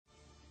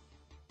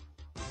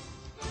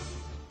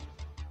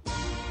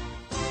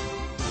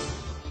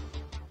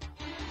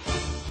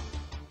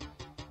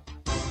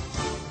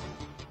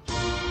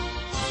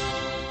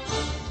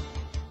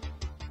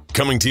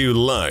Coming to you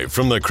live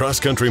from the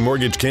Cross Country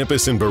Mortgage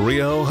Campus in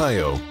Berea,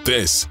 Ohio.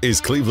 This is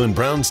Cleveland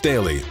Browns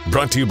Daily,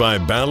 brought to you by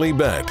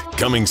Ballybet,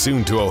 coming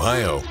soon to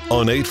Ohio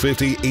on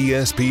 850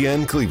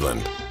 ESPN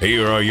Cleveland.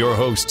 Here are your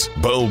hosts,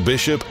 Bo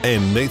Bishop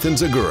and Nathan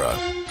Zagura.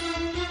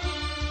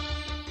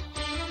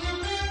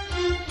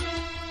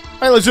 All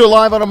right, let's do it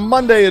live on a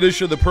Monday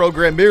edition of the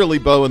program. Merely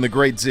Bo and the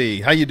Great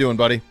Z. How you doing,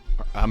 buddy?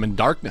 I'm in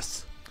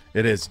darkness.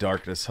 It is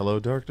darkness.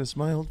 Hello, darkness,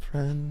 my old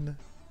friend.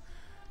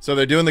 So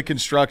they're doing the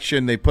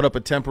construction. They put up a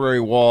temporary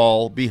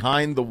wall.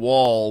 Behind the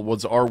wall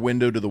was our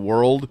window to the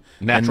world.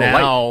 Natural and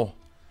now, light.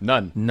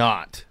 None.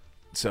 not.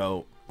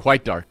 So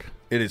Quite dark.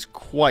 it is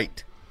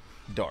quite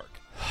dark.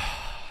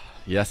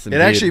 Yes, indeed.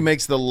 It actually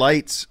makes the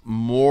lights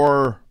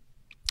more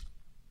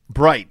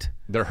bright.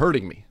 They're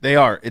hurting me. They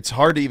are. It's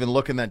hard to even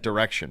look in that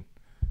direction,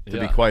 to be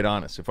Yeah. quite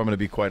honest, if I'm going to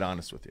be quite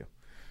honest with you.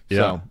 Yeah.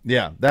 So,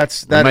 yeah,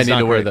 that I might is need not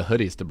to wear great. the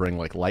hoodies to bring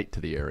like light to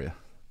the area.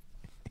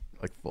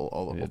 Like full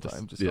all the whole just-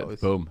 time, just yeah,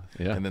 always. boom.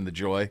 Yeah. And then the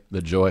joy.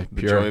 The joy.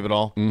 The Pure. joy of it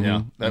all. Mhm.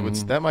 Yeah,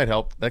 that might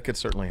help. That could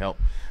certainly help.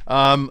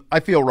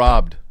 I feel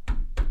robbed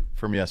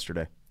from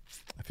yesterday.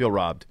 I feel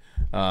robbed.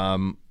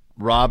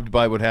 Robbed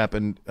by what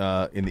happened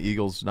in the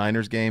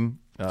Eagles-Niners game.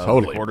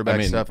 Totally. The quarterback I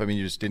mean- stuff. I mean,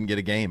 you just didn't get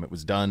a game. It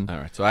was done. All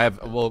right. So I have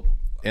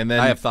And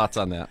then I have thoughts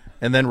on that.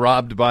 and then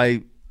robbed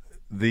by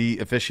the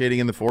officiating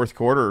in the fourth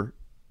quarter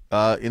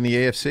in the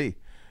AFC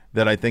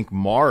that I think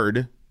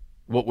marred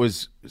what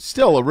was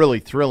still a really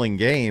thrilling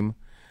game,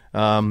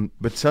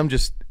 but some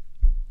just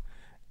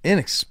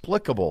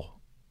inexplicable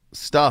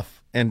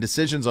stuff and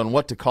decisions on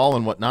what to call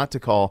and what not to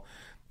call.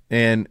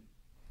 And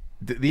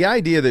the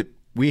idea that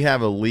we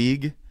have a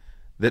league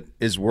that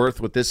is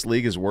worth what this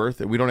league is worth,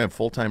 that we don't have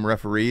full-time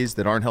referees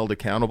that aren't held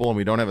accountable, and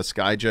we don't have a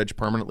sky judge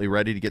permanently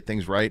ready to get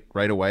things right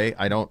away.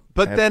 I don't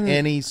have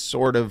any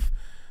sort of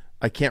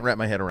 – I can't wrap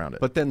my head around it.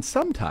 But then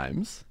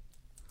sometimes,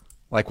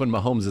 like when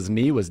Mahomes'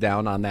 knee was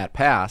down on that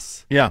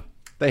pass, yeah,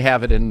 they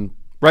have it in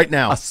right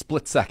now. a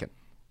split second,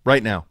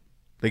 Right now.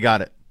 They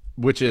got it.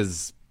 which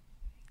is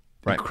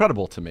Right.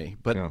 incredible to me.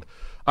 But Yeah.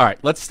 all right,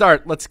 let's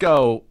start. Let's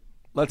go.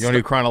 Let's You want to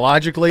do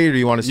chronologically, or do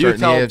you want to You start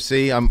in the tell-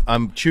 AFC?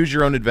 I'm choose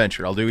your own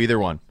adventure. I'll do either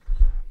one.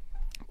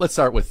 let's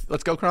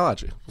go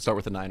chronologically. We'll start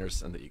with the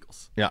Niners and the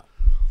Eagles. Yeah.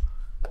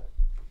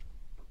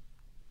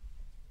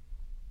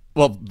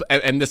 Well,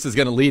 and this is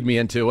going to lead me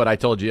into what I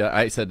told you.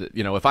 I said,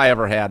 if I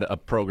ever had a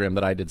program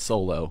that I did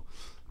solo,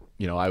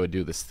 I would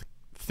do this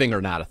thing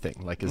or not a thing.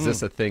 Like, is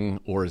this a thing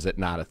or is it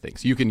not a thing?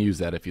 So you can use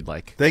that if you'd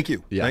like. Thank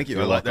you. Yeah, Thank you.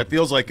 you're I like, welcome. that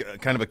feels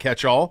like kind of a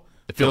catch-all.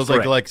 It feels feels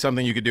correct. like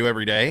something you could do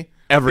every day.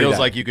 Every feels day.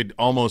 like you could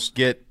almost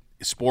get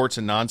sports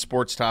and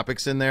non-sports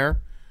topics in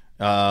there.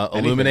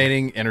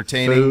 Illuminating,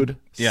 entertaining, Food,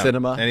 yeah,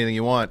 cinema, anything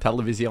you want.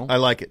 Television. I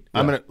like it.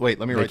 I'm Yeah. gonna wait.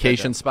 Let me write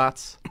Vacation that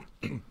spots, down.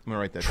 I'm gonna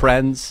write that.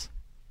 trends.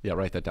 Yeah,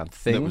 write that down. Down.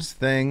 Thing That was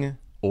thing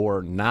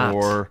or not.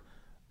 or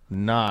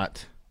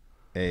not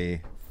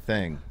a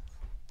thing.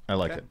 I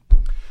like it.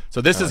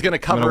 So this is going to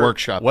cover gonna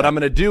workshop what that. I'm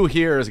going to do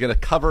here is going to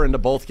cover into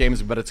both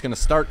games, but it's going to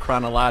start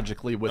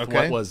chronologically with Okay.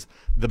 what was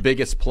the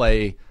biggest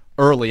play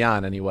early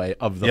on anyway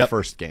of the Yep.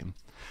 first game.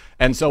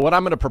 And so what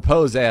I'm going to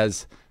propose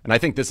as, and I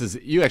think this is,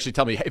 you actually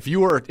tell me if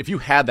you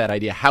had that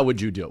idea, how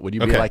would you do it? Would you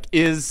be Okay. like,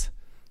 is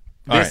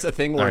All this right. a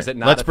thing or All is right. it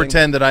not Let's a thing?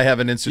 pretend that I have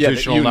an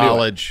institutional you knew it.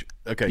 knowledge.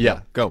 Okay.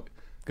 Yeah. Go.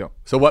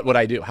 So what would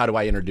I do? How do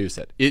I introduce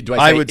it? Do I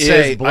say I would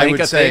say. is blank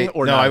a thing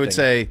or no. not I a would thing?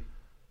 say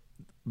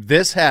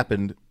this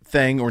happened.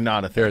 Thing or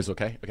not a thing. There is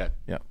okay. Okay.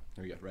 Yeah.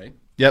 There you go. Right.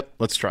 Yep.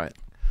 Let's try it.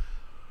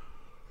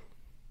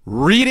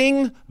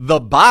 Reading the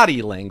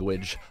body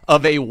language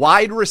of a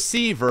wide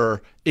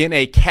receiver in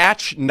a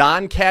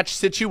non-catch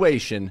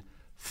situation,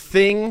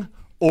 thing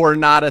or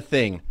not a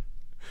thing?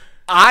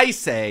 I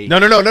say No.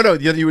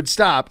 You would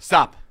stop,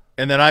 stop.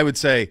 and then I would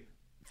say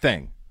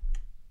thing.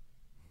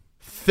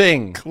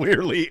 Thing.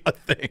 Clearly a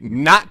thing.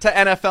 Not to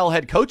NFL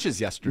head coaches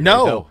yesterday.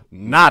 No. though.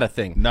 Not a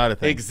thing. Not a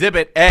thing.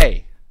 Exhibit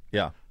A.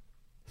 Yeah.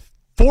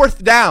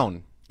 4th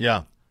down.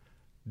 Yeah.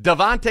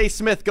 Devontae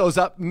Smith goes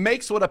up,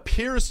 makes what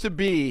appears to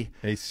be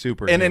A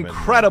super. an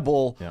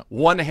incredible Yeah.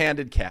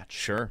 one-handed catch.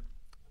 Sure.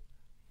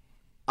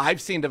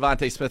 I've seen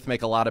Devontae Smith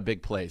make a lot of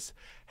big plays.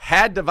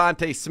 Had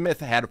Devontae Smith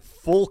had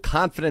full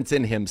confidence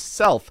in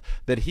himself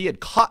that he had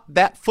caught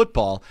that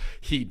football,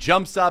 he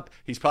jumps up.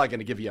 He's probably going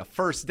to give you a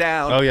first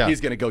down. Oh, yeah.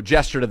 He's going to go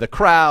gesture to the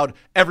crowd.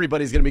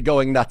 Everybody's going to be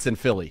going nuts in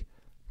Philly.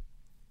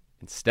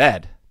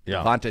 Instead,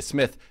 Yeah. Devontae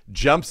Smith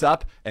jumps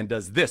up and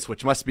does this,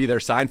 which must be their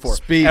sign for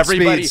Speed,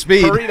 everybody.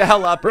 speed. Hurry the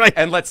hell up Right.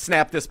 and let's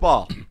snap this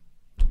ball.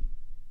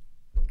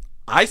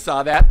 I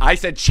saw that. I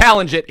said,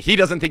 challenge it. He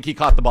doesn't think he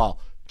caught the ball.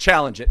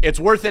 Challenge it. It's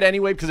worth it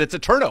anyway because it's a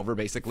turnover,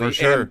 basically. For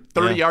sure. And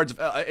 30 Yeah. yards.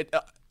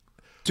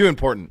 Too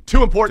important.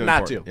 Too important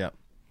not to. Yeah.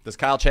 Does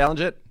Kyle challenge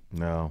it?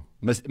 No.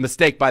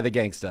 Mistake by the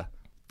gangsta.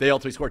 They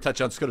ultimately scored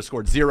touchdowns. Could have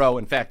scored 0.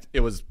 In fact,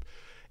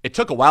 it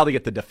took a while to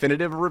get the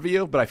definitive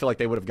review, but I feel like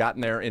they would have gotten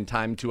there in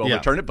time to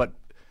overturn it. But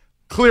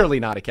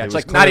clearly not a catch. It was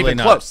Like not clearly even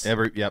close.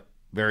 Yep.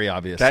 Very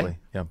obviously. Okay.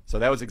 Yeah. So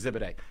that was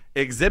Exhibit A.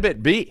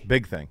 Exhibit B.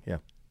 Big thing. Yeah.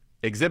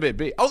 Exhibit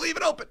B. Oh, leave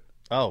it open.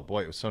 Oh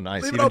boy, it was so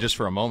nice, Leave it even open. just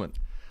for a moment.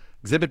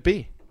 Exhibit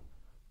B.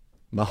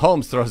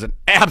 Mahomes throws an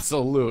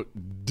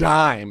absolute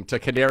dime to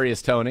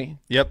Kadarius Toney.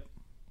 Yep.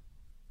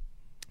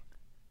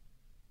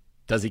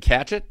 Does he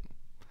catch it?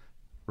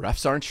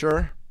 Refs aren't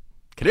sure.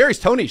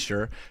 Kadarius Toney's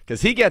sure,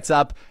 because he gets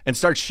up and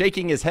starts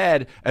shaking his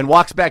head and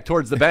walks back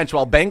towards the bench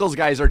while Bengals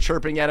guys are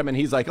chirping at him, and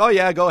he's like, oh,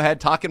 yeah, go ahead,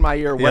 talk in my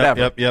ear,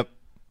 whatever. Yep.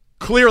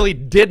 Clearly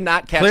did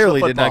not catch the football.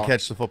 Clearly did not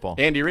catch the football.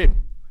 Andy Reid,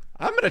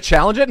 I'm going to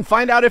challenge it and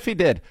find out if he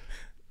did.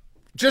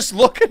 Just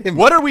look at him.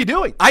 What are we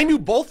doing? I knew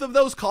both of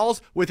those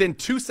calls within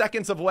 2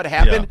 seconds of what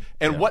happened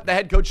and what the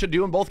head coach should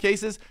do in both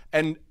cases,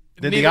 and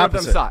Then neither the of them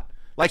opposite. saw it.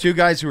 Like, two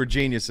guys who are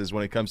geniuses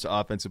when it comes to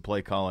offensive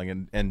play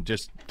calling and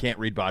just can't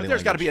read body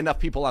there's got to language. be enough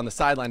people on the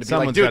sideline to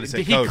Someone's be gotta like,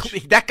 say, dude,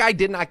 "Coach."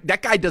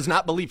 that guy does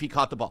not believe he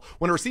caught the ball.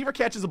 When a receiver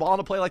catches a ball on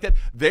a play like that,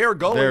 they're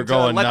going to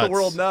let nuts. the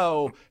world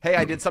know, hey,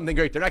 I did something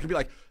great. They're not going to be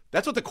like,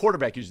 that's what the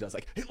quarterback usually does.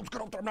 Like, hey, let's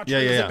go. I'm not sure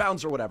he's in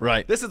bounds or whatever.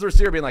 Right. This is the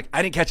receiver being like,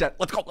 I didn't catch that.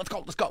 Let's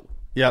go.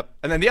 Yep.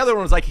 And then the other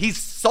one was like, he's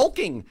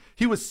sulking.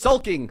 He was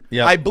sulking.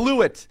 Yep. I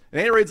blew it. And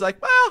Andy Reid's like,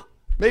 well,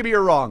 maybe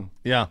you're wrong.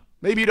 Yeah.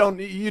 Maybe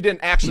you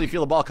didn't actually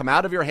feel the ball come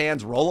out of your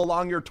hands, roll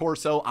along your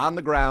torso on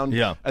the ground,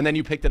 and then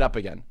you picked it up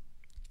again.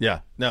 Yeah.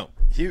 No.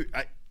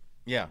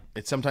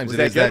 Sometimes Was it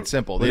that is that good?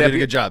 simple. Would They that did a be-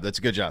 good job. That's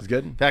a good job. It's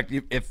good? In fact,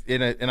 if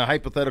in a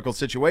hypothetical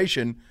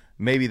situation,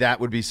 maybe that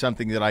would be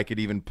something that I could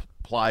even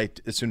apply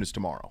as soon as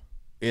tomorrow.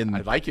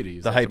 I'd like you to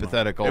use the that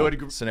hypothetical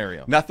tomorrow.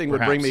 scenario. Nothing would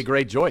bring Perhaps. me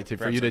great joy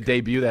for you to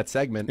debut that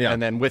segment, Yeah. and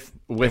then with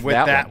with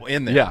that that one.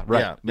 in there. Yeah, right.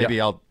 Yeah,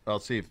 maybe I'll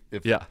see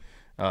if Yeah.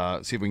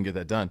 see if we can get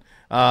that done.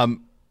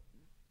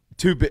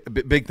 Two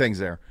big things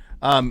there.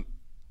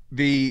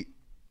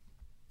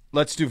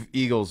 Let's do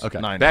Eagles. Okay,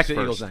 Niners back to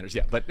first. Eagles Niners.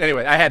 Yeah, but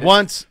anyway, I had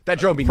Once that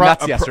drove me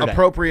nuts yesterday.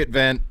 Appropriate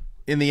vent.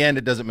 In the end,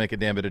 it doesn't make a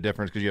damn bit of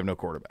difference because you have no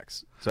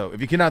quarterbacks. So if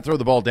you cannot throw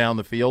the ball down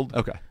the field,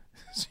 Okay,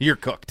 you're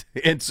cooked.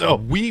 And so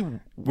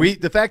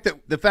the fact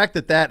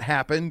that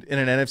happened in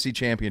an NFC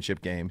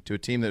Championship game to a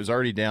team that was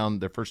already down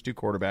their first two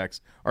quarterbacks,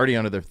 already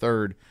onto their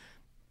third,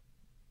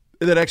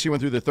 that actually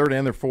went through their third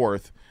and their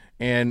fourth,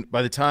 and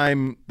by the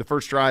time the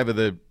first drive of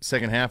the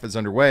second half is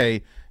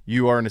underway,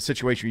 you are in a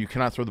situation where you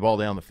cannot throw the ball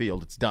down the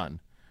field. It's done.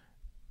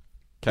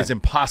 It's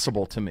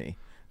impossible to me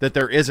that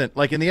there isn't,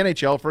 like in the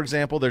NHL, for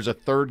example, there's a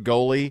third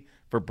goalie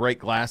for break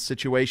glass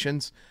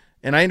situations.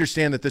 And I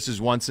understand that this is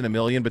once in a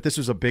million, but this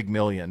was a big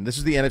million. This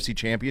is the NFC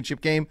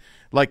Championship game.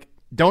 Like,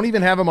 don't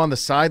even have him on the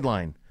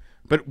sideline.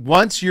 But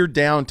once you're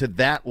down to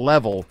that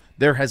level,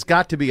 there has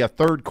got to be a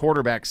third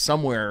quarterback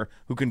somewhere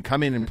who can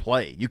come in and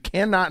play. You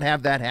cannot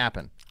have that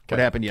happen. What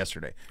happened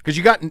yesterday? Because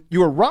you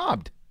were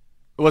robbed.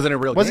 it wasn't a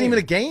real. It wasn't game. even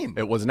a game.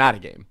 It was not a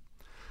game.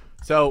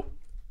 So,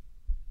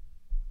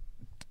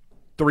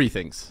 three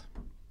things.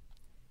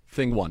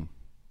 Thing one,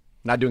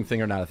 not doing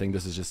thing or not a thing.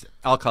 This is just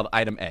I'll call it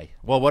item A.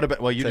 Well, what about?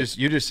 Well, you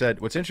just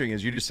said. What's interesting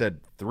is you just said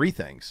three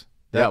things.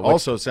 That Yeah, which-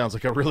 also sounds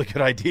like a really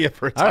good idea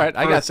for a All right,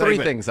 I for a got three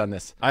segment. things on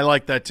this. I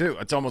like that too.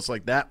 It's almost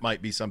like that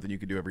might be something you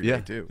could do every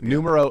day too.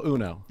 Numero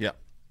uno. Yeah.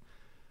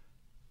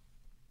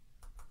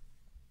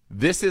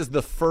 This is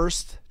the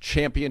first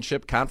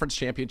conference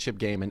championship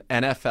game in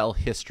NFL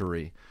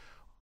history.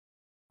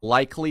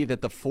 Likely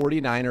that the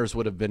 49ers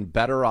would have been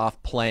better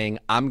off playing,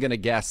 I'm going to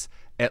guess,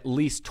 at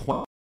least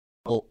 20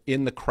 people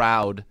in the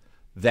crowd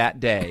that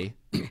day.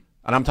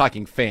 And I'm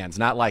talking fans,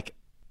 not like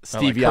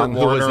Steve like Young,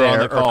 Kurt who was Warner there, on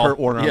the or call. Kurt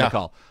Warner on Yeah. the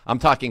call. I'm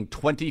talking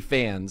 20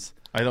 fans,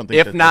 I don't think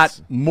if that not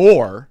that's-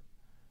 more,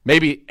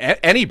 maybe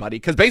anybody,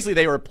 because basically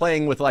they were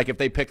playing with, like, if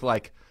they picked,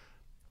 like,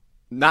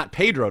 not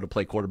Pedro to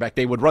play quarterback,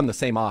 they would run the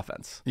same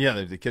offense. Yeah,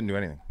 they couldn't do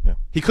anything. Yeah.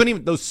 He couldn't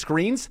even, those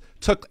screens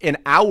took an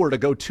hour to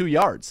go 2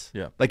 yards.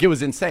 Yeah. Like, it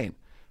was insane.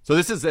 So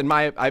this is,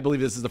 I believe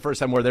this is the first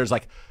time where there's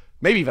like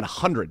maybe even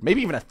 100,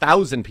 maybe even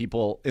 1,000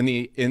 people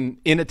in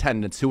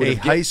attendance who would A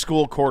have high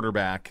school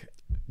quarterback.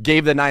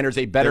 gave the Niners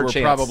a better There were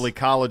chance. probably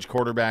college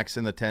quarterbacks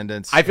in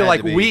attendance. I feel Had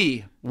like to be.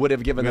 we would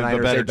have given the With a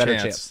Niners better a better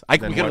chance chance. than We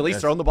could have at what least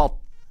this- thrown the ball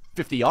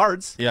 50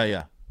 yards.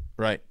 Yeah,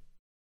 right.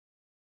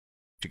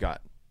 What you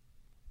got?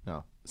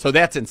 No. So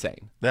that's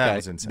insane. That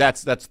was insane.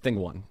 That's thing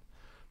one.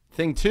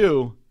 Thing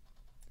two,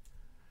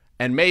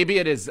 and maybe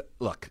it is,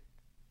 look,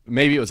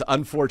 maybe it was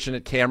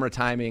unfortunate camera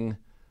timing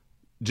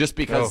just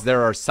because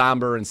there are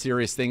somber and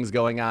serious things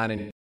going on.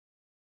 And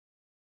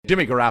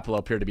Jimmy Garoppolo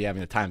appeared to be having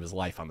the time of his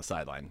life on the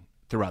sideline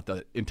throughout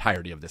the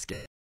entirety of this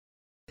game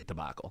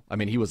debacle. I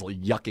mean, he was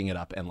yucking it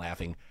up and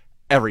laughing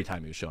every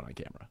time he was shown on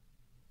camera.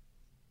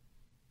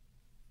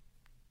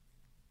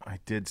 I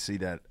did see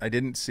that. I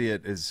didn't see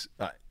it as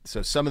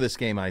so. Some of this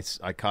game I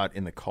caught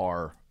in the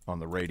car on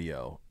the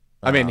radio.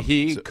 I mean,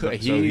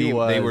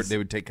 they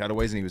would take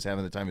cutaways, and he was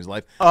having the time of his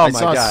life. Oh, my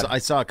God. I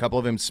saw a couple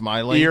of him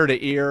smiling, Ear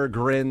to ear,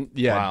 grin.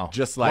 Yeah, wow.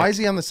 just like. Why is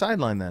he on the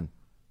sideline then?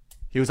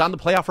 He was on the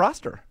playoff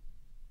roster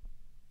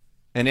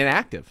and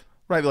inactive.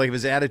 Right, but like if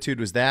his attitude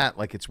was that,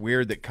 like it's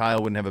weird that Kyle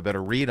wouldn't have a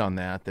better read on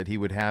that he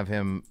would have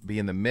him be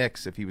in the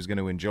mix if he was going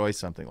to enjoy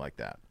something like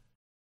that.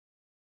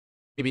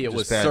 Maybe it Just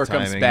was bad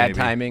bad timing,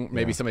 timing. maybe.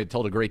 Maybe Yeah. somebody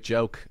told a great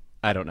joke.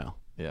 I don't know.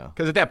 Yeah.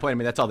 Because at that point, I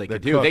mean, that's all they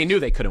could do. cooked. They knew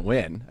they couldn't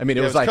win. I mean, it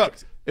Yeah, was like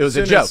cooked. it was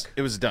a As soon as joke,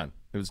 it was done.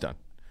 It was done.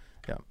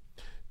 Yeah.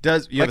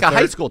 Does you like have a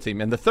high third? school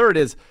team. And the third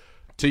is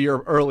to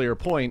your earlier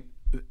point,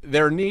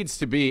 there needs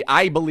to be,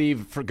 I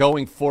believe, for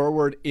going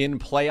forward in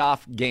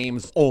playoff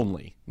games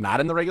only, not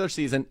in the regular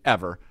season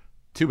ever.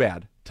 Too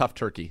bad. Tough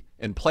turkey.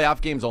 In playoff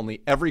games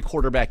only, every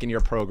quarterback in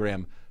your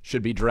program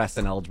should be dressed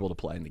and eligible to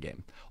play in the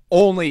game.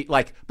 Only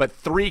but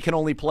 3 can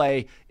only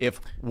play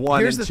if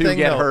 1 and 2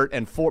 get hurt,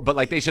 and 4.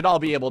 But they should all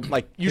be able.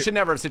 You should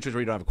never have a situation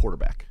where you don't have a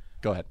quarterback.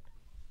 Go ahead.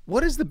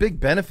 What is the big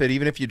benefit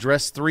even if you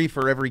dress 3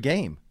 for every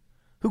game?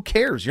 Who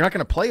cares? You're not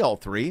going to play all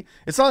 3.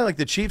 It's not like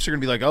the Chiefs are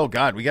going to be like, oh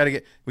God, we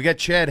got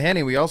Chad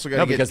Henne. We also got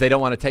to get, because they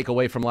don't want to take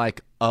away from a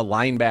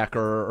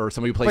linebacker or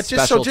somebody who plays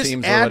just special teams or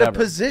whatever. Just add a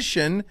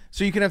position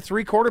so you can have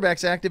 3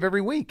 quarterbacks active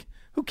every week.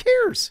 Who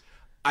cares?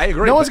 I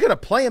agree. No one's going to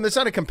play them. It's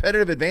not a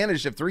competitive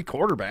advantage to have 3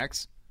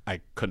 quarterbacks.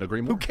 I couldn't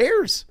agree more. Who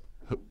cares?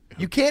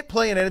 You can't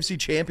play an NFC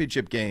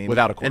Championship game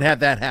without a quarterback and have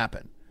that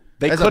happen.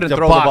 They That's couldn't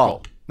throw the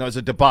ball. No, it's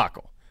a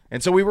debacle.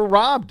 And so we were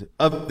robbed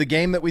of the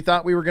game that we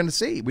thought we were going to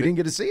see. We didn't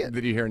get to see it.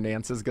 Did you hear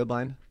Nance's good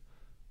line?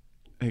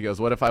 He goes,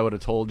 what if I would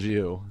have told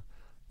you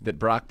that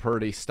Brock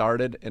Purdy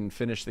started and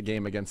finished the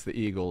game against the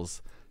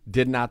Eagles,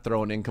 did not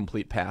throw an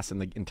incomplete pass in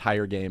the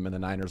entire game, and the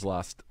Niners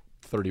lost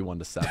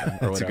 31-7.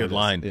 That's a good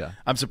line. Yeah.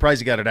 I'm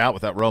surprised he got it out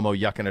without Romo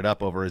yucking it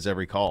up over his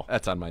every call.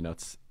 That's on my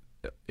notes.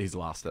 He's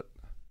lost it.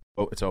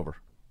 Oh, it's over.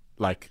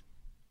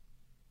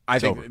 I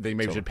think they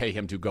maybe should pay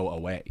him to go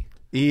away.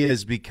 He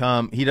has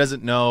become – he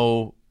doesn't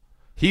know –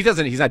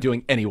 He's not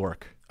doing any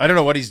work. I don't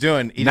know what he's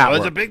doing.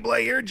 There's a big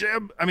play here,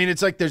 Jim. I mean,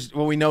 it's like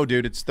we know,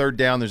 dude, it's 3rd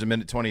down. There's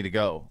 1:20 to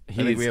go. I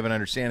think we have an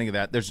understanding of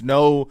that. There's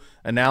no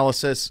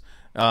analysis.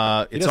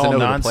 It's all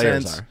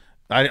nonsense.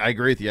 I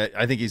agree with you.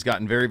 I think he's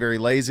gotten very, very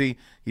lazy.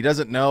 He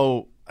doesn't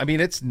know. I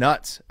mean, it's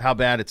nuts how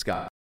bad it's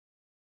got.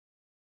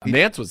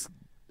 Nance was.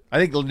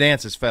 I think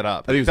Nance is fed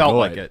up. I think he was felt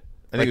annoyed. like it.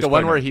 I think the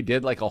one where he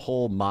did a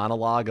whole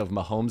monologue of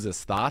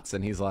Mahomes' thoughts,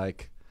 and he's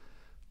like,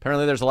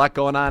 apparently there's a lot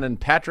going on in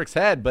Patrick's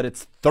head, but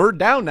it's 3rd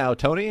down now,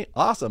 Tony.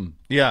 Awesome.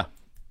 Yeah.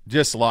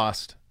 Just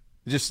lost.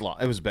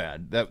 It was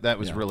bad. That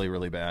was really,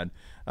 really bad.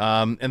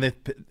 And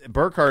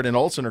Burkhardt and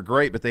Olsen are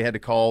great, but they had to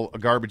call a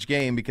garbage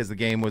game because the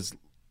game was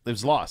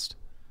lost.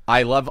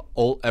 I love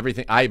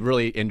everything. I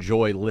really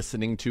enjoy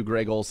listening to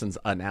Greg Olsen's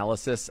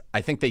analysis.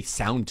 I think they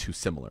sound too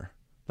similar.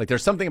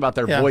 There's something about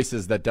their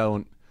voices that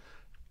don't.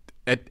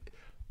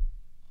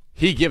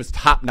 He gives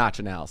top-notch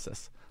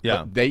analysis.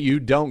 Yeah. But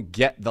you don't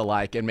get the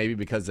and maybe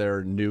because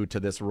they're new to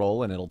this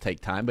role and it'll take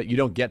time, but you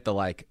don't get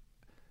the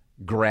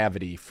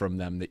gravity from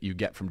them that you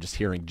get from just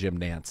hearing Jim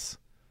Nance.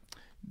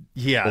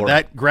 Yeah,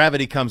 that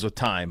gravity comes with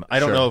time. I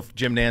don't know if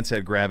Jim Nance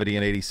had gravity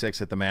in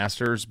 '86 at the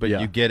Masters, but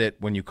you get it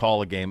when you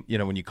call a game.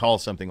 When you call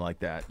something like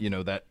that,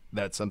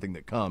 that's something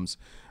that comes.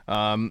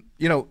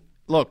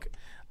 Look,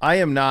 I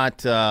am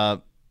not.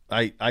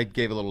 I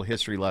gave a little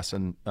history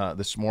lesson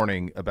this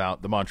morning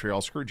about the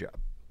Montreal Screwjob,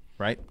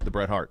 right? The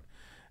Bret Hart,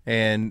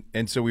 and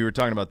so we were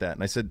talking about that,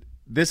 and I said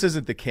this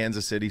isn't the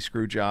Kansas City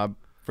Screwjob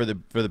for the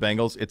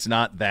Bengals. It's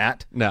not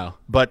that. No,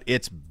 but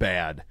it's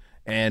bad,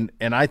 and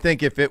I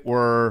think if it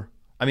were.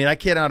 I mean, I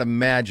cannot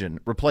imagine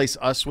replace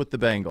us with the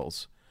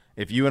Bengals.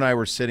 If you and I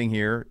were sitting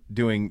here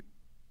doing,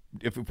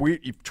 if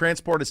you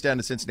transport us down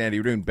to Cincinnati,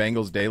 we're doing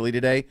Bengals Daily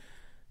today.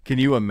 Can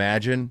you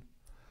imagine,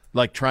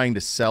 trying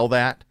to sell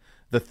that?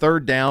 The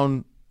 3rd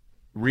down,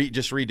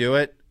 just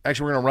redo it.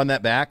 Actually, we're going to run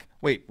that back.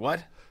 Wait,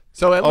 what?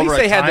 So at least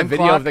they had the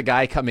video of the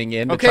guy coming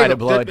in to try to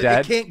blow it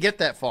dead. It can't get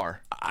that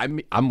far.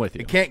 I'm with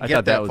you. It can't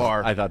get that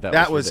far. I thought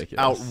that was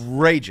ridiculous.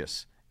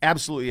 Outrageous.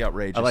 Absolutely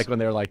outrageous. I like when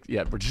they're like,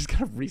 yeah, we're just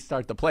going to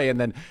restart the play. And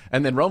then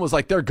Romo's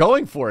like, they're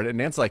going for it. And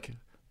Nance's like,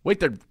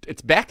 wait,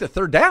 it's back to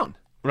 3rd down.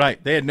 Right.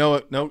 They had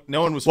no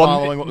one was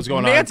following what was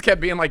going on. Nance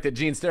kept being like the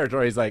Gene's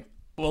territory. He's like,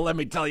 well, let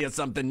me tell you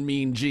something,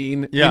 mean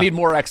Gene. Yeah. You need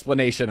more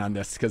explanation on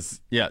this.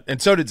 Yeah,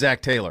 and so did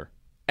Zach Taylor.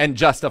 And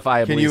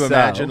justifiably so. Can you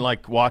imagine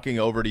walking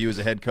over to you as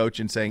a head coach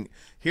and saying,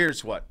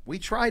 here's what, we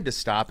tried to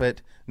stop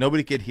it.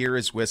 Nobody could hear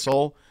his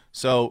whistle.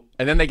 And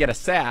then they get a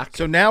sack.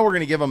 So now we're going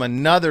to give them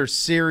another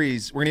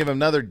series. We're going to give them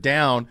another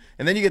down.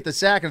 And then you get the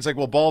sack, and it's like,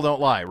 well, ball don't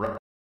lie. Right?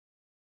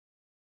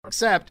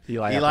 Except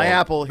Eli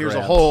Apple, here's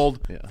a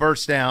hold,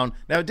 first down.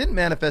 Now, it didn't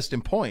manifest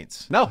in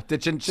points. No, it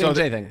didn't change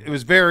anything. It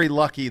was very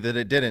lucky that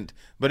it didn't.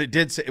 But it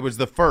did say it was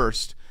the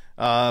first.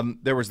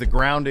 There was the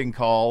grounding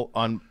call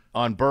on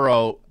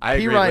Burrow.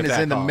 Pirine is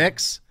in the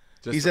mix.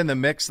 He's in the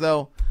mix,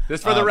 though.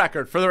 This for the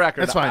record.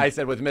 That's fine. I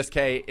said with Miss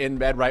K in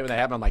bed right when that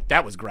happened, I'm like,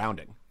 that was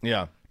grounding.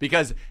 Yeah.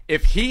 Because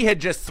if he had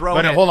just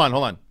thrown hold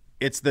on.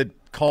 It's the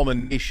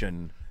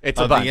culmination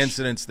of the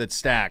incidents that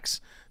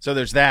stacks. So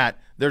there's that.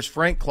 There's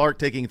Frank Clark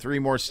taking 3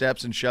 more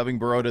steps and shoving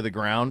Burrow to the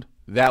ground.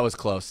 That was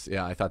close.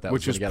 Yeah, I thought that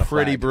was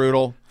pretty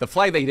brutal. The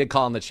flag that he did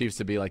call on the Chiefs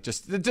to be like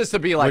just to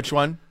be like which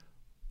one?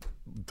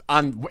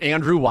 On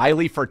Andrew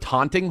Wiley for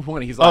taunting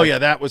when he's like, oh yeah,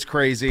 that was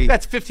crazy.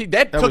 That's 50.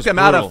 That took them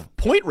out of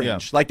point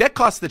range. Yeah. That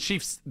cost the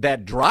Chiefs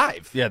that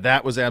drive. Yeah,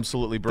 that was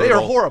absolutely brutal. They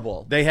are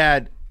horrible. They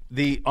had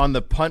on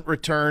the punt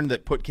return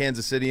that put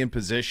Kansas City in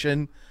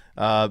position.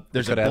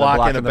 There's a Could have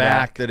block in the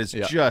back that is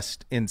Yeah.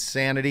 just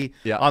insanity.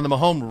 Yeah. On the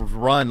Mahomes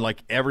run,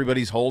 like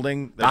everybody's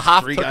holding. There's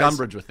Hoff three took guys.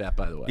 umbrage with that,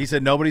 by the way. He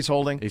said nobody's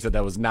holding. He said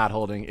that was not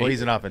holding. Well,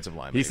 he's an offensive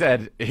lineman. He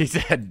said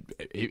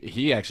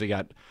he actually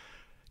got.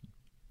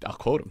 I'll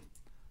quote him.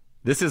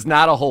 This is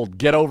not a hold.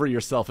 Get over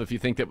yourself if you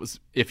think it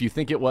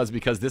was,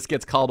 because this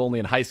gets called only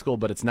in high school,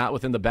 but it's not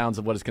within the bounds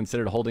of what is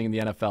considered holding in the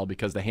NFL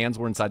because the hands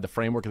were inside the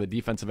framework of the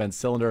defensive end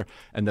cylinder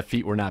and the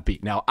feet were not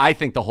beat. Now, I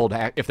think the hold,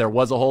 if there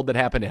was a hold that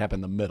happened, it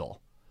happened in the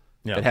middle.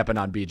 Yeah. It happened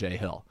on B.J.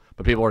 Hill.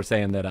 But people were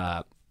saying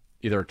that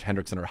either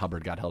Hendrickson or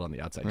Hubbard got held on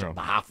the outside. The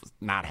Hoff was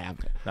not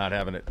having it. Not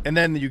having it. And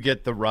then you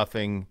get the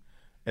roughing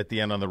at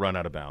the end on the run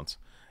out of bounds.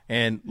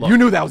 And look, You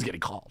knew that was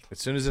getting called. as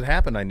soon as it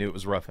happened, I knew it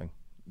was roughing.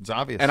 It's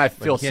obvious. And I Like,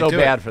 feel you can't so do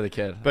bad it. for the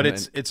kid. But I mean,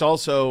 it's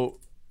also,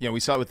 we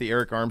saw it with the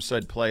Eric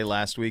Armstead play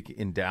last week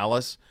in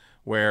Dallas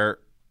where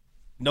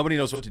nobody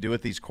knows what to do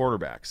with these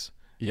quarterbacks.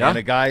 Yeah. And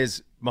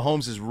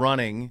Mahomes is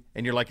running,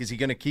 and you're like, is he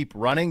going to keep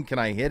running? Can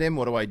I hit him?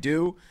 What do I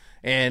do?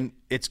 And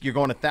you're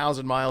going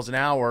 1,000 miles an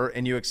hour,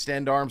 and you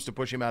extend arms to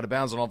push him out of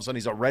bounds, and all of a sudden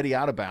he's already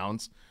out of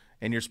bounds,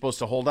 and you're supposed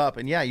to hold up.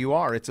 And, yeah, you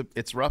are.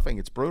 It's roughing.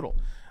 It's brutal.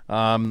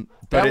 But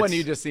that it's, one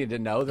you just need to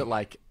know that,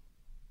 like,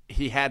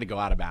 he had to go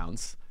out of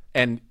bounds.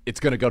 And it's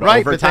going to go to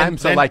right, but overtime,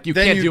 so like you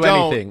can't do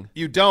anything.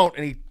 You don't,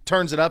 and he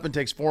turns it up and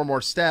takes 4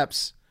 more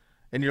steps,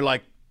 and you're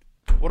like,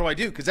 what do I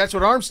do? Because that's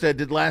what Armstead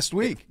did last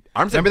week.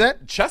 Armstead Remember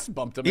that? chest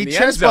bumped him. He in the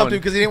chest end zone. bumped him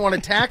because he didn't want to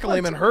tackle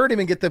him and hurt him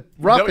and get the No,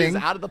 roughing. he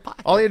was out of the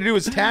pocket. All he had to do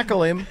was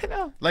tackle him.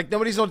 know. Like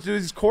nobody's known to do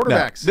these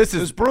quarterbacks. this It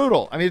is- was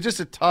brutal. I mean, it's just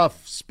a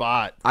tough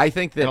spot. I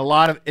think that And a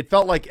lot of it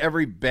felt like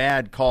every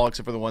bad call,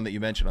 except for the one that you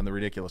mentioned on the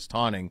ridiculous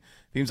taunting,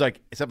 seems like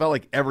it felt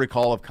like every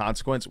call of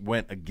consequence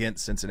went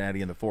against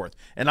Cincinnati in the fourth.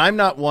 And I'm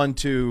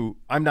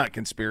not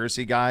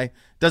conspiracy guy.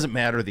 Doesn't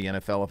matter the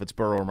NFL if it's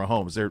Burrow or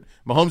Mahomes.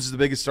 Mahomes is the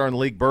biggest star in the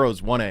league.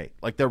 Burrow's 1A.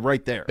 Like they're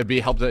right there. it'd be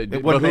help to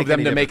wouldn't behoove make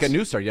them any to make a difference.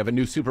 new star. You have a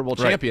new Super Bowl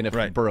champion if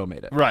right. Burrow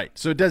made it. Right.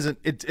 So it doesn't.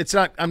 It's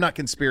not. I'm not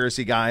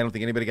conspiracy guy. I don't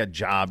think anybody got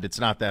jobbed. It's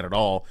not that at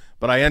all.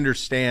 But I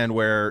understand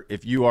where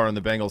if you are on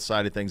the Bengals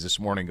side of things this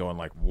morning, going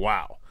like,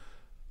 wow,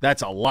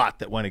 that's a lot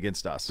that went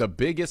against us. The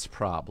biggest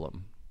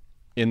problem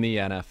in the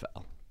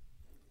NFL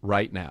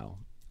right now,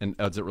 and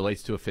as it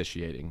relates to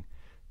officiating,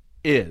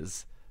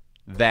 is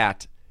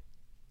that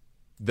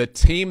the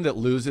team that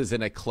loses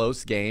in a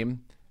close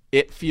game,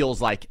 it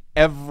feels like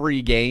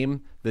every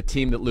game the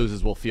team that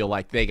loses will feel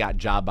like they got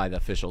jobbed by the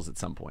officials at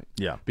some point.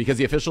 Yeah. Because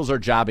the officials are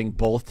jobbing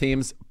both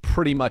teams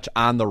pretty much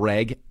on the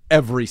reg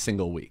every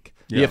single week.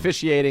 The Yeah.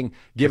 officiating,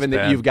 given It's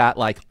that bad. you've got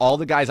like all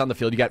the guys on the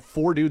field, you got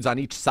 4 dudes on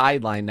each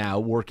sideline now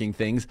working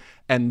things,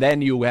 and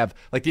then you have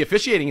like the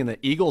officiating in the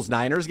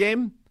Eagles-Niners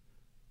game.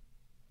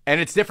 And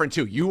it's different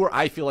too.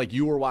 I feel like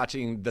you were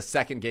watching the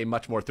second game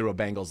much more through a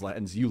Bengals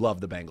lens. You love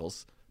the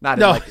Bengals. Not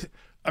no, in like,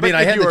 I mean, but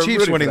I if had you the were Chiefs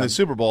rooting for winning them. the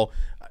Super Bowl.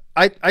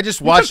 I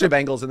just You watched took it. the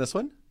Bengals in this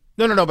one.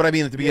 No. But I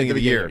mean, at the beginning of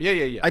the year.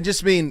 Yeah. I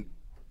just mean,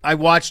 I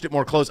watched it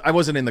more close. I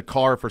wasn't in the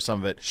car for some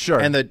of it. Sure.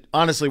 And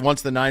honestly,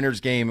 once the Niners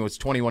game, it was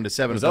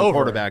 21-7 with no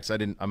over. quarterbacks.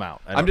 I'm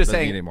out. I'm just doesn't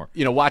saying, need anymore.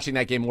 watching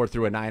that game more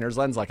through a Niners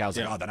lens, like I was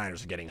like, oh, the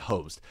Niners are getting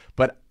hosed.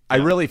 But I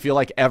really feel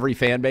like every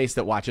fan base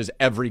that watches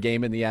every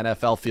game in the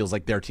NFL feels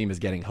like their team is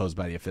getting hosed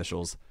by the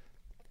officials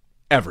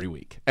every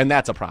week. And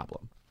that's a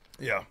problem.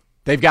 Yeah.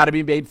 They've got to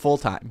be made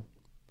full-time.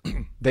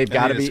 They've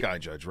got to a be. sky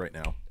judge right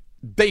now.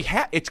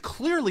 It's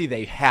clearly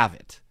they have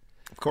it.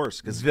 Of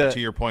course, because The- to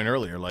your point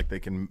earlier, like they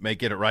can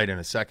get it right in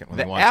a second when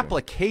The they want to.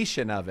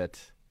 application of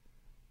it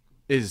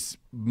is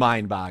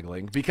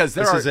mind-boggling because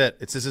This is it.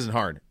 This isn't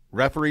hard.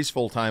 Referees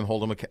full time,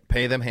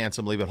 pay them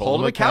handsomely, but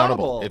hold them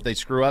accountable. If they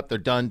screw up, they're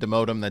done.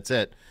 Demote them. That's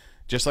it.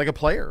 Just like a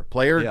player.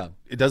 Yeah.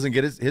 It doesn't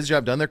get his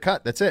job done. They're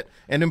cut. That's it.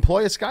 And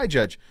employ a sky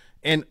judge.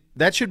 And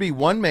that should be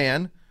one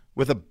man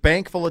with a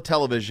bank full of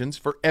televisions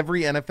for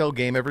every NFL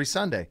game every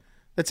Sunday.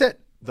 That's it.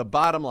 the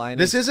bottom line.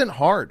 This isn't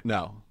hard.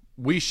 No,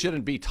 we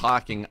shouldn't be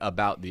talking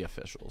about the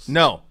officials.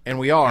 No, and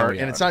we are. And we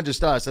And are. it's not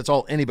just us. That's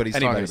all anybody's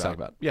Anybody's talking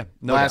talking about. about. Yeah,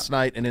 no Last doubt.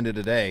 night and into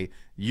today,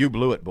 you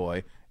blew it,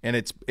 boy. And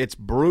it's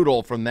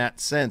brutal from that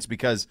sense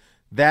because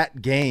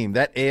that game,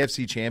 that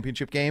AFC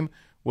Championship game,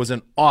 was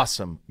an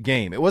awesome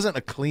game. It wasn't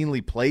a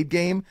cleanly played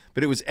game,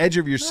 but it was edge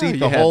of your seat you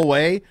the had- whole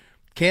way.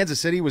 Kansas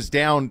City was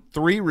down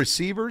 3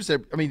 receivers. I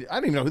mean, I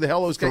don't even know who the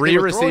hell those guys 3 they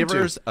were throwing to.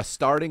 receivers, a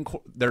starting,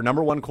 their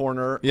number one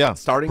corner, Yeah,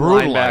 starting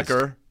brutalized.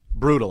 linebacker,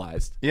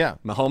 brutalized. Yeah.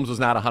 Mahomes was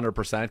not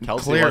 100%.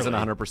 Kelsey Clearly. wasn't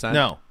 100%.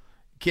 No.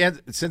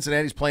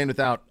 Cincinnati's playing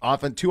without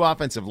 2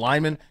 offensive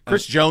linemen.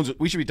 Chris Jones,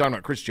 we should be talking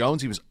about Chris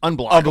Jones. He was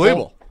unblockable.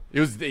 Unbelievable.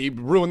 He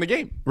ruined the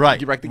game. Right.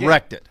 He wrecked the game.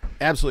 Wrecked it.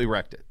 Absolutely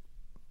wrecked it.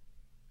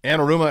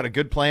 Anarumo had a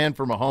good plan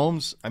for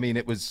Mahomes. I mean,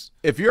 it was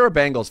If you're a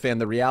Bengals fan,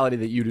 the reality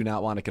that you do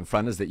not want to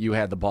confront is that you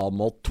had the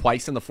ball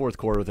twice in the fourth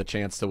quarter with a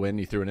chance to win.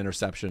 You threw an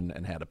interception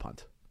and had a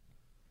punt.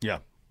 yeah.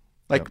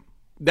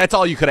 That's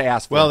all you could have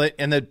asked for. Well,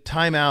 and the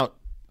timeout,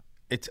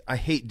 I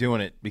hate doing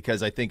it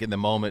because I think in the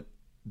moment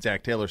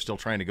Zach Taylor's still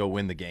trying to go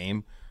win the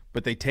game,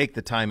 but they take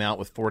the timeout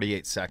with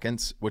 48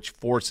 seconds, which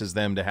forces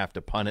them to have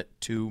to punt it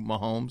to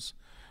Mahomes.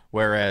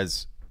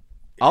 Whereas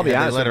I'll be had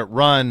they honest let with it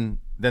run,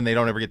 then they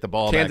don't ever get the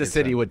ball back. Kansas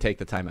City would take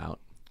the timeout.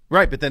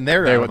 Right, but then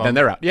they're out. Then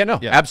they're out. Yeah, no,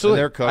 Yeah, absolutely.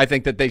 they're cooked. I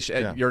think that they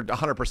should. You're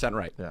 100%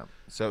 right. Yeah.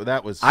 So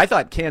that was. I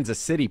thought Kansas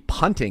City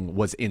punting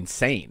was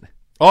insane.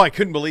 Oh, I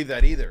couldn't believe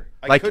that either.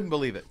 I couldn't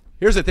believe it.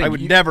 Here's the thing. I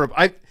would never.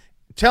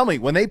 Tell me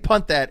when they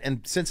punt that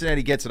and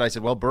Cincinnati gets it. I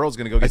said, well, Burrow's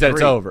going to go get. I said three.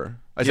 it's over.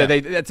 I said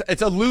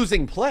it's a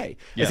losing play.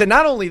 I said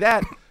not only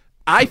that,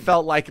 I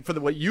felt like for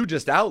what you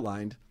just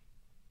outlined.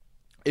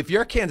 If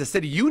you're Kansas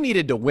City, you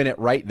needed to win it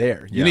right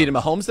there. You needed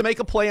Mahomes to make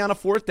a play on a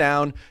fourth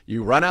down.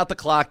 You run out the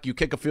clock, you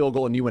kick a field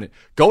goal, and you win it.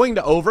 Going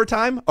to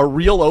overtime, a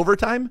real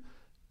overtime,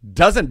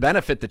 doesn't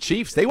benefit the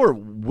Chiefs. They were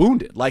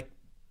wounded. Like,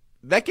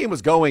 that game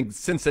was going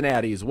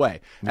Cincinnati's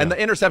way. And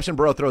the interception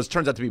Burrow throws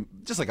turns out to be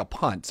just like a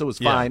punt, so it was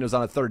fine. It was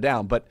on a third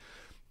down. But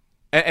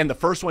and the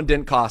first one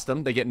didn't cost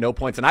them. They get no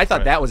points. And I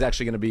thought that was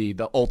actually going to be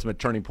the ultimate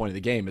turning point of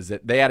the game, is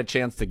that they had a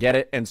chance to get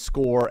it and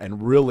score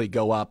and really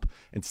go up.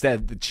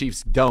 Instead, the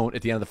Chiefs don't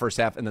at the end of the first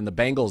half, and then the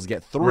Bengals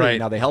get 3. Right.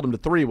 Now, they held them to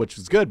 3, which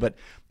was good, but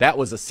that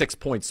was a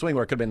 6-point swing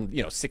where it could have been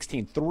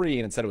 16-3,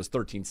 and instead it was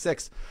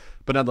 13-6.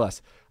 But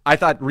nonetheless, I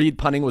thought Reed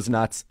punting was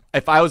nuts.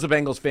 If I was a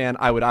Bengals fan,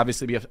 I would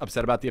obviously be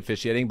upset about the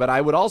officiating, but I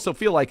would also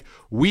feel like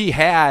we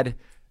had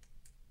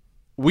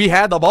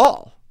the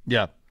ball.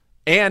 Yeah.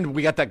 And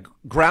we got that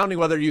grounding,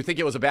 whether you think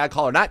it was a bad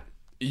call or not.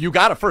 You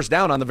got a first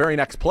down on the very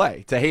next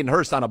play to Hayden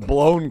Hurst on a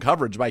blown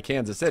coverage by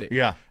Kansas City.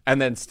 Yeah.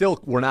 And then still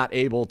we're not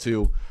able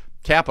to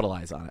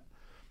capitalize on it.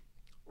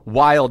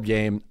 Wild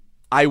game.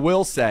 I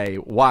will say,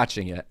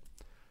 watching it,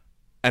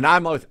 and I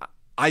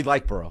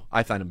like Burrow.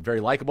 I find him very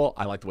likable.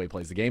 I like the way he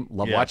plays the game.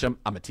 Love watching him.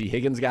 I'm a T.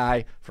 Higgins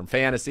guy from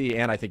fantasy,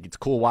 and I think it's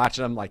cool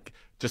watching him. Like,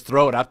 just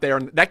throw it up there.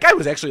 And that guy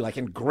was actually like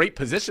in great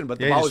position, but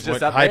the ball was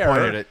just up there. High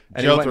pointed it.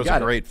 And Joe throws a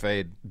great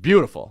fade.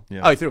 Beautiful.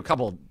 Yeah. Oh, he threw a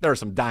couple. There were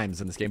some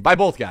dimes in this game by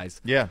both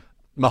guys. Yeah.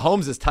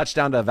 Mahomes'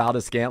 touchdown to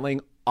Valdez-Scantling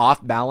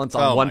off balance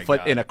on one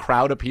foot in a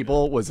crowd of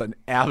people was an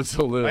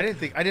absolute. I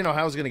didn't know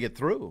how I was going to get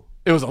through.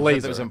 It was a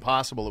laser. It was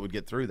impossible it would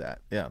get through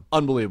that. Yeah.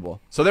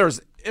 Unbelievable. So there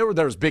was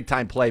big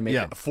time play. Maybe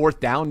a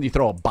fourth down, you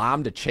throw a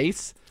bomb to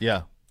Chase.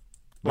 Yeah.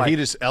 Well, he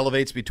just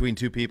elevates between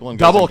two people and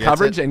double goes and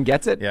coverage and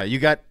gets it. Yeah,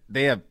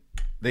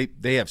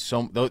 they have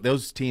so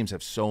those teams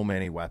have so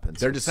many weapons.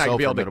 They're just not going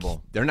to be able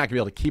to. They're not going to be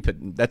able to keep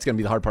it. That's going to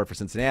be the hard part for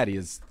Cincinnati.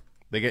 Is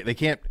they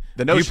can't.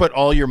 You put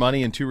all your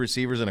money in 2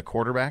 receivers and a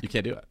quarterback. You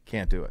can't do it.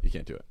 Can't do it. You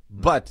can't do it.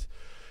 But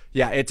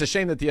yeah, it's a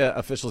shame that the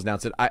officials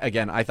announced it.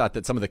 I thought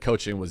that some of the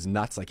coaching was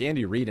nuts. Like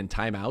Andy Reid and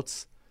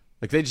timeouts.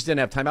 Like they just didn't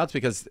have timeouts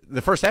because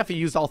the first half he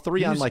used all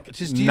 3 on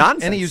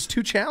nonsense. And he used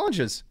 2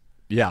 challenges.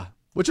 Yeah,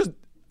 which was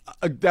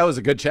that was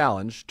a good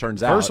challenge.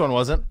 Turns out first one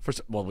wasn't.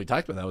 Well, we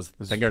talked about that. Was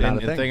thing or not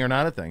a thing. Thing or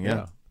not a thing.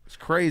 Yeah. It's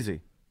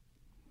crazy.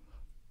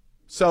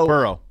 So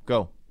Burrow,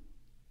 go.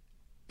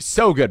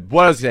 So good.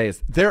 What I was going to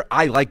say is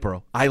I like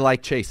Burrow. I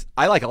like Chase.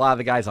 I like a lot of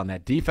the guys on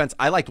that defense.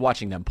 I liked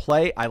watching them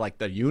play. I like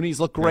the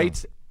unis look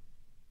great. Yeah.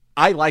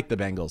 I like the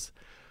Bengals.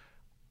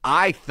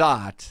 I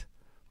thought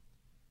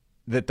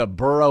that the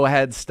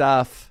Burrowhead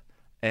stuff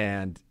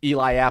and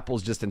Eli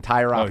Apple's just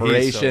entire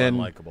operation. He's so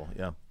unlikable.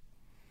 Yeah.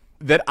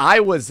 That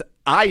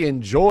I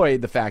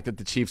enjoyed the fact that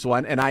the Chiefs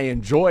won, and I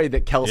enjoyed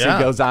that Kelsey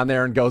goes on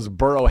there and goes,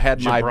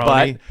 Burrowhead my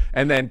butt,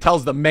 and then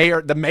tells the mayor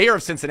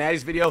of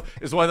Cincinnati's video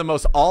is one of the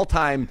most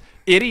all-time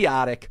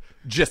idiotic,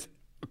 just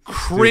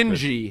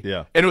cringy.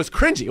 Yeah. And it was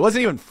cringy. It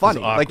wasn't even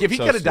funny. Like, if he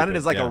could have done it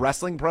as like a Yeah.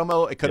 wrestling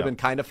promo, it could have been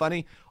kind of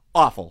funny.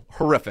 Awful.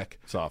 Horrific.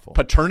 It's awful.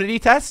 Paternity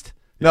test?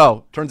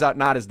 No. Turns out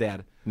not his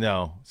dad.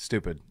 No.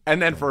 Stupid.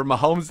 And then for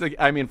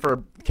Mahomes,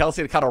 for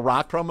Kelsey to cut a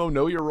rock promo,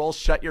 know your role,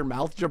 shut your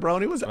mouth,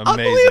 jabroni, was Amazing.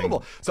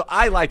 unbelievable. So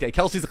I liked it.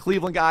 Kelsey's a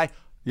Cleveland guy.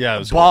 Yeah, it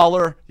was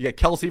baller. You get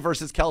Kelsey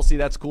versus Kelsey.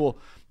 That's cool.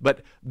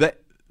 But the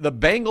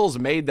Bengals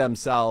made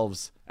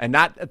themselves, and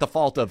not at the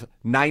fault of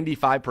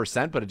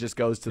 95%, but it just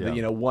goes to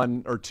the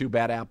 1 or 2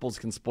 bad apples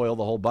can spoil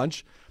the whole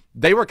bunch.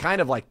 They were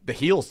kind of like the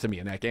heels to me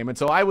in that game. And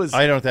so I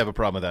don't have a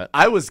problem with that.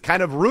 I was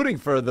kind of rooting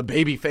for the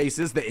baby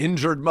faces, the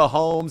injured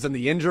Mahomes and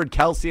the injured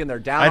Kelsey, and they're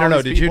down. I don't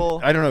know.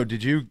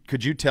 Did you?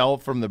 Could you tell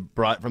from the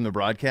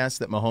broadcast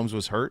that Mahomes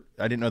was hurt?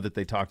 I didn't know that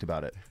they talked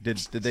about it. Did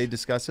they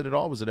discuss it at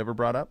all? Was it ever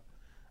brought up?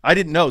 I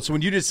didn't know. So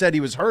when you just said he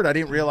was hurt, I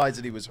didn't realize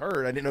that he was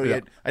hurt. I didn't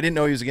know I didn't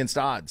know he was against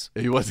odds.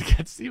 He was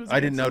against. I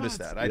didn't notice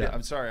that.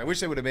 I'm sorry. I wish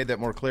they would have made that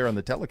more clear on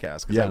the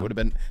telecast because Yeah. that would have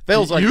been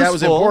feels like that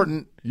was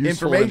important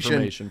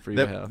information for you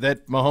to have.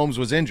 that Mahomes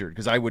was injured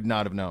because I would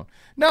not have known.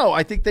 No,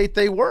 I think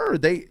they were.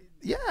 They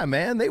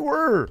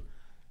were.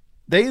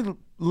 They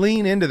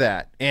lean into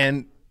that,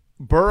 and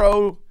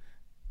Burrow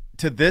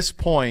to this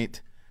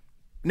point.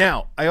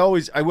 Now, I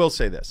will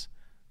say this.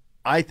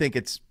 I think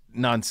it's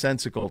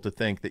nonsensical to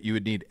think that you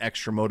would need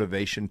extra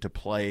motivation to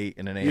play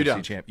in an AFC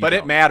championship. But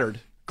it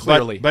mattered,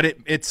 clearly. But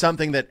it's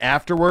something that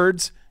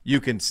afterwards you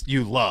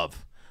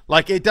love.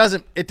 Like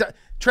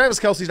Travis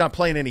Kelce's not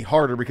playing any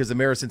harder because the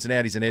mayor of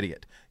Cincinnati's an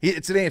idiot.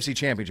 It's an AFC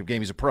championship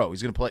game. He's a pro.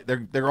 He's going to play.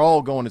 They're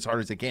all going as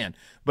hard as they can.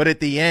 But at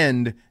the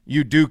end,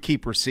 you do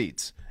keep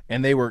receipts.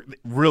 And they were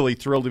really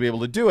thrilled to be able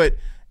to do it.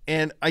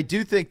 And I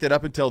do think that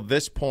up until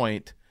this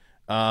point,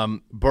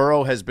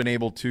 Burrow has been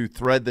able to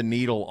thread the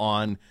needle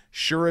on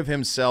sure of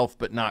himself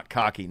but not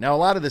cocky. Now, a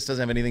lot of this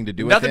doesn't have anything to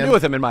do with him. Nothing to do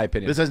with him, in my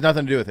opinion. This has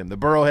nothing to do with him. The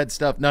Burrowhead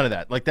stuff, none of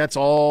that. Like, that's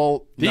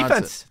all defense.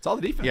 nonsense. It's all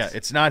the defense. Yeah,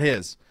 it's not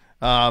his.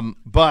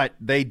 But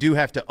they do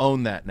have to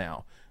own that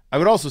now. I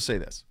would also say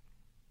this.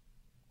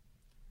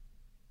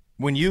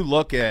 When you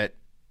look at,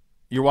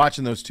 you're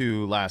watching those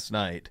two last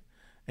night,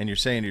 and you're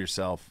saying to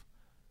yourself,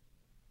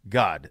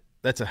 God,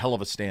 that's a hell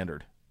of a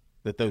standard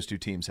that those two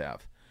teams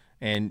have.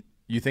 And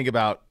you think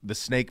about the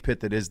snake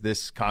pit that is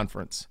this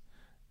conference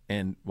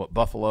and what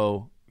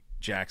Buffalo,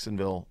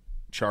 Jacksonville,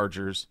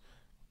 Chargers,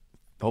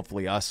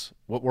 hopefully us,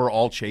 what we're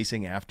all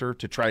chasing after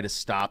to try to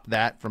stop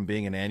that from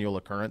being an annual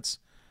occurrence.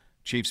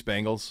 Chiefs,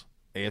 Bengals,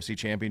 AFC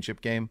Championship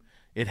game.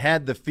 It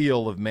had the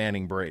feel of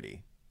Manning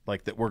Brady,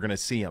 like that we're going to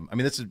see him. I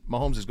mean,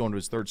 Mahomes is going to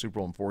his third Super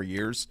Bowl in 4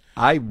 years.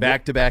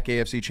 Back-to-back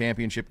AFC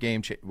Championship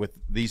game with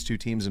these two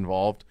teams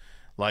involved.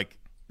 Like,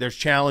 there's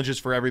challenges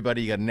for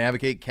everybody. You got to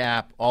navigate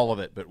cap, all of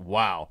it. But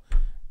wow,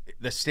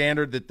 the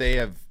standard that they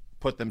have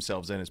put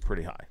themselves in is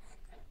pretty high.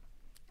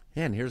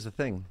 Yeah, and here's the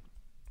thing: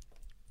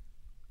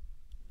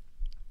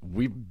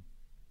 we've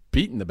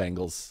beaten the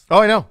Bengals. Oh,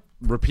 I know,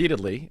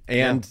 repeatedly,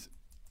 and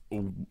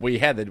we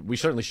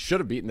certainly should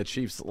have beaten the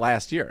Chiefs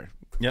last year.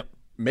 Yep.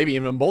 Maybe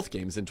even in both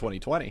games in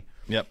 2020.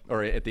 Yep.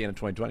 Or at the end of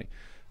 2020.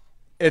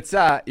 It's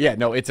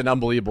it's an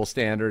unbelievable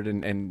standard,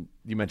 and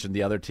you mentioned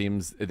the other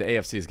teams. The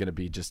AFC is going to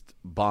be just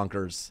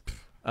bonkers.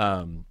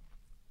 And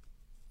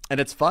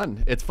it's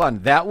fun. It's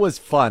fun. That was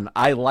fun.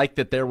 I like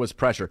that there was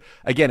pressure.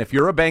 Again, if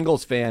you're a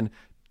Bengals fan,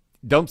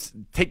 don't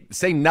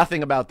say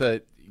nothing about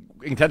the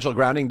intentional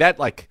grounding. That,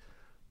 like,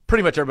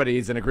 pretty much everybody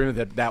is in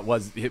agreement that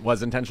it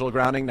was intentional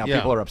grounding. Now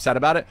people are upset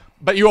about it,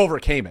 but you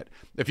overcame it.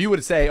 If you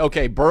would say,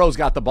 okay, Burrow's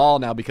got the ball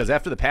now, because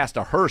after the pass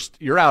to Hurst,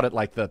 you're out at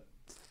like the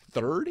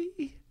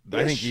 30.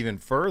 I think even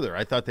further.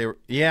 I thought they were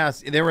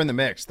in the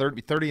mix,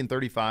 30 and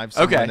 35,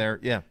 somewhere in there.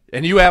 Yeah.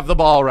 And you have the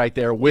ball right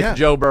there with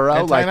Joe Burrow.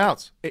 And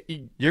timeouts.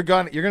 You're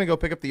going to go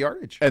pick up the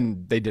yardage.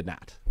 And they did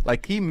not.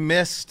 Like, he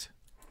missed.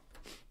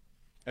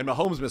 And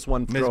Mahomes missed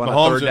one throw Mahomes on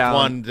a third down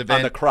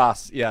on the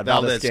cross. Yeah,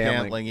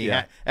 Valdez-Scantling. He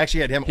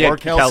actually had him or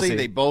Kelsey.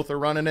 They both are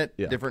running it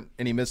different,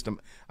 and he missed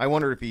him. I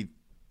wonder if he,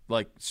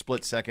 like,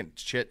 split second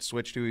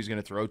switch to who he's going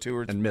to throw to,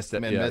 or and missed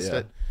it.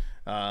 It.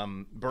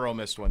 Burrow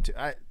missed one too.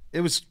 It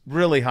was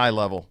really high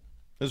level.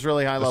 It was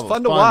really high level. It was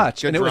fun to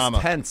watch, and drama. It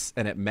was tense,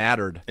 and it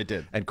mattered. It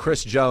did. And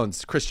Chris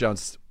Jones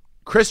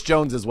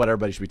is what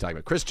everybody should be talking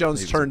about. Chris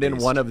Jones turned in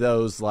one of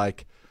those,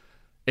 like,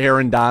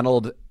 Aaron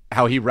Donald,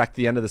 how he wrecked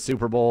the end of the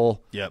Super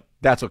Bowl. Yep.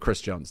 That's what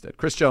Chris Jones did.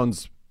 Chris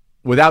Jones,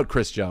 without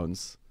Chris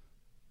Jones,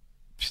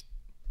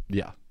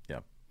 yeah.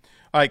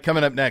 All right,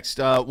 coming up next,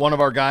 one of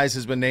our guys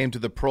has been named to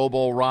the Pro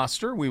Bowl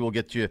roster. We will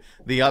get you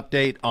the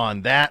update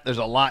on that. There's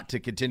a lot to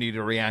continue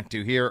to react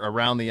to here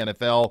around the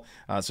NFL.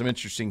 Some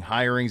interesting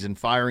hirings and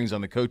firings on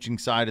the coaching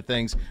side of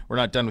things. We're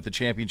not done with the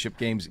championship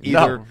games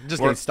either. No,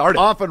 just getting started.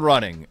 Off and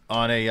running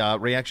on a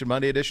Reaction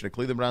Monday edition of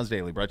Cleveland Browns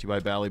Daily, brought to you by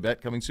Bally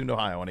Bet, coming soon to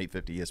Ohio on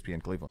 850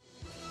 ESPN Cleveland.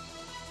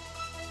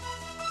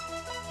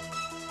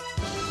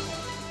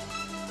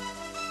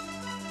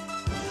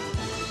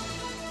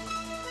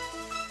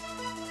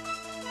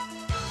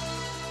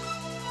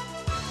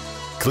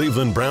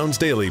 Cleveland Browns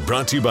Daily,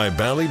 brought to you by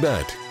Bally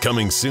Bet,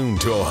 coming soon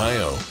to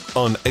Ohio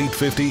on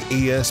 850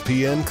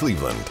 ESPN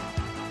Cleveland.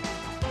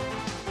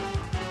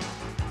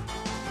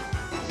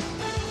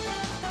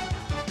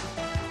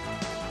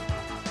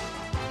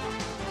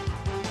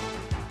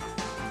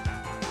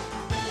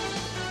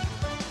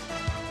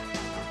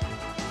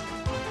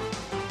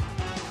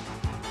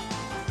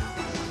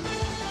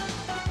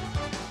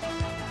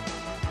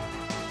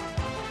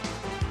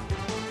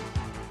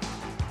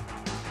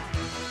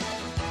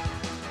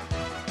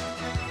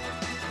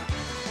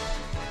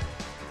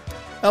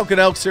 Elk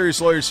and Elk,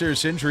 serious lawyers,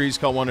 serious injuries.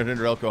 Call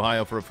 1-800-ELK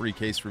Ohio for a free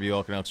case review.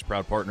 Elk and Elk's a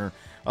proud partner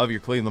of your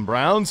Cleveland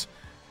Browns.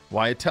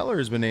 Wyatt Teller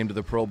has been named to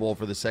the Pro Bowl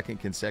for the second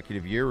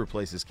consecutive year,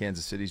 replaces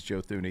Kansas City's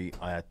Joe Thuney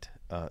at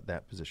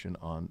that position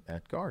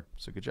at guard.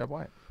 So good job,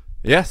 Wyatt.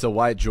 Yeah, so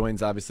Wyatt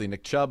joins, obviously,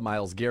 Nick Chubb,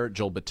 Myles Garrett,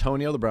 Joel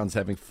Bitonio. The Browns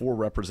having 4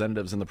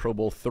 representatives in the Pro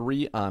Bowl,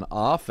 3 on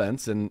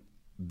offense, and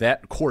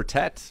that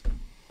quartet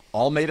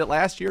all made it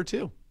last year,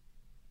 too.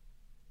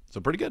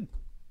 So pretty good.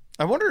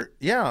 I wonder,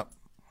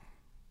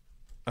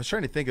 I was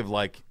trying to think of,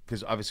 like,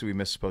 because obviously we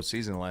missed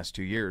postseason the last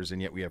 2 years,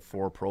 and yet we have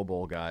 4 Pro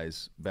Bowl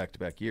guys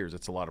back-to-back years.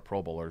 That's a lot of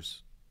Pro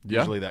Bowlers. Yeah.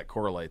 Usually that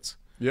correlates.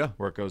 Yeah.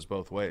 Where it goes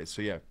both ways.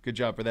 So, good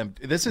job for them.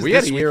 This is we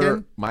this had a year,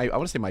 weekend? I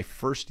want to say my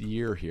first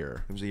year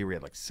here. It was a year we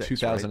had like 6,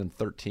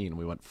 2013. Right?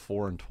 We went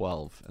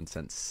 4-12 and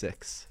sent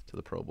 6 to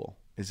the Pro Bowl.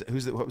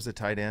 What was the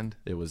tight end?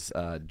 It was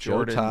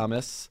Joe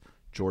Thomas,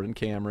 Jordan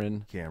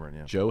Cameron,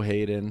 Joe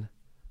Hayden,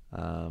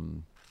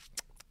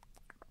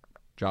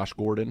 Josh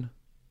Gordon,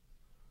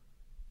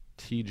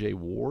 TJ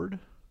Ward.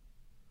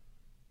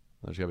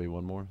 There's got to be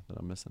one more that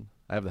I'm missing.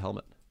 I have the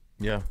helmet.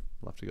 Yeah.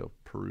 I'll have to go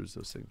peruse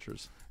those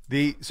signatures.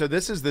 So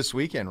this is this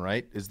weekend,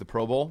 right? Is the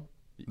Pro Bowl?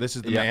 This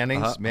is the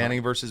Mannings,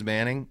 Manning versus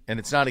Manning, and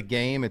it's not a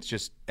game. It's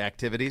just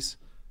activities.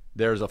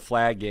 There's a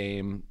flag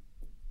game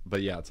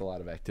But yeah, it's a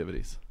lot of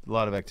activities. A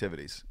lot of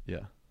activities.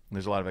 Yeah.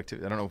 There's a lot of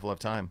activity. I don't know if we'll have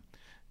time.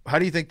 How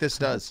do you think this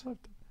does?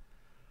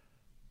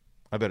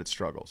 I bet it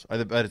struggles.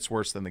 I bet it's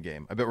worse than the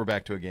game. I bet we're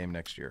back to a game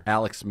next year.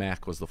 Alex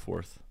Mack was the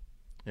fourth.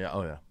 Yeah.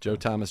 Oh, yeah. Joe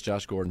Thomas,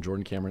 Josh Gordon,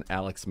 Jordan Cameron,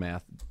 Alex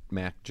Mack,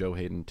 Joe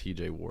Hayden,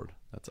 T.J. Ward.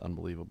 That's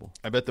unbelievable.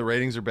 I bet the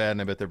ratings are bad,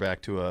 and I bet they're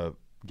back to a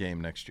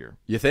game next year.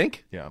 You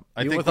think? Yeah.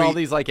 Even with all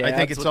these like ads I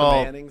think it's with all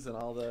the Mannings and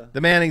all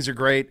the Mannings are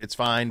great. It's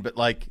fine, but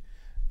like,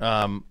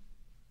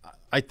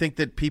 I think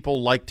that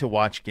people like to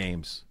watch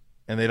games,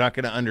 and they're not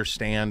going to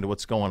understand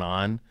what's going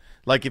on.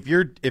 Like if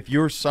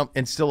you're some,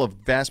 and still a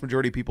vast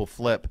majority of people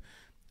flip,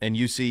 and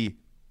you see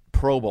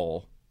Pro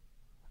Bowl,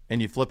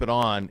 and you flip it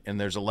on, and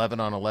there's 11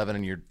 on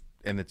 11,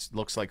 and it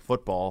looks like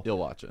football. You'll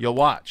watch it. You'll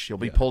watch. You'll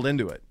be pulled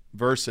into it.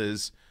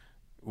 Versus,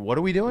 what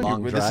are we doing?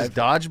 Long This drive, is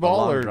dodgeball a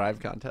long or drive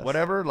contest.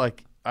 whatever.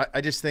 Like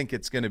I just think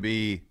it's going to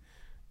be.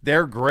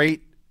 They're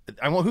great.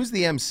 Who's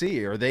the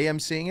MC? Are they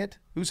MCing it?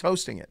 Who's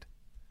hosting it?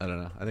 I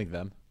don't know. I think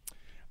them.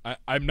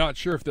 I'm not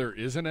sure if there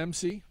is an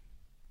MC.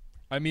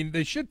 I mean,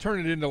 they should turn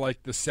it into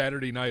like the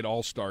Saturday night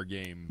All-Star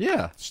game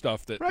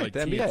stuff that Right, like the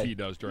TNT NBA.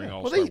 does during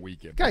Well, All-Star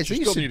weekend. Guys, they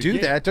used to do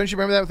that. Don't you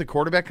remember that with the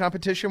quarterback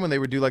competition when they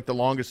would do like the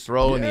longest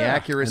throw and the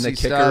accuracy and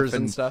the kickers stuff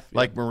and stuff, yeah.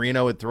 Like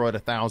Marino would throw it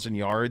 1,000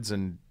 yards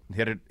and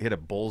hit a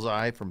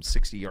bullseye from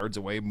 60 yards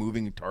away,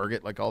 moving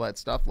target, like all that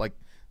stuff. Like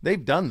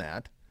they've done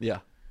that. Yeah.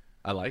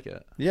 I like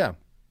it. Yeah,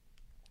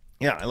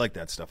 I like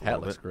that stuff a Hat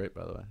little looks bit. great,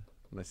 by the way.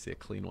 Nice to see a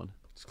clean one.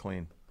 It's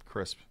clean,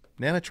 crisp.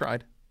 Nana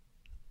tried.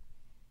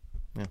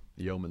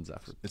 Yeoman's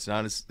effort. It's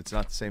not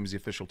the same as the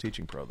official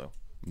teaching pro though.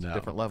 It's No. a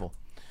different level.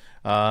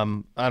 I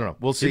don't know.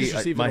 We'll He see. just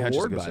received My an hunch is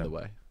award, good by stuff. the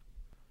way,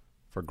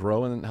 for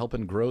growing and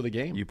helping grow the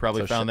game. You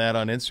probably found that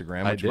on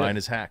Instagram, I which did. mine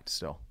is hacked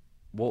still.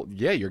 Well,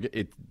 yeah,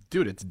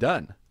 dude, it's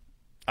done.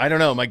 I don't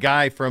know. My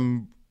guy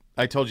from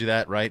I told you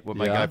that, right? What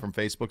my Yeah. guy from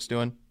Facebook's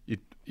doing?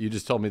 You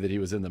just told me that he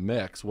was in the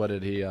mix. What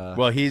did he?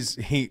 Well,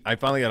 I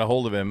finally got a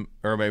hold of him,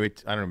 or maybe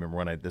I don't remember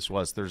when this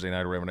was Thursday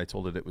night or whatever. And I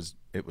told it was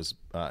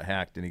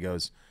hacked, and he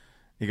goes,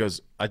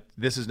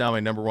 this is now my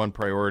number one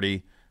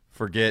priority.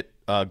 Forget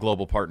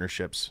global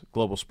partnerships,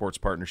 global sports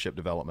partnership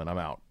development. I'm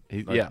out.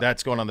 Yeah.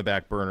 That's going on the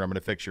back burner. I'm going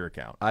to fix your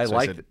account. I So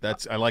like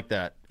said, I like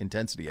that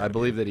intensity. I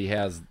believe that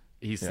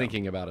he's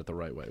thinking about it the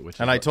right way.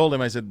 And I told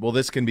him, I said, well,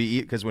 this can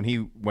be, because when he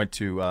went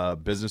to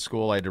business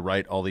school, I had to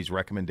write all these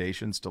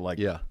recommendations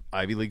to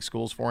Ivy League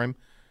schools for him,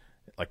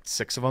 like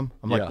 6 of them.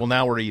 I'm like, well,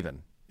 now we're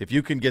even. If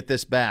you can get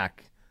this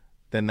back,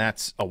 then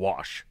that's a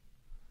wash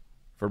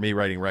for me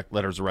writing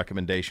letters of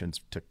recommendations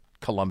to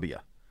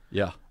Columbia.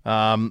 Yeah.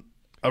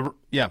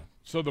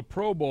 So the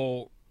Pro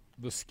Bowl,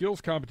 the skills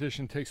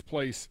competition takes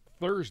place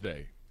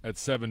Thursday at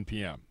 7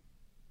 p.m.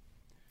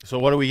 So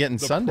what are we getting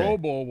The Sunday? Pro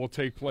Bowl will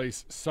take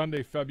place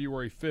Sunday,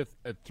 February 5th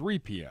at 3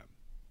 p.m.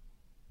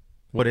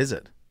 What is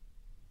it?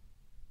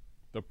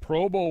 The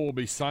Pro Bowl will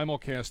be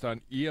simulcast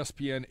on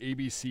ESPN,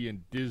 ABC,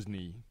 and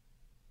Disney.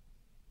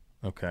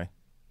 Okay.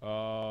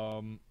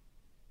 But,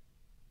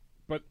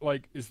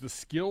 like, is the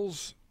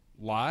skills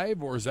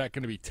live, or is that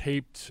going to be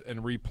taped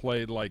and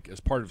replayed, like, as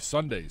part of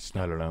Sunday's?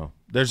 I don't know.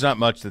 There's not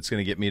much that's going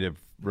to get me to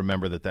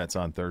remember that that's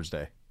on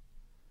Thursday.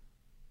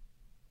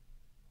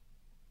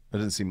 It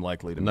doesn't seem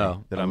likely to me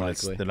that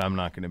I'm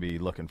not going to be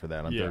looking for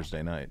that on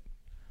Thursday night.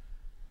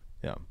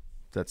 Yeah,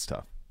 that's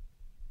tough.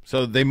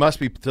 So they must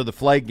be. So the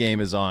flag game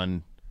is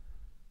on.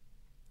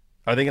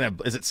 Are they going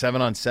to? Is it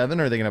 7-on-7?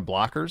 Or are they going to have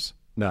blockers?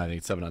 No, I think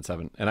it's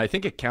 7-on-7, and I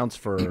think it counts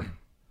for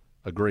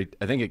a great.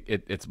 I think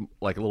it's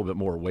like a little bit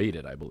more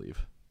weighted. I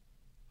believe.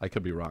 I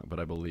could be wrong, but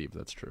I believe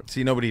that's true.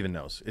 See, nobody even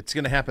knows. It's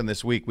going to happen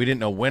this week. We didn't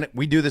know when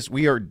we do this.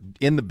 We are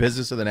in the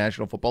business of the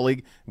National Football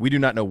League. We do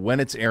not know when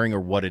it's airing or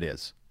what it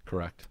is.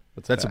 Correct.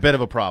 That's a bit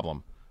of a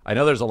problem. I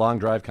know there's a long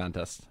drive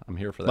contest. I'm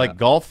here for that. Like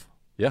golf?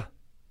 Yeah.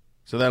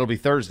 So that'll be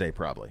Thursday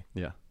probably.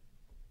 Yeah.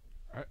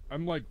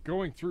 I'm like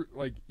going through,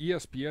 like,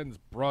 ESPN's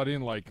brought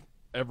in, like,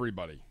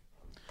 everybody.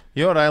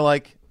 You know what I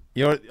like?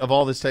 You know, of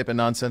all this type of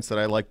nonsense that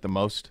I like the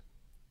most,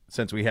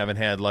 since we haven't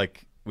had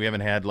like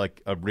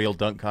a real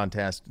dunk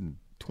contest in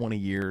 20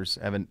 years,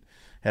 haven't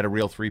had a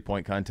real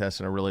 3-point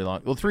contest in a really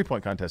long. Well,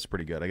 3-point contest is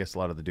pretty good. I guess a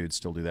lot of the dudes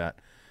still do that.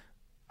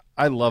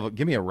 I love it.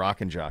 Give me a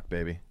rock and jock,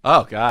 baby.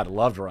 Oh God,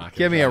 loved rock. And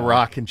Give me a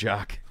rock and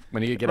jock.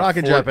 When you get rock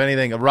and jock,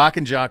 anything. A rock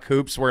and jock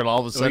hoops where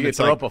all of a sudden you it's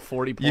throw like up a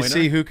 40-pointer. you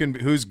see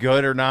who's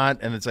good or not,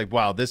 and it's like,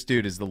 wow, this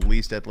dude is the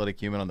least athletic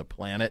human on the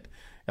planet.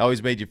 It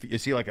always made you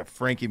see like a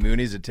Frankie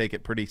Muniz would take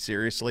it pretty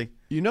seriously.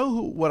 You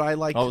know what I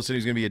like? All of a sudden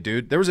he's going to be a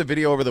dude. There was a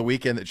video over the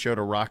weekend that showed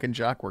a rock and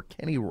jock where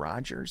Kenny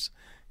Rogers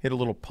hit a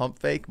little pump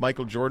fake.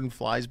 Michael Jordan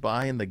flies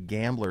by, and the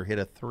gambler hit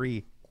a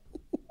 3.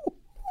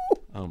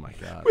 Oh, my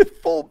God. With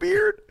full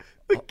beard,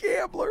 the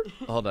gambler.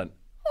 Hold on.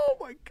 Oh,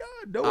 my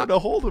God. No one to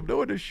hold him, no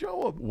one to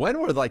show him. When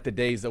were like the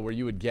days that where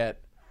you would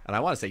get, and I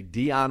want to say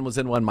Dion was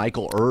in one,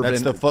 Michael Irvin.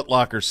 That's the Foot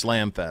Locker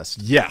Slam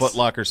Fest. Yes. Foot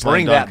Locker Slam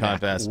Bring Dunk that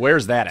back. Contest.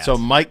 Where's that at? So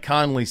Mike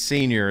Conley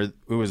Sr.,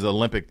 who was the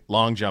Olympic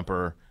long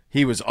jumper,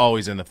 he was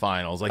always in the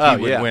finals. Like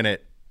he would win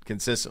it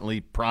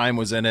consistently. Prime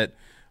was in it.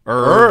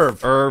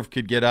 Irv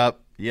could get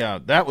up. Yeah,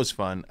 that was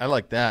fun. I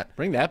like that.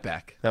 Bring that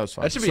back. That was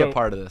fun. That should be So, a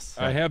part of this.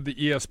 I have the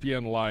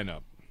ESPN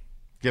lineup.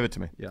 Give it to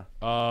me.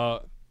 Yeah.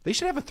 They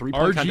should have a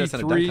 3-point contest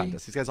and a dunk RG3,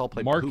 contest. These guys all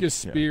play Marcus hoops.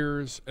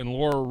 Spears, and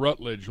Laura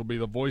Rutledge will be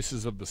the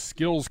voices of the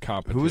skills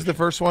competition. Who was the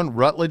first one?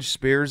 Rutledge,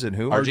 Spears, and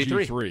who?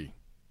 RG3.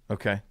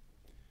 Okay.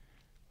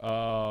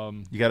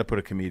 You got to put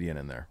a comedian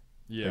in there.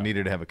 Yeah. They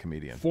needed to have a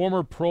comedian.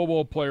 Former Pro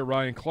Bowl player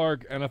Ryan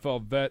Clark,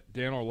 NFL vet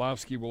Dan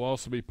Orlovsky will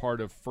also be part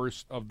of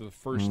the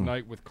first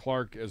night with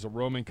Clark as a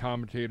roaming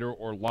commentator.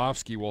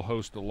 Orlovsky will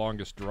host The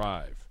Longest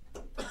Drive.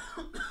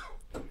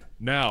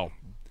 Now,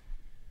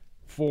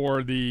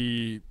 for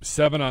the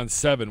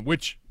 7-on-7,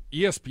 which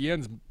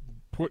ESPN's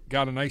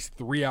got a nice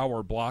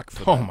 3-hour block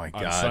for Oh that my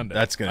on God, Sunday.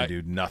 that's going to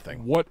do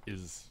nothing. What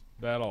is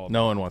that all about?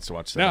 No one wants to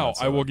watch 7 Now, on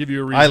 7. I will give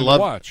you a I reason love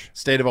to watch.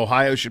 State of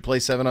Ohio should play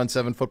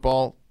 7-on-7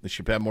 football. They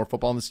should have more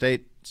football in the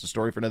state. It's a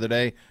story for another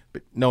day.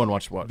 But no one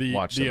watched watch. The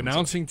 7-on-7.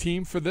 announcing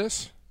team for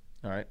this,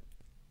 All right.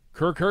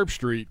 Kirk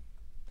Herbstreit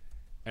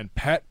and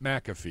Pat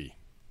McAfee.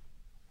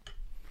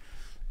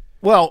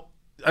 Well,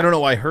 I don't know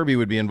why Herbie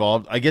would be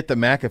involved. I get the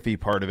McAfee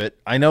part of it.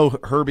 I know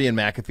Herbie and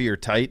McAfee are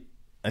tight.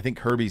 I think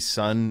Herbie's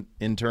son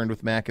interned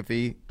with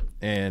McAfee,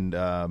 and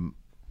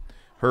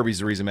Herbie's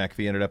the reason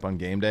McAfee ended up on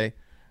game day.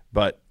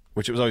 But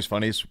which it was always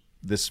funny is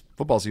this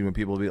football season when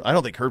people will be, I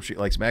don't think Herbstreit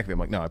likes McAfee. I'm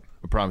like, no, I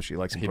promise you, he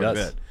likes him quite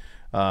a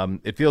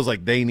bit. It feels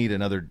like they would need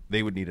another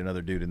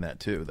dude in that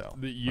too, though.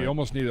 You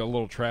almost need a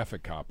little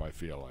traffic cop, I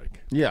feel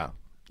like. Yeah,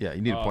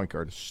 you need a point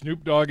guard.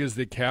 Snoop Dogg is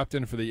the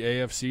captain for the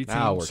AFC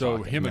Now team, we're so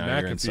talking. him and Now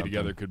you're in McAfee something.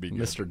 together could be good.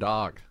 Mr.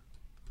 Dog.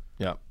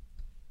 Yeah.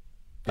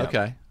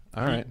 Okay.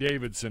 All right. Pete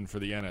Davidson for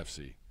the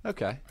NFC.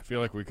 Okay. I feel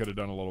like we could have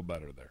done a little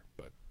better there,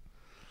 but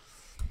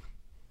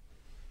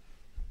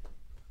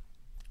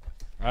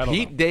I don't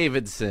Pete know.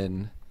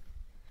 Davidson.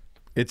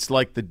 It's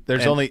like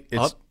there's and- only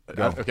it's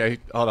go. Okay.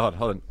 Hold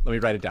on. Let me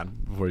write it down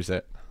before you say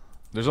it.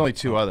 There's only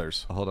two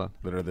others Hold on.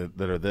 that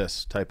are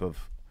this type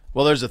of.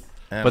 Well, there's a.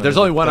 But there's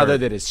only one other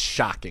that is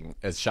shocking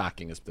as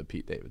the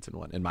Pete Davidson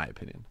one, in my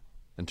opinion,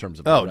 in terms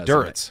of Oh, resume.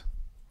 Duritz.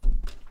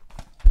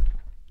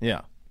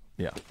 Yeah.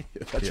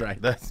 That's right.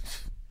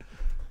 That's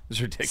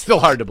ridiculous. Still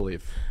hard to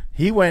believe.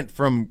 He went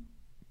from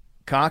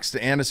Cox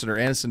to Anderson or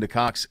Anderson to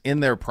Cox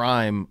in their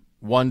prime,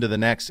 one to the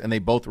next, and they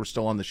both were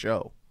still on the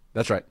show.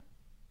 That's right.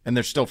 And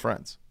they're still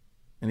friends.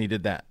 And he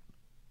did that.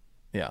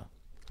 Yeah.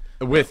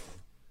 With,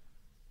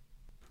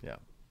 Yeah.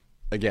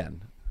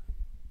 again,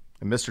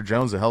 And Mr.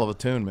 Jones, a hell of a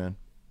tune, man.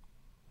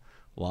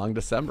 Long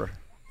December.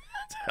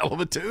 Hell of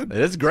a tune. It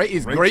is great.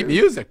 He's Great great tune.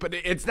 music, but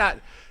it's not.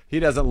 He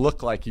doesn't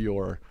look like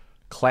your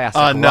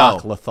classic No.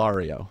 rock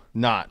Lothario.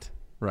 Not.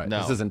 Right. No,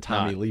 This isn't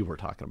Tommy not. Lee we're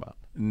talking about.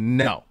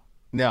 No.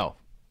 Not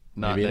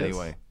Maybe in it any is.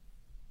 way.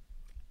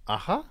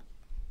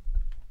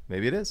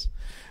 Maybe it is.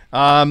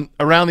 Around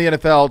the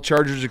NFL,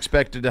 Chargers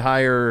expected to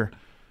hire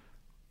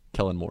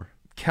Kellen Moore.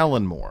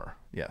 Kellen Moore.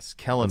 Yes,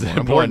 Kellen Moore.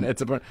 Important.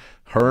 It's important.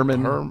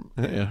 Herman.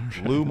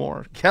 Lou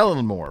Moore.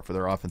 Kellen Moore for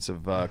their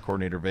offensive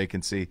coordinator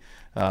vacancy.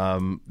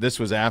 This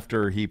was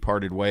after he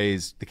parted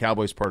ways. The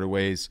Cowboys parted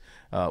ways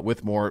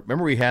with Moore.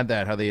 Remember we had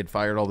that, how they had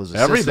fired all those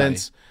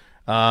assistants?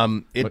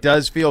 It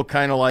does feel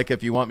kind of like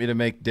if you want me to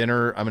make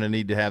dinner, I'm going to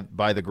need to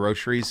buy the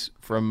groceries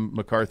from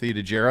McCarthy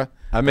to Jarrah.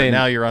 I But mean-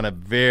 now you're on a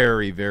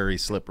very, very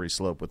slippery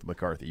slope with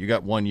McCarthy. You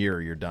got 1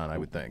 year, you're done, I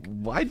would think.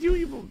 Why do you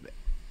even?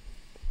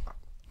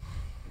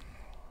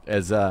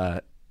 As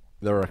there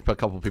were a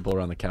couple people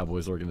around the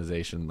Cowboys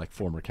organization, like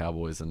former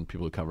Cowboys and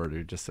people who covered,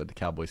 who just said to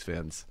Cowboys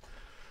fans,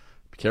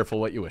 "Be careful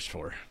what you wish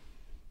for."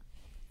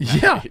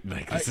 Yeah.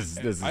 Like, this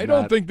is I not-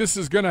 don't think this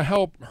is going to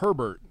help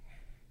Herbert.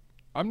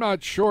 I'm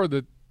not sure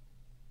that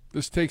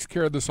this takes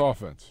care of this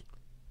offense.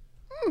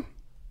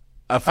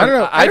 I don't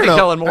know. I think know.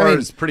 Kellen Moore I mean,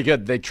 is pretty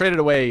good. They traded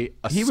away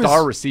a He was-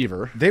 star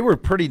receiver. They were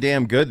pretty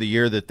damn good the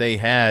year that they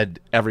had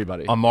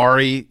Everybody.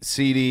 Amari,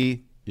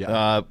 CD,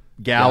 Yeah.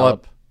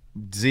 Gallup,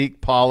 Zeke,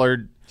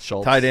 Pollard,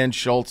 Schultz. tight end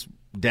Schultz,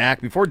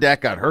 Dak. Before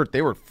Dak got hurt,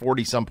 they were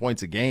 40-some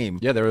points a game.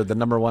 Yeah, they were the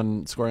number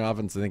one scoring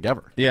offense I think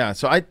ever. Yeah,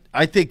 so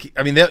I think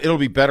it'll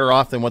be better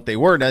off than what they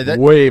were. Now,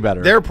 Way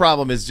better. Their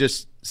problem is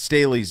just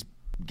Staley's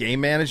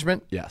game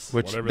management. Yes.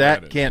 which Whatever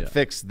that that is, can't yeah.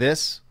 fix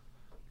this.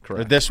 Or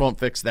Correct. this won't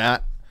fix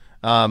that.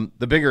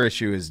 The bigger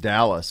issue is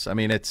Dallas. I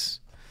mean, it's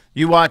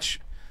you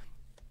watch,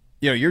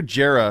 you're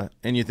Jarrah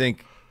and you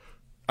think,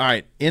 all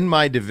right, in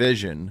my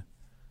division,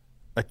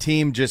 a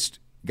team just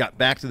got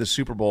back to the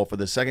Super Bowl for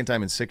the second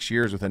time in 6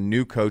 years with a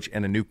new coach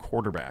and a new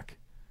quarterback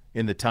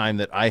in the time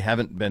that I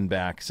haven't been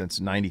back since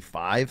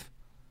 95.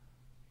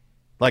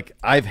 Like,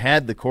 I've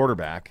had the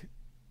quarterback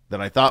that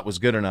I thought was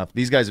good enough.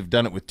 These guys have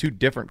done it with two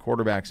different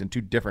quarterbacks and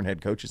two different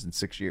head coaches in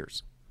 6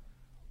 years.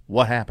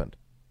 What happened?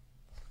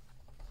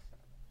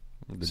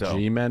 The So-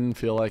 G-men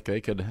feel like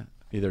they could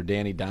either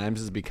Danny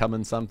Dimes is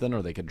becoming something,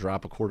 or they could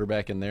drop a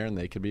quarterback in there and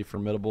they could be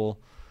formidable.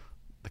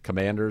 The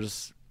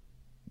Commanders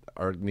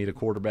need a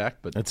quarterback,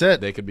 but That's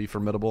it. They could be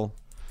formidable.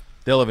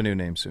 They'll have a new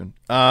name soon.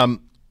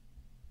 Dolphins.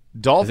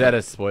 Is that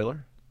a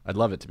spoiler? I'd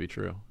love it to be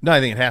true. No, I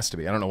think it has to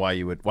be. I don't know why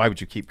you would. Why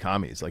would you keep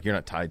commies? Like, you're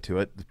not tied to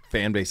it. The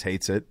fan base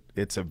hates it.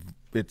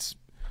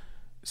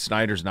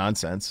 Snyder's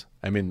nonsense,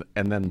 I mean,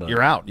 and then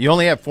you're out. You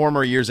only have 4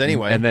 more years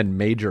anyway. And then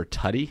Major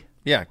Tutty.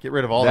 yeah, get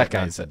rid of all That that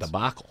guy's a nonsense.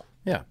 debacle.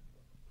 Yeah,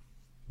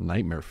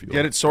 Nightmare fuel.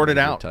 get it sorted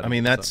Major out. Tutty. I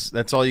mean,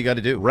 that's all you got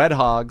to do. Red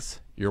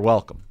Hogs. You're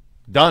welcome.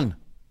 Done.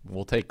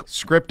 We'll take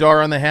Script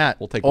R on the hat.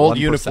 We'll take old 1%,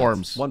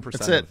 uniforms. 1%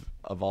 That's it.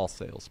 of all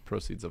sales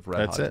proceeds of Red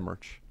That's Hogs it.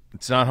 merch.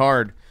 It's not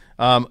hard.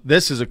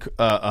 This is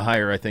a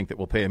hire I think that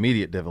will pay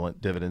immediate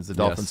dividends. The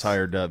Dolphins Yes.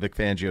 hired Vic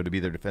Fangio to be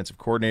their defensive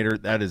coordinator.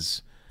 That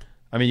is,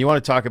 I mean, you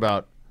want to talk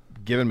about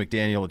giving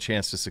McDaniel a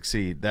chance to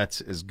succeed. That's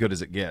as good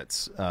as it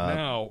gets.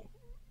 Now,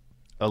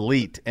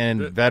 Elite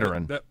and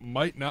veteran. That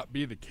might not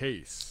be the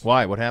case.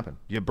 Why? What happened?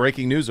 You have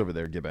breaking news over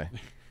there, Gibbe.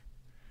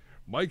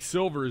 Mike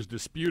Silver is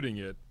disputing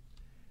it,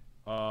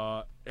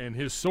 and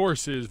his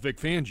source is Vic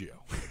Fangio.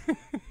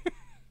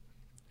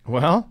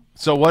 Well,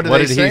 so what What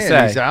they did he saying?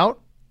 say? He's out?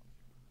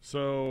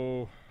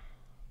 So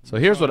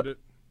Here's found it.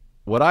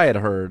 what I had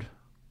heard.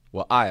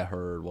 What I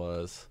heard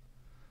was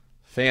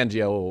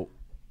Fangio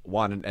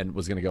wanted and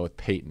was going to go with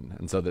Peyton,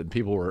 and so that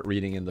people were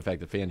reading in the fact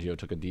that Fangio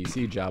took a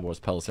DC job, whereas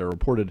Pelissero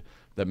reported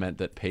that meant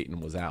that Peyton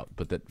was out,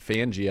 but that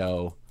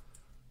Fangio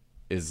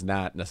is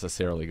not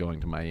necessarily going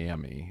to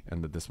Miami,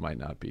 and that this might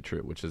not be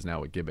true, which is now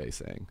what Gibbe's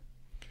saying.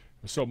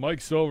 So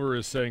Mike Silver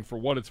is saying, for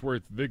what it's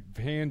worth, Vic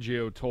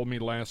Fangio told me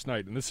last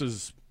night, and this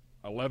is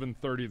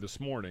 11:30 this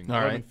morning,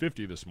 All right.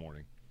 11:50 this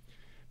morning.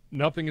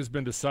 Nothing has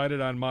been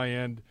decided on my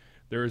end.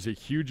 There is a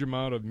huge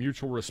amount of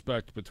mutual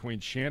respect between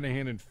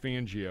Shanahan and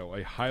Fangio,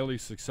 a highly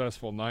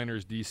successful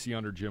Niners DC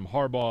under Jim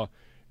Harbaugh.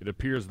 It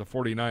appears the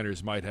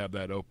 49ers might have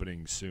that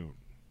opening soon.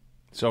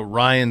 So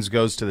Ryans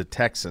goes to the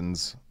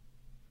Texans,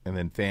 and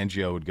then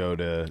Fangio would go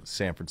to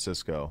San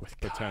Francisco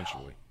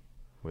Potentially.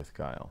 with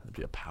Kyle. It'd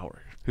be a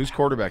power. Who's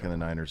quarterback in the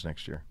Niners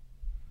next year?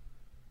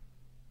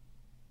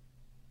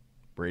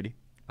 Brady?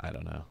 I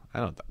don't know. I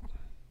don't.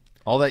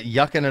 All that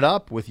yucking it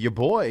up with your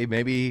boy,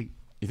 maybe,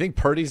 You think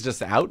Purdy's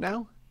just out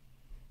now?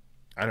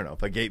 I don't know,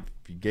 if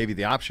you gave you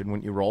the option,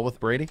 wouldn't you roll with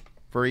Brady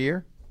for a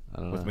year?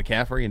 I don't With know.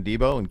 McCaffrey and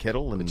Debo and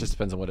Kittle? And It just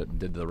depends on what it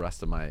did to the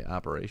rest of my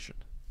operation.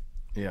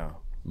 yeah,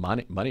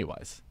 Money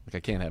wise, like I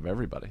can't have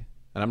everybody,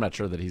 and I'm not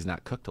sure that he's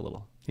not cooked a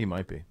little. he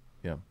might be.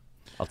 Yeah.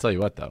 I'll tell you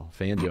what though,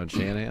 Fangio and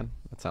Shanahan,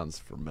 that sounds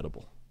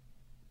formidable.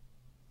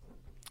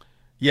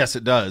 Yes,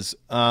 it does.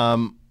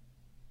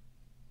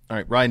 All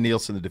right, Ryan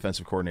Nielsen, the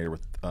defensive coordinator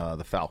with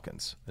the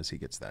Falcons, as he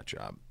gets that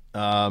job.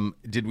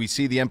 Did we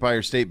see the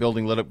Empire State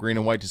Building lit up green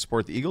and white to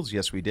support the Eagles?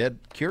 Yes, we did.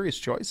 Curious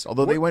choice,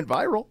 although they went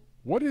viral.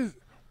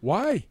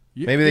 Why?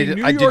 Maybe they in did-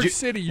 New did York you-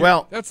 City.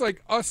 well, that's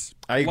like us.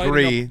 I lighting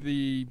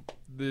agree. up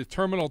the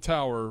Terminal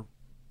Tower,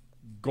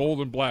 gold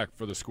and black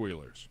for the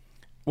Squealers.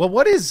 Well,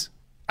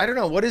 I don't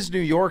know, what is New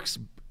York's,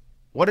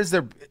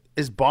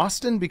 is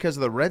Boston because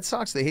of the Red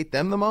Sox? They hate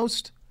them the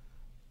most?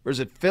 Or is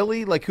it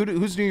Philly? Like,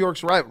 who's New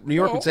York's rival? New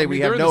York Well, would say I mean, we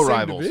they're have in no the same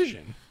rivals.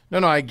 division.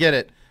 No, I get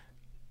it.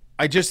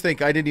 I just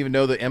think I didn't even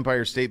know the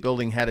Empire State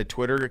Building had a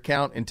Twitter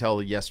account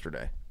until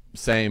yesterday.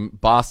 Same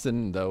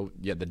Boston though.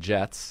 You had the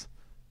Jets,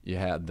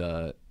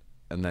 and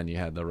then you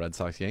had the Red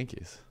Sox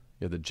Yankees.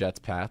 You had the Jets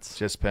Pats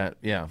Just Pat,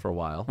 yeah. for a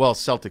while. Well,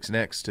 Celtics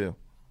Knicks too.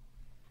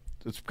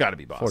 It's got to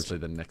be Boston.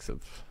 Fortunately, the Knicks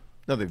have.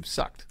 No, they've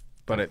sucked.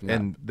 But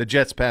and the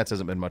Jets Pats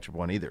hasn't been much of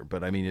one either.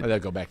 But I mean, They'll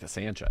go back to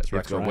Sanchez. you have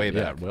Rex to go Ryan. way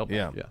Yeah, back. it will be.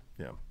 Yeah.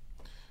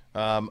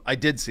 I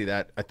did see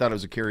that. I thought it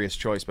was a curious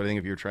choice, but I think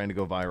if you were trying to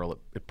go viral,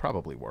 it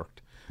probably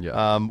worked.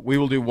 Yeah. We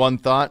will do one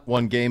thought,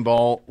 one game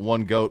ball,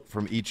 one goat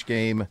from each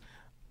game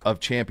of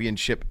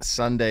Championship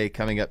Sunday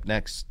coming up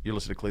next. You're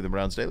listening to Cleveland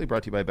Browns Daily,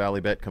 brought to you by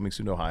Bally Bet, coming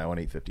soon to Ohio on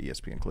 850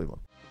 ESPN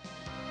Cleveland.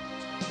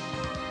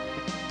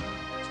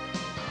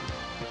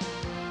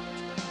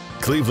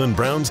 Cleveland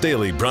Browns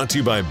Daily brought to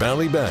you by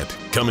Bally Bet,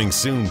 coming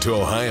soon to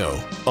Ohio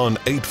on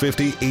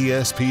 850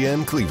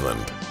 ESPN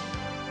Cleveland.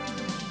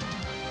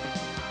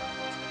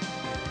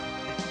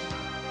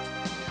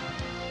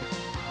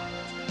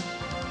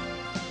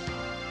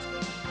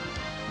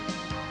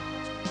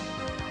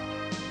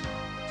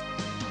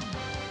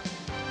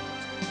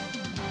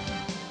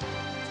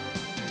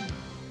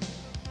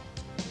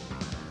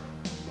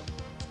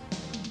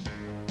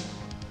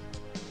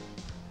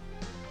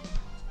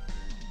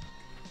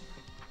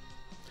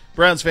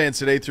 Browns fans,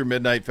 today through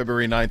midnight,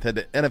 February 9th, head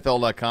to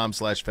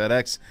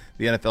NFL.com/FedEx,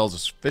 the NFL's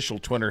official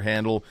Twitter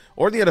handle,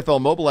 or the NFL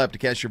mobile app to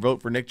cast your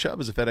vote for Nick Chubb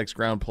as a FedEx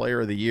Ground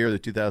Player of the Year. The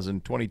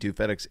 2022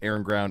 FedEx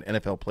Aaron Ground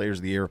NFL Players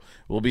of the Year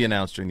will be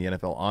announced during the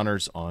NFL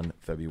Honors on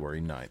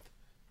February 9th.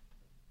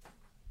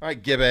 All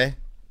right, Gibbe,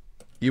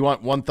 you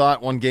want one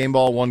thought, one game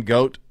ball, one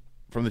goat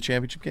from the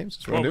championship games?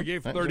 That's what Well, we'll we do?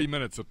 gave Right, 30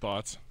 minutes of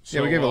thoughts. So,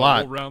 Yeah, we gave a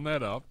lot. We'll round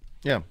that up.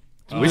 Yeah.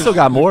 We still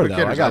got more, Quick though.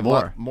 hitters. I got have a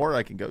lot more. more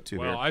I can go to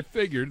Well, here. I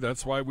figured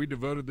that's why we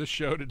devoted this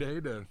show today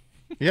to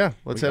Yeah,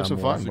 let's have got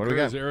some more. fun. What do we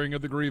got? airing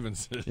of the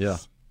grievances. Yeah.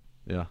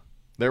 Yeah.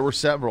 There were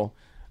several.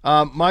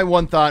 My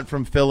one thought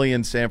from Philly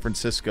and San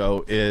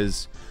Francisco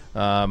is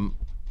the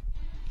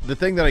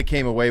thing that I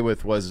came away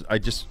with was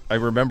I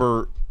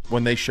remember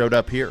when they showed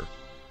up here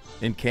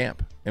in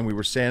camp and we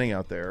were standing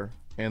out there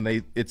and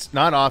it's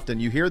not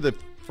often you hear the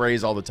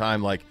phrase all the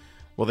time like,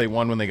 well, they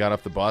won when they got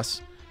off the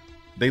bus.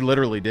 They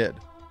literally did.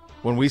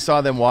 when we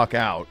saw them walk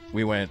out,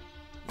 we went,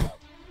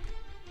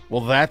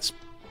 well, that's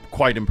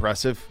quite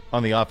impressive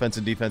on the offense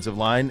and defensive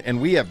line.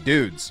 And we have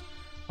dudes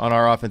on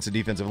our offense and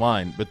defensive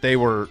line, but they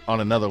were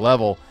on another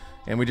level.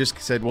 And we just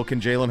said, well, can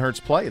Jalen Hurts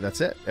play?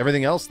 That's it.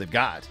 Everything else they've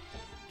got.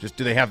 Just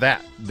do they have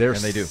that? And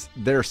they do.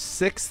 Their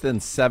 6th and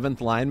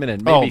 7th linemen,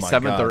 and maybe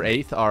 7th or God.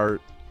 8th, are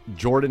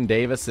Jordan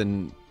Davis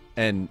and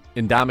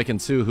Ndamukong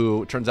Suh,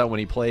 who turns out when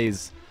he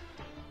plays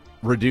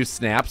reduced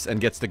snaps and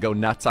gets to go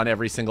nuts on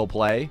every single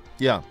play,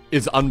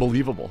 is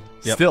unbelievable.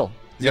 Yep. Still,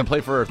 he's gonna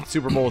play for a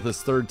Super Bowl with his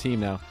 3rd team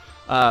now.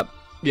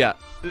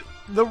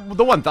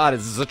 The one thought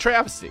is, this is a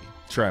travesty.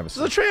 This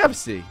is a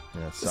travesty.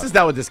 This is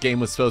not what this game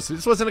was supposed to be.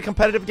 This wasn't a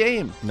competitive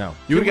game. No.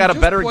 You would have got a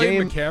better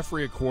game.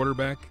 McCaffrey at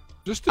quarterback.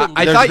 Just to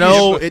I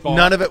thought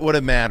none of it would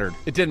have mattered.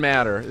 It didn't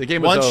matter. The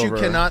game was Once over.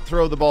 you cannot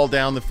throw the ball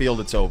down the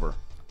field, it's over.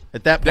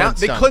 At that point,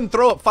 it's they done. couldn't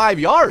throw it 5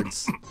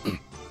 yards.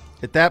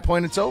 At that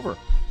point, it's over.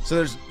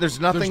 So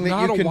there's nothing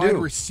that you can There's not a wide do.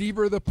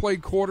 receiver that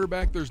played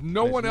quarterback. There's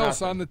no one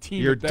else on the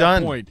team You're at that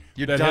done. point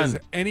You're that done. has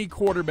any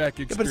quarterback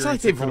experience. Yeah, but it's not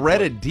like that they've could've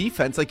read a played.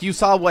 defense. Like, you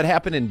saw what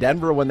happened in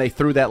Denver when they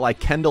threw that, like,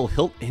 Kendall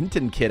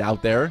Hinton kid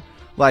out there.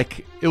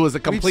 Like, it was a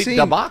complete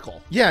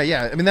debacle. Yeah.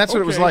 I mean, that's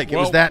what it was Okay, like. It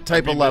was well, that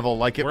type I mean, of level.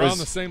 Like it we're was on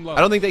the same level.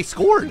 I don't think they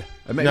scored.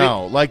 I mean,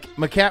 No, like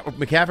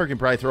McCaffrey can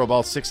probably throw a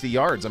ball 60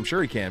 yards. I'm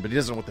sure he can, but he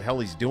doesn't know what the hell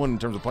he's doing in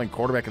terms of playing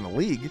quarterback in the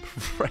league.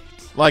 Right.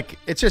 Like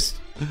it just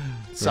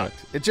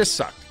sucked. It just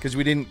sucked because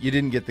you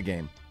didn't get the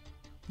game.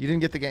 You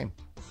didn't get the game.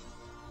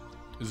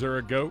 Is there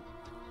a GOAT?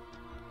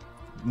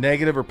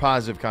 Negative or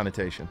positive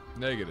connotation?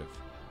 Negative.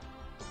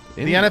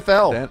 The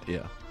NFL.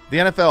 Yeah. The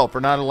NFL for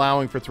not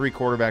allowing for 3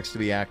 quarterbacks to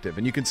be active,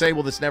 and you can say,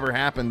 well, this never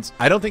happens.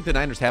 I don't think the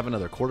Niners have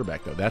another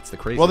quarterback, though. That's the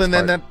crazy. Well, then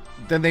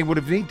they would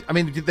have I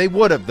mean, they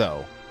would have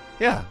though.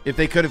 Yeah. If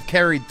they could have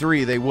carried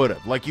 3, they would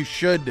have. Like you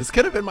should. This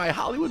could have been my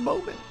Hollywood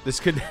moment. This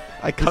could.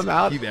 I come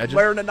out Can you imagine?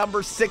 wearing a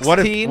number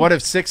 16. What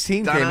if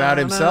 16 came out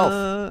himself?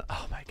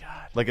 Oh, my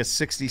God. Like a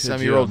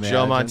 60-some-year-old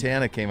Joe imagine?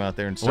 Montana came out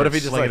there and What started if he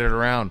just slinging like- it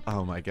around.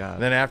 Oh, my God.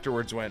 And then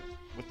afterwards went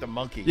with the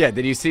monkey. Yeah,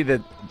 did you see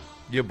that?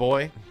 You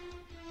boy.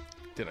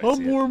 Did I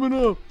see it? warming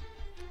up.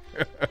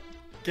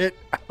 Get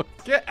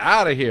Get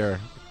out of here.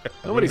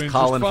 Nobody's been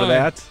calling just for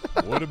that.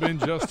 fine. Would have been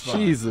just fine.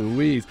 Jeez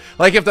Louise.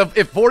 Like, if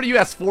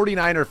US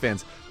 49er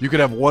fans, you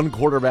could have one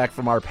quarterback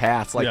from our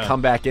past, like, Yeah.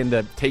 come back in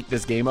to take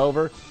this game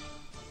over.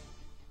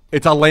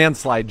 It's a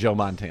landslide, Joe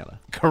Montana.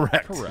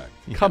 correct.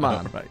 Come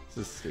on. Right.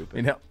 This is stupid.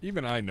 You know,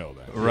 Even I know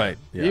that. right.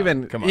 Yeah.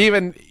 Even Come on.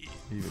 even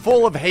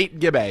full of hate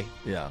Gibbe,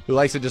 Yeah. who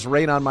likes to just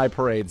rain on my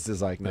parades,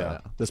 is like, no,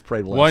 this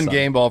parade will One suck.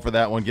 game ball for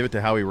that one. Give it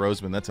to Howie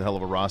Roseman. That's a hell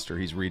of a roster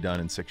he's redone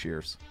in 6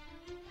 years.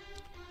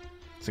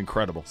 It's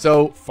incredible.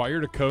 So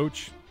Fired a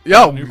coach.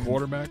 Yo. New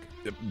quarterback.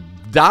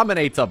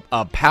 dominates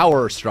a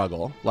power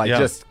struggle. Like, Yeah.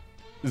 just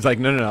it's like,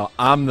 no,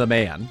 I'm the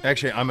man.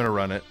 Actually, I'm going to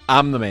run it.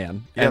 I'm the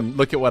man. Yep. And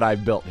look at what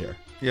I've built here.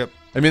 Yep.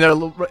 I mean,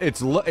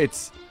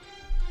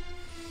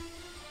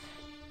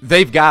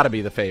 they've got to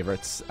be the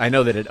favorites. I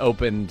know that it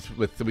opened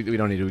with we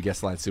don't need to guess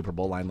the line, Super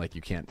Bowl line, like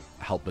you can't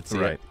help but see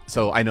Right. it.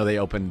 So I know they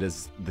opened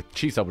as the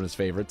Chiefs opened as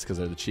favorites because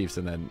they're the Chiefs,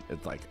 and then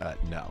it's like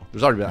no.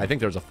 There's already been, I think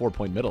there was a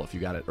 4-point middle if you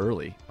got it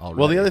early already.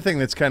 Well, the other thing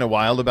that's kind of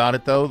wild about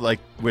it, though, like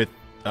with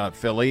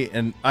Philly,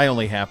 and I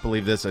only half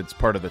believe this. It's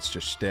part of it's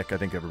just shtick. I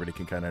think everybody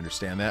can kind of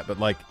understand that. But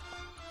like,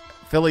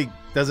 Philly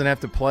doesn't have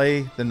to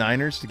play the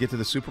Niners to get to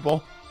the Super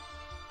Bowl.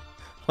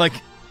 Like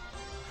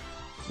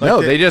no,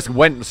 they just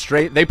went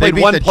straight. They played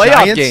beat one the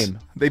playoff Giants, game.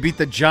 They beat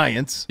the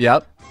Giants.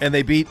 Yep. And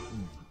they beat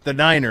the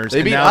Niners. They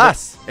and beat now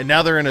us. And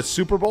now they're in a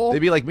Super Bowl. They'd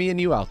be like me and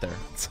you out there.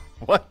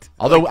 What?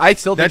 Although I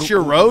still think That's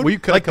your road. We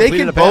could like have they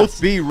completed can a both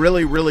pass. be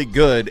really, really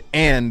good,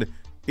 and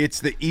it's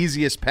the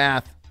easiest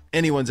path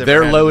anyone's ever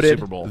They're had loaded. to the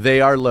Super Bowl.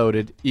 They are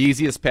loaded.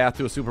 Easiest path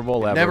to a Super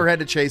Bowl ever. Never had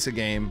to chase a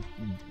game.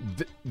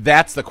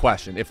 That's the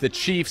question. If the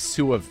Chiefs,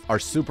 who are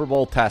Super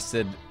Bowl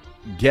tested,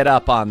 get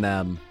up on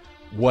them,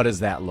 what does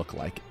that look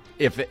like?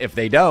 If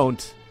they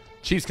don't,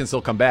 Chiefs can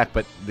still come back,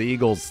 but the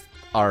Eagles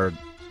are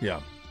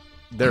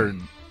they're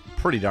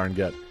pretty darn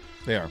good.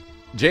 They are.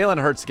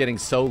 Jalen Hurts getting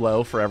so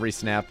low for every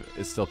snap,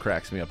 it still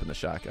cracks me up in the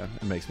shotgun.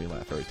 It makes me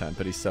laugh every time,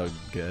 but he's so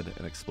good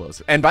and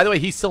explosive. And by the way,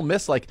 he still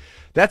missed, like,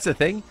 that's the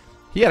thing.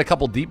 He had a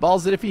couple deep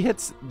balls that if he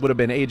hits would have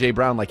been A.J.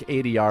 Brown, like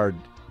 80-yard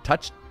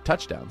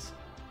touchdowns.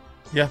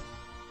 Yeah.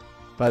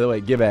 By the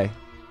way, Gibbe,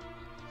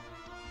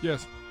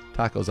 Yes.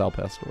 Tacos Al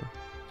Pastor.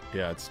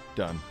 Yeah, it's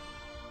done.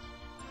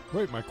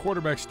 Wait, my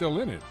quarterback's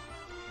still in it.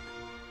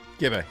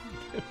 Give it.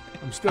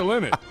 I'm still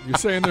in it. You're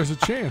saying there's a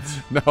chance.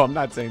 No, I'm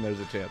not saying there's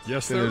a chance.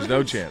 Yes, Then there there's no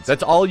is. chance.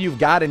 That's all you've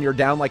got, and you're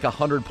down like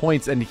 100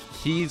 points, and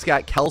he's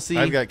got Kelsey.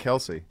 I've got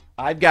Kelsey.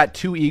 I've got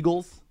 2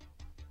 Eagles,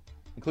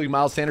 including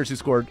Miles Sanders, who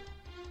scored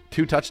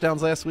 2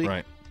 touchdowns last week.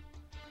 Right.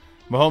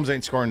 Mahomes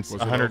ain't scoring Was it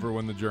 100. over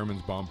when the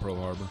Germans bombed Pearl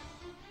Harbor?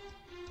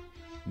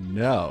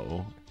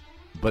 No,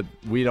 but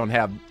we don't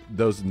have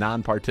those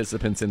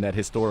non-participants in that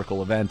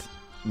historical event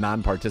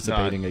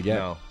non-participating again.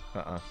 No.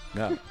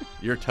 No.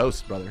 You're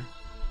toast, brother.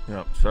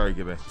 No. Sorry,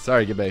 Gibby.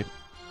 Sorry, Gibbe.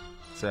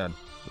 Sad.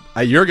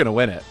 You're going to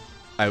win it,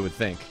 I would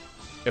think.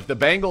 If the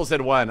Bengals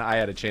had won, I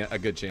had a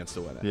good chance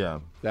to win it. Yeah.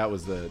 That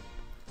was the.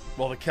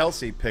 Well, the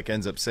Kelsey pick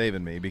ends up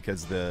saving me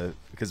because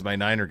my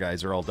Niner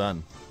guys are all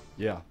done.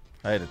 Yeah.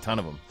 I had a ton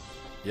of them.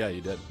 Yeah,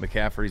 you did.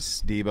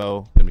 McCaffrey's,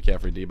 Debo. And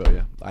McCaffrey, Debo.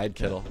 Yeah. I had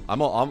Kittle.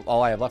 I'm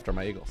all I have left are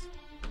my Eagles.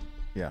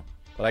 Yeah.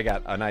 But I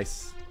got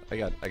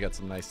I got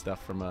some nice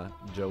stuff from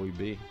Joey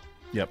B.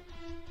 Yep.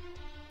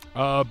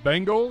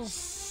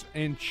 Bengals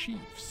and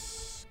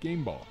Chiefs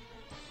game ball.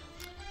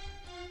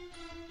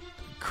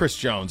 Chris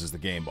Jones is the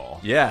game ball.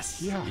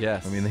 Yes. Yeah.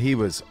 Yes. I mean, he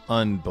was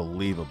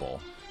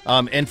unbelievable.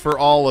 And for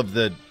all of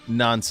the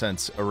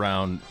nonsense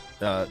around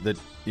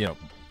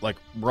like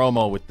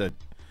Romo with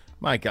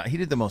my God, he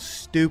did the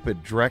most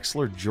stupid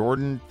Drexler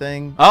Jordan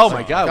thing. Oh,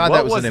 my God. What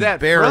that was was an that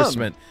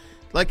embarrassment.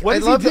 Like, What I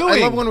is he love doing? I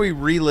love when we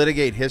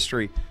relitigate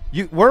history.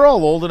 We're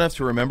all old enough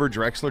to remember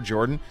Drexler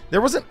Jordan.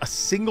 There wasn't a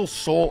single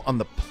soul on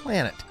the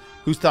planet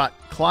who thought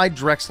Clyde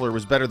Drexler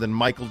was better than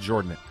Michael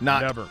Jordan.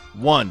 Not Never.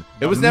 one.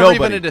 It was never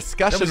Nobody. even a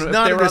discussion That was if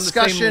not they a were on the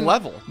same discussion.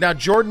 level. Now,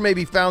 Jordan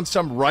maybe found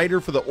some writer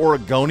for the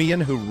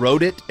Oregonian who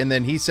wrote it, and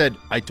then he said,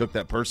 I took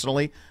that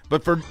personally.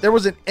 But there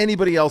wasn't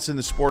anybody else in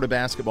the sport of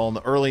basketball in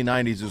the early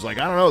 90s who was like,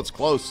 I don't know, it's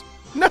close.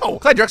 No.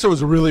 Clyde Drexler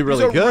was really, really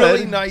He was a good.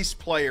 really nice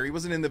player. He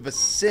wasn't in the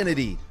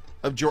vicinity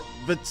of Jordan.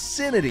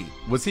 Vicinity.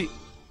 Was he?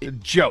 A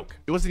joke.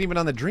 It wasn't even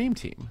on the Dream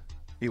Team.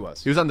 He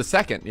was. He was on the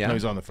second. Yeah, No, he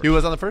was on the first. He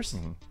was on the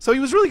 1st. So he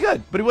was really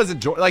good, but he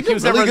wasn't like he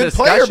was a really never in good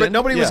player, discussion. but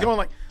nobody was Yeah.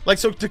 going like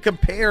so to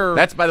compare.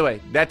 That's, by the way,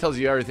 that tells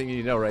you everything you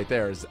need to know right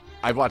there. Is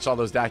I've watched all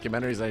those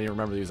documentaries. I didn't even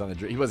remember he was on the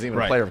Dream. He wasn't even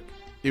Right. a player.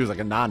 He was like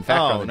a non-factor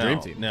on the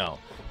Dream Team. No.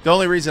 The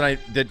only reason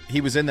that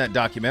he was in that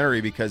documentary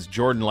because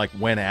Jordan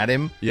went at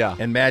him. Yeah.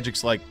 And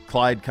Magic's like,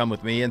 Clyde, come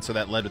with me, and so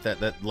that led with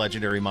that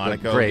legendary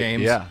Monaco Great,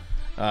 games. yeah.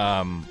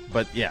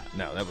 But yeah,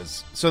 no, that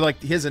was so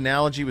his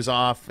analogy was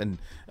off, and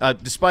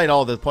despite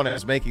all the point I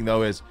was making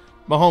though is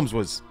Mahomes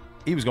was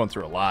going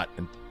through a lot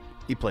and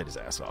he played his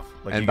ass off.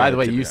 And by the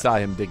way, you saw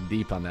him dig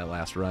deep on that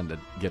last run to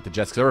get the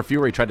Jets. Because there were a few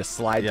where he tried to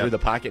slide Yeah. through the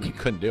pocket and he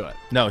couldn't do it.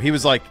 No, he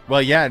was like,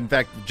 well, yeah. In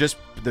fact, just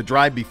the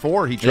drive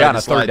before he Yeah, tried on to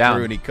a third slide down.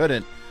 through and he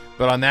couldn't.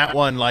 But on that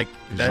one, that like,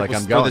 was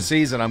I'm for going. the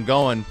season. I'm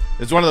going.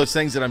 It's one of those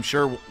things that I'm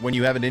sure when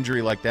you have an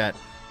injury like that,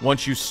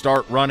 once you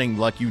start running,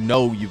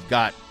 you've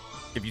got.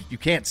 If you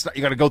can't, stop,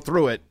 you got to go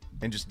through it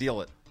and just deal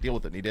with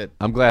it. And he did.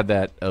 I'm glad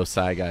that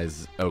Osai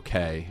guy's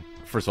okay.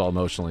 First of all,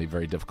 emotionally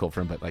very difficult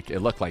for him, but it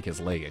looked like his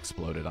leg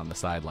exploded on the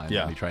sideline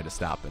Yeah. when he tried to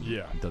stop, and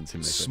Yeah. it doesn't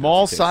seem like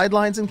Small that's the case.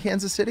 sidelines in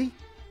Kansas City,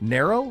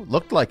 narrow,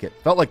 looked like it.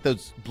 Felt like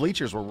those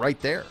bleachers were right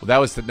there. Well, that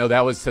was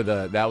to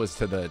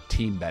the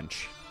team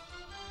bench.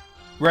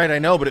 Right, I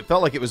know, but it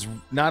felt like it was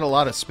not a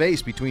lot of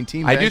space between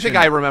team. I do bench think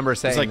and I remember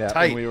saying like that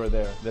tight. when we were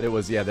there. That it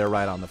was they're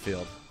right on the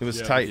field. It was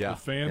Yeah, tight. Yeah. The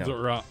fans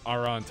Yeah.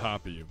 are on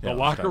top of you. Yeah, The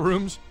locker tight.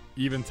 rooms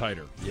even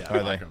tighter. Yeah,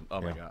 Are they?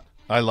 Oh my Yeah. god,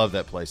 I love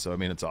that place. So I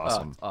mean, it's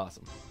awesome.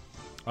 awesome.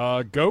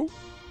 Go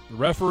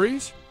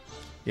referees.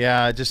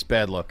 Yeah, just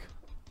bad luck.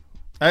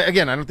 I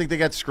don't think they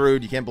got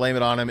screwed. You can't blame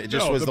it on them. It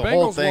just No, was the the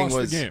whole Bengals thing lost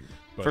the was game,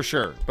 but- for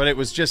sure. But it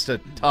was just a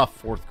tough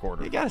fourth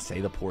quarter. You gotta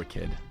say the poor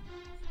kid.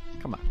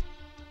 Come on.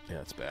 Yeah,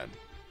 it's bad.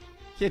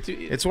 It's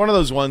It's one of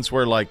those ones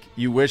where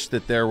you wish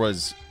that there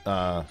was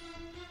a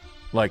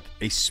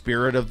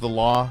spirit of the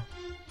law.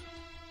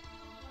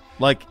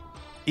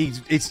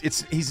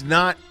 He's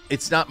not.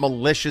 It's not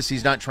malicious.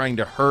 He's not trying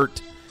to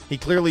hurt. He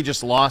clearly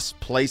just lost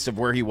place of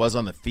where he was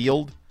on the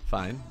field.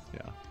 fine.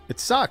 Yeah. It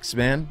sucks,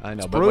 man. I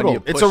know, It's but when brutal.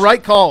 you It's a push-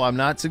 right call. I'm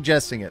not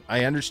suggesting it.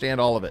 I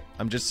understand all of it.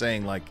 I'm just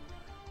saying,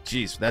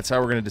 geez, that's how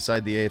we're going to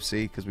decide the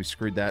AFC because we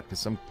screwed that because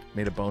some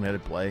made a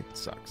boneheaded play. It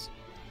sucks.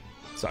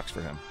 It sucks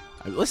for him.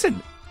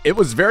 Listen, it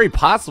was very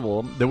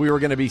possible that we were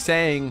going to be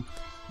saying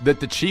that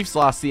the Chiefs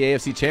lost the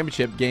AFC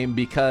Championship game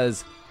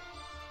because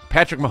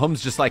Patrick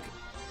Mahomes just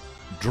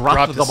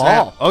dropped the snap.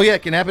 ball. Oh yeah,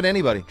 it can happen to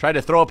anybody. Tried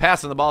to throw a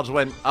pass and the ball just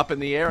went up in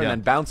the air and Yeah.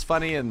 then bounced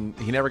funny and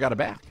he never got it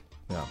back.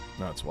 No,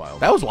 it's wild.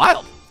 That was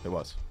wild. It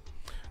was.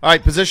 All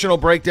right, positional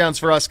breakdowns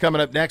for us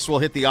coming up next. We'll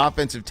hit the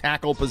offensive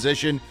tackle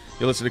position.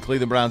 You'll listen to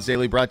Cleveland Browns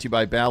Daily, brought to you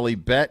by Bally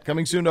Bet.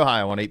 Coming soon to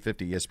Ohio on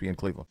 850 ESPN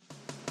Cleveland.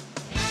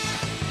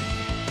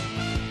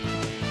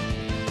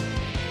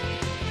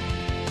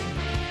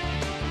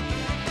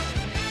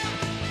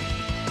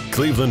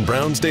 Cleveland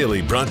Browns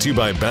Daily brought to you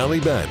by Bally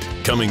Bet.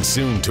 Coming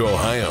soon to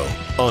Ohio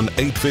on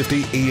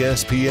 850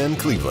 ESPN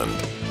Cleveland.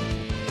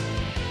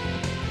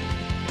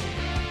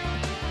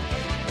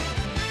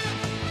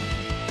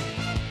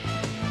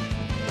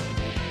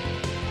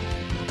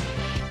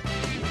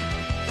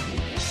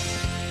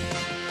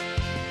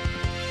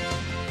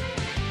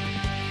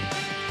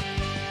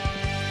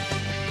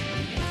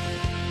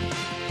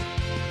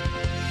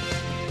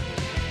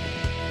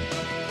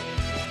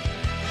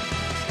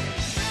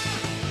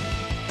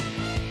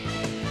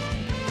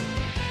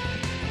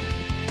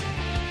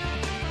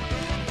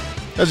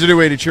 That's a new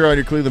way to cheer on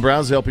your Cleveland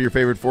Browns to help your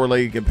favorite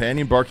four-legged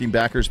companion. Barking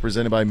Backers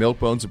presented by Milk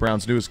Bones, the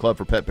Browns' newest club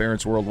for pet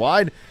parents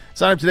worldwide.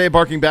 Sign up today at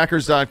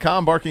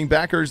barkingbackers.com. Barking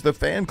Backers, the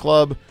fan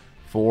club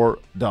for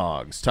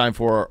dogs. Time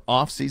for our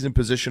off-season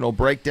positional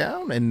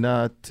breakdown,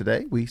 and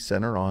today we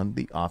center on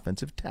the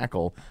offensive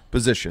tackle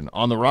position.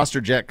 On the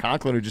roster, Jack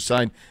Conklin, who just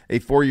signed a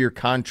 4-year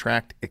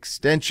contract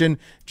extension.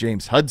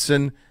 James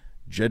Hudson,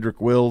 Jedrick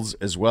Wills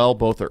as well.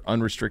 Both are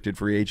unrestricted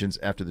free agents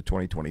after the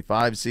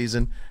 2025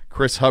 season.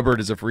 Chris Hubbard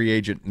is a free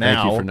agent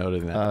now. Thank you for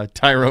noting that.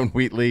 Tyrone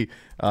Wheatley,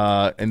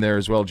 and there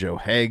as well, Joe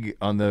Haig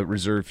on the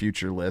reserve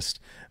future list.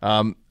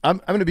 I'm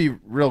going to be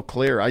real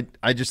clear.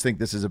 I just think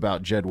this is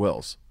about Jed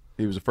Wills.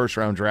 He was a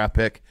first-round draft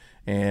pick,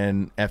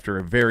 and after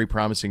a very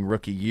promising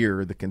rookie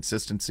year, the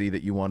consistency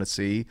that you want to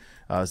see,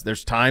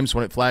 there's times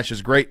when it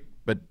flashes great,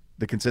 but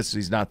the consistency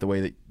is not the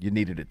way that you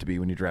needed it to be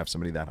when you draft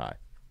somebody that high.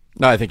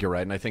 No, I think you're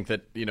right, and I think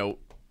that,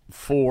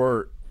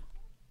 for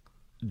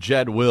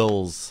Jed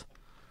Wills,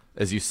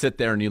 as you sit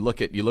there and you look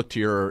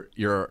to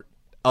your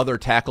other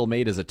tackle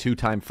mate as a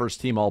 2-time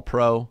first-team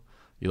All-Pro.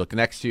 You look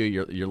next to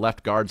you, your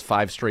left guard's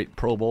 5 straight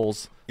Pro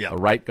Bowls. Yep. A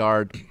right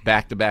guard,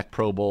 back-to-back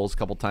Pro Bowls, a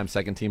couple times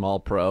second-team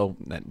All-Pro.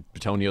 And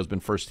Bitonio's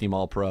been first-team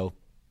All-Pro.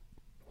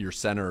 Your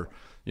center,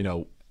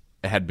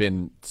 had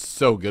been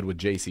so good with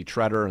J.C.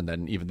 Treader, and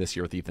then even this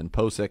year with Ethan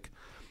Posick.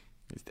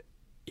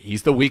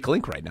 He's the weak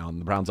link right now in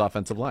the Browns'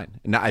 offensive line.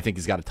 And I think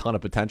he's got a ton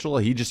of potential.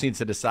 He just needs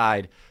to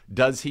decide,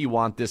 does he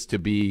want this to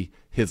be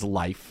his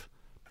life?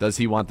 Does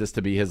he want this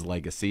to be his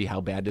legacy?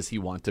 How bad does he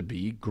want to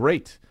be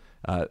great?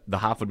 The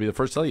Hoff would be the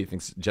first to tell you he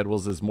thinks Jed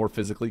Wills is more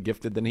physically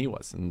gifted than he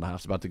was. And the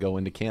Hoff's about to go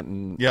into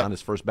Canton on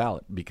his first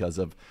ballot because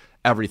of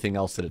everything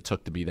else that it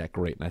took to be that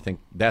great. And I think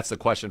that's the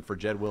question for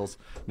Jed Wills.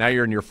 Now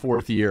you're in your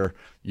 4th year.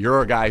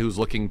 You're a guy who's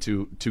looking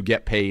to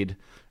get paid,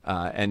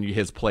 and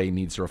his play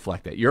needs to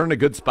reflect that. You're in a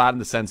good spot in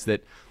the sense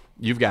that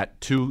you've got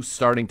 2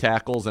 starting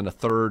tackles and a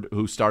third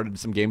who started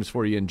some games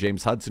for you in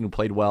James Hudson, who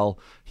played well.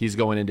 He's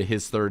going into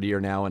his 3rd year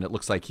now, and it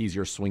looks like he's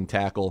your swing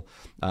tackle.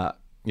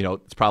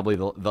 It's probably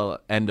the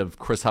end of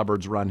Chris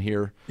Hubbard's run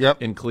here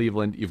in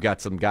Cleveland. You've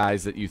got some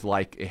guys that you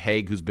like,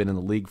 Haig, who's been in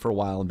the league for a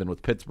while and been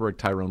with Pittsburgh,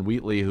 Tyrone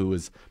Wheatley, who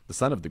is the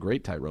son of the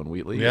great Tyrone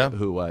Wheatley,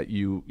 who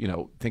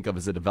you think of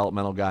as a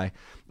developmental guy.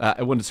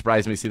 It wouldn't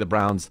surprise me to see the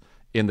Browns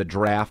in the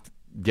draft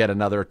get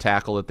another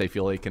tackle that they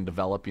feel they can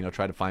develop,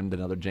 try to find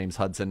another James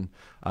Hudson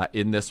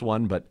in this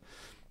one. But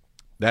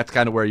that's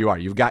kind of where you are.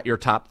 You've got your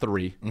top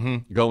 3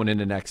 going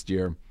into next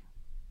year.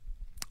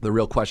 The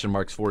real question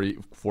marks for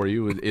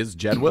you is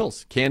Jed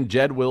Wills. Can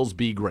Jed Wills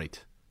be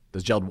great?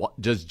 Does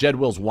Jed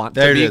Wills want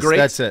to be great?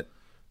 That's it.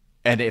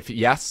 And if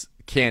yes,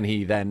 can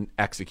he then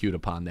execute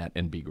upon that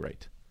and be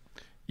great?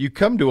 You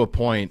come to a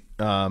point,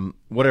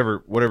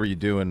 whatever you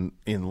do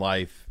in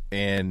life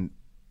and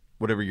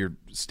whatever your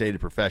stated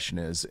profession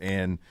is,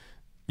 and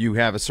you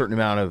have a certain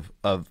amount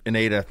of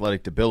innate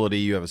athletic ability,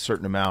 you have a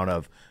certain amount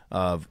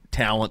of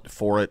talent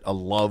for it, a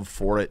love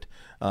for it.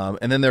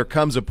 And then there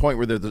comes a point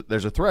where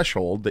there's a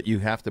threshold that you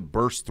have to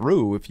burst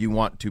through if you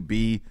want to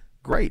be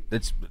great.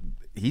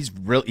 He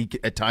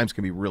at times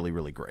can be really,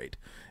 really great,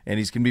 and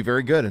he's going to be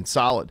very good and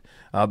solid.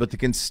 But the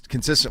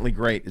consistently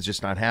great is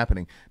just not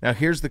happening. Now,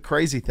 here's the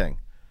crazy thing: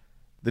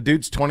 the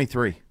dude's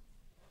 23.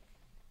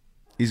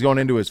 He's going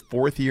into his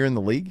 4th year in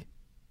the league,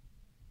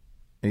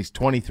 and he's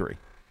 23.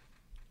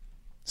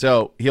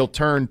 So he'll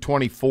turn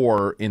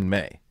 24 in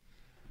May.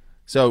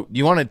 So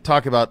you want to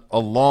talk about a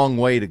long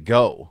way to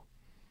go.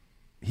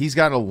 He's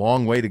got a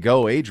long way to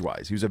go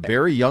age-wise. He was a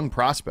very young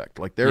prospect.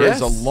 Like there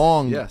is a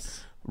long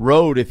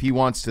road if he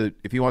wants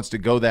to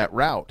go that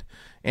route.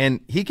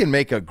 And he can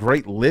make a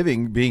great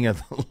living being a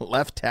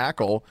left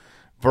tackle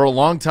for a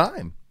long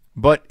time.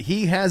 But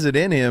he has it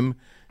in him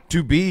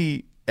to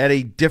be at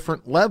a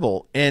different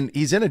level. And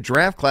he's in a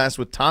draft class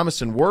with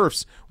Thomas and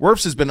Wirfs.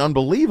 Wirfs has been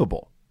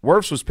unbelievable.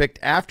 Wirfs was picked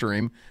after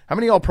him. How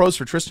many All-Pros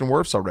for Tristan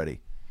Wirfs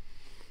already?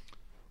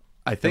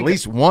 I think at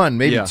least 1,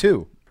 maybe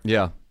 2.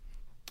 Yeah.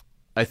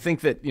 I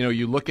think that,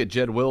 you look at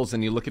Jed Wills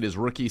and you look at his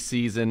rookie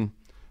season,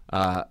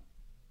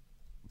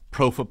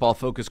 Pro Football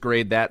Focus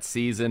grade that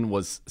season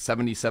was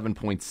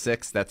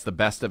 77.6. That's the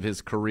best of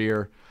his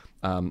career.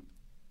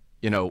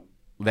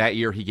 That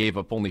year he gave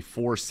up only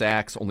 4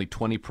 sacks, only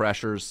 20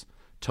 pressures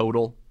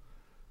total.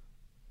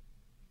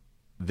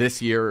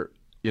 This year,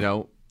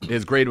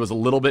 his grade was a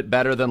little bit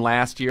better than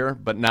last year,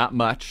 but not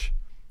much.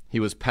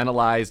 He was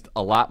penalized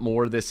a lot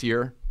more this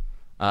year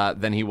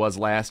than he was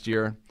last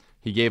year.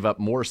 He gave up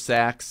more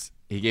sacks.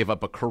 He gave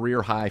up a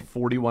career-high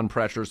 41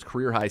 pressures,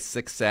 career-high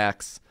 6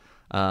 sacks.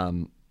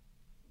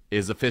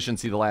 His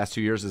efficiency the last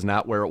 2 years is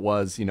not where it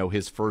was,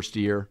 his first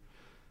year.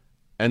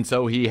 And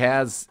so it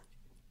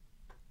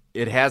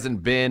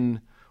hasn't been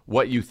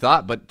what you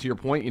thought. But to your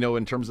point,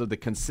 in terms of the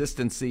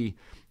consistency,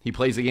 he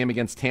plays a game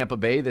against Tampa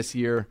Bay this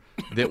year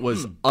that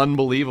was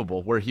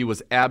unbelievable, where he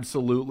was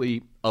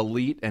absolutely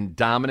elite and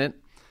dominant.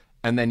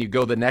 And then you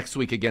go the next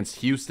week against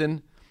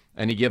Houston,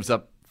 and he gives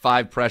up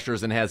 5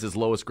 pressures and has his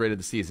lowest grade of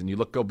the season.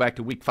 Go back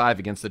to week 5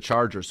 against the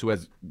Chargers, who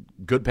has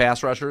good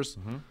pass rushers,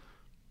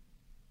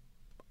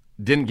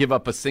 didn't give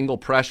up a single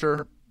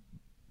pressure,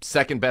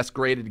 second best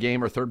graded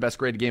game or third best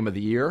graded game of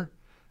the year,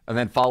 and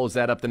then follows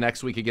that up the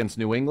next week against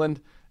New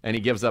England, and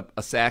he gives up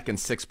a sack and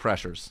 6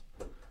 pressures.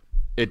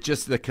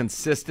 The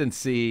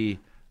consistency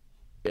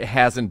it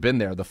hasn't been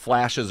there. The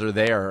flashes are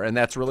there, and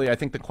that's really, I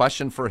think, the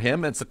question for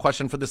him. It's the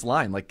question for this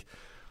line. Like,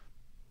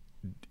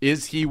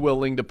 is he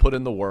willing to put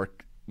in the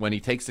work when he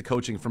takes the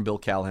coaching from Bill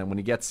Callahan, when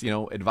he gets,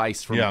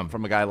 advice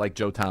from a guy like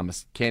Joe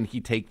Thomas? Can he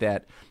take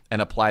that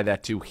and apply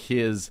that to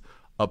his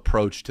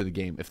approach to the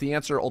game? If the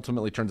answer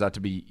ultimately turns out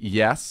to be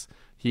yes,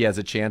 he has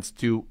a chance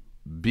to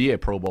be a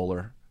Pro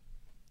Bowler.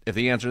 If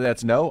the answer to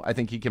that's no, I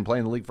think he can play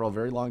in the league for a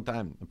very long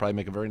time and probably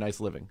make a very nice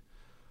living.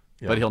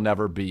 But he'll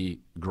never be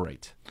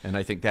great. And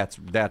I think that's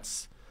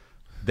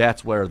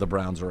where the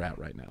Browns are at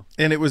right now.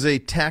 And it was a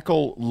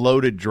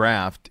tackle-loaded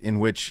draft in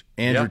which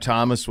Andrew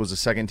Thomas was a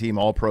second-team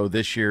All-Pro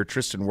this year.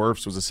 Tristan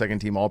Wirfs was a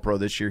second-team All-Pro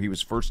this year. He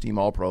was first-team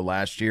All-Pro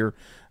last year.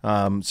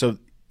 So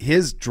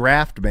his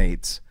draft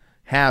mates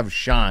have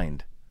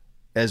shined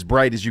as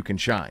bright as you can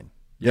shine.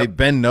 They've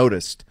been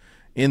noticed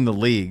in the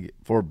league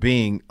for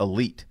being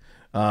elite.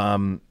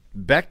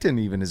 Becton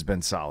even has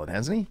been solid,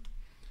 hasn't he?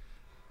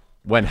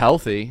 When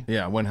healthy.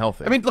 Yeah, when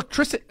healthy. I mean, look,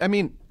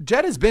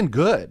 Jed has been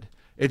good.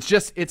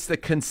 It's the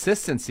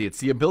consistency. It's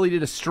the ability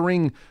to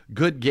string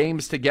good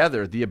games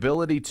together, the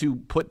ability to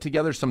put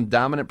together some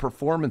dominant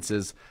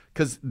performances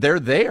because they're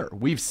there.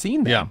 We've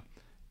seen them. Yeah.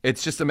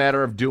 It's just a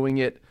matter of doing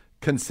it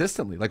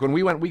consistently. Like when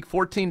we went week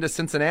 14 to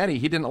Cincinnati,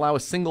 he didn't allow a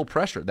single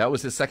pressure. That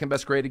was his second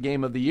best graded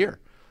game of the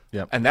year.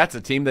 Yep. And that's a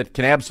team that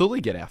can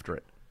absolutely get after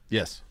it.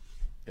 Yes.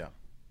 Yeah.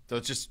 So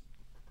it's just,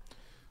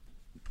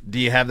 do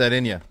you have that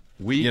in you?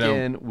 Week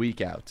in, week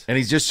out. And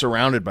he's just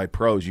surrounded by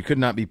pros. You could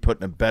not be put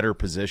in a better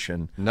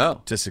position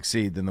to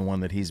succeed than the one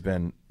that he's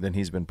been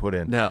put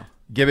in. No.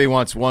 Gibby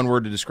wants one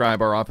word to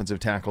describe our offensive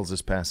tackles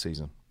this past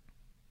season.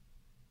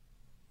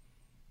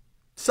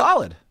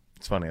 Solid.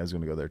 It's funny. I was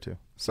going to go there too.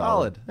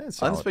 Solid.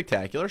 Solid.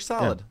 Unspectacular.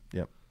 Solid.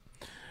 Yep.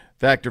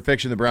 Fact or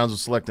fiction, the Browns will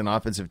select an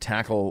offensive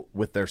tackle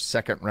with their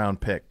second-round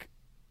pick.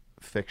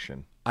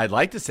 Fiction. I'd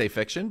like to say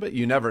fiction, but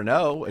you never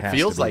know. It Has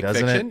feels to be, like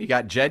doesn't fiction. it? You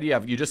got Jed.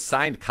 You just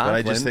signed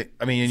Conklin. But I just think,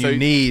 So you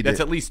need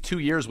that's at least 2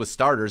 years with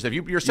starters. If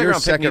your your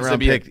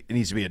second-round pick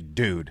needs to be a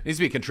dude. needs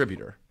to be a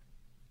contributor.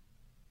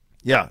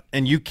 Yeah,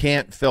 and you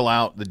can't fill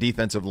out the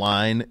defensive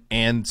line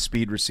and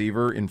speed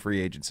receiver in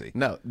free agency.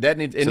 No, it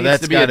needs to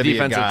that's be a gotta be a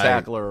defensive guy-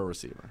 tackle or a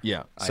receiver.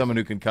 Yeah, someone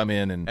who can come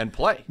in and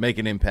play, make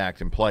an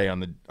impact, and play on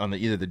the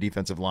either the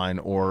defensive line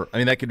or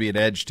that could be an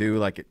edge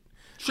too.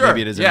 Sure.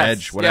 Maybe it is an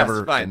edge, whatever,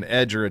 yes, fine. an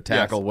edge or a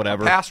tackle,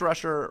 whatever, a pass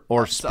rusher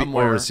or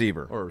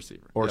receiver,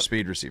 or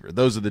speed receiver.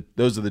 Those are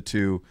the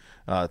two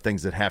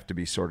things that have to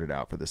be sorted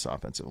out for this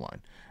offensive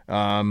line.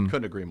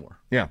 Couldn't agree more.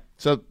 Yeah,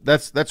 so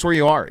that's where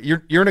you are.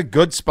 You're in a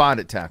good spot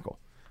at tackle.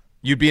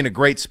 You'd be in a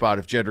great spot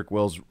if Jedrick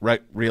Wills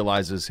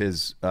realizes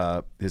his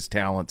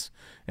talents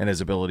and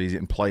his abilities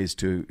and plays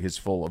to his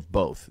full of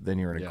both. Then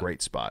you're in a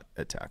great spot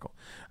at tackle.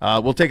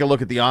 We'll take a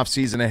look at the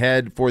offseason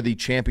ahead for the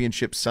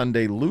Championship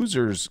Sunday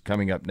losers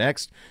coming up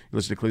next. You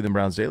listen to Cleveland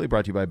Browns Daily,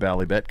 brought to you by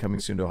Ballybet, coming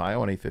soon to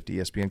Ohio on 850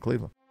 ESPN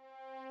Cleveland.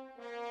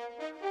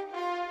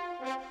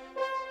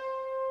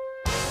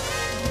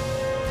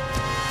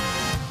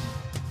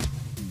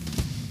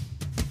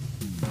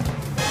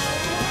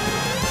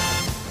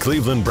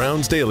 Cleveland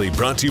Browns Daily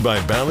brought to you by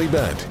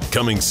Ballybet,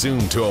 coming soon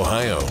to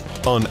Ohio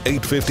on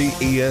 850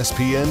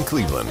 ESPN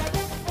Cleveland.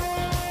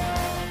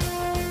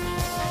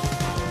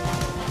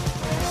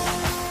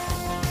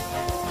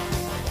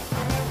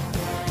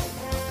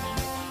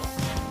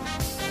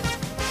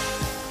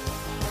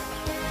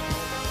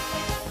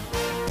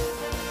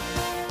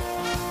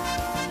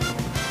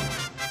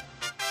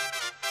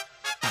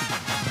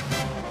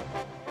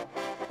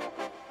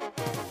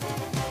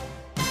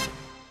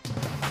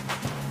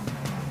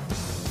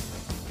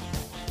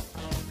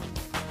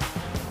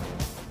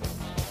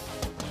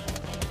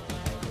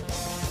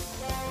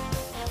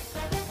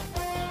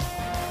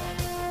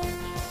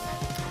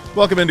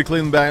 Welcome into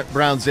Cleveland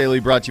Browns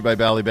Daily, brought to you by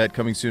Ballybet,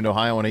 coming soon to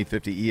Ohio on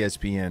 850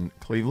 ESPN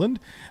Cleveland.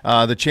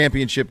 The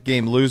championship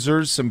game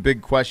losers, some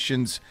big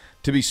questions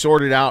to be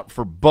sorted out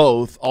for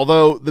both,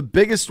 although the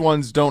biggest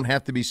ones don't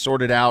have to be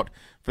sorted out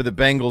for the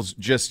Bengals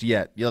just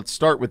yet. Let's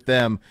start with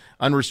them.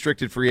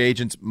 Unrestricted free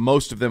agents,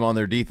 most of them on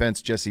their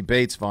defense: Jesse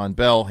Bates, Von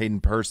Bell,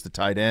 Hayden Hurst, the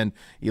tight end.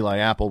 Eli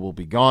Apple will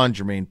be gone.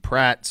 Jermaine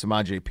Pratt,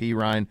 Samaje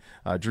Perine,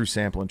 Drew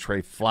Sample, and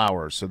Trey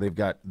Flowers. So they've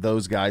got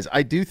those guys.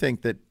 I do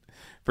think that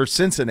for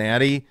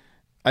Cincinnati,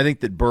 I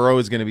think that Burrow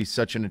is going to be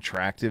such an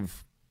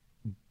attractive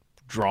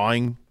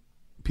drawing.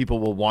 People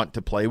will want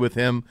to play with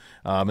him,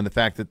 and the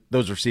fact that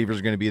those receivers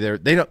are going to be there.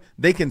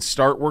 They can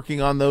start working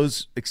on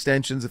those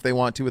extensions if they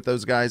want to with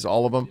those guys,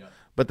 all of them,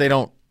 but they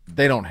don't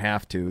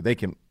have to. They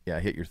can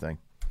hit your thing.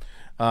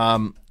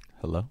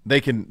 Hello. They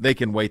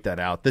can wait that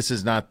out. This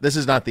is not the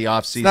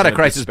offseason. It's not a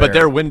crisis, but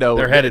their window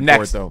they're headed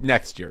for it, though.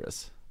 Next year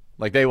is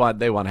like they want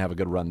to have a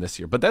good run this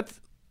year, but that's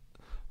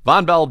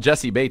Von Bell,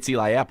 Jesse Bates,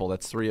 Eli Apple.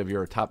 That's three of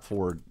your top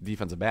four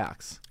defensive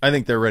backs. I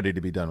think they're ready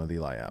to be done with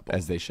Eli Apple,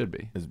 as they should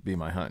be. Is be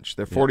my hunch.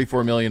 They're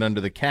 $44 million under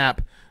the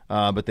cap,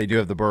 but they do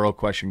have the Burrow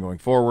question going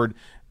forward.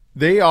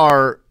 They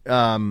are.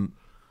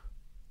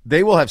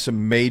 They will have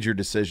some major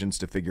decisions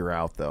to figure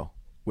out, though,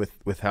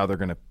 with how they're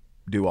going to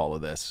do all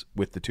of this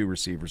with the two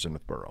receivers and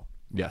with Burrow.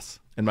 Yes.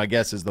 And my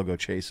guess is they'll go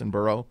Chase and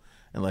Burrow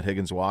and let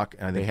Higgins walk.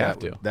 And I think They have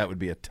to. that would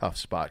be a tough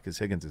spot because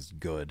Higgins is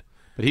good.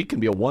 But he can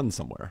be a 1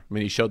 somewhere. I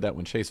mean, he showed that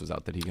when Chase was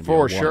out that he can be a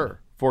For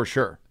 1.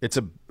 sure. It's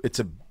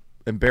a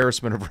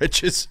embarrassment of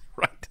riches,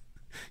 right?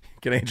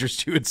 Get Andrews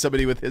Stewart,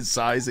 somebody with his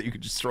size that you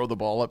could just throw the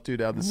ball up to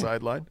down the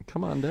sideline.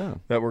 Come on down.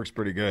 That works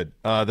pretty good.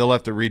 They'll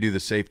have to redo the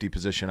safety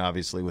position,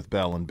 obviously, with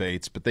Bell and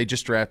Bates. But they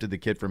just drafted the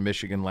kid from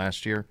Michigan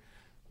last year.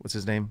 What's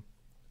his name?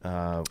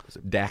 Was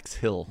it Dax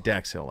Hill.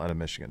 Dax Hill out of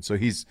Michigan. So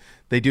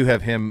they do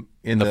have him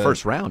in The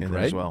first round, in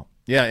there right? as well.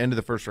 Yeah, into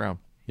the first round.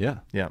 Yeah.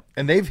 Yeah,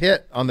 and they've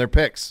hit on their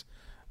picks.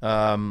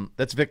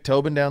 That's Vic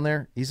Tobin down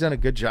there. He's done a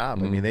good job.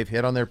 I mean, they've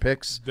hit on their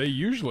picks. They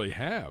usually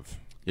have.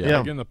 Yeah.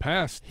 Like in the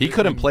past. He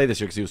couldn't play this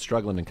year because he was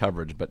struggling in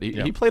coverage, but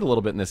he played a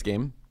little bit in this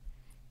game.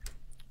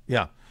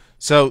 Yeah.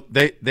 So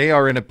they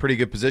are in a pretty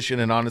good position,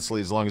 and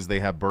honestly, as long as they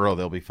have Burrow,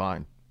 they'll be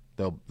fine.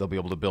 They'll be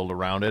able to build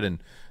around it,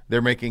 and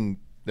they're making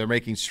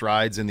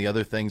strides in the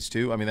other things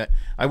too. I mean,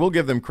 I will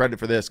give them credit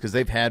for this because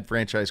they've had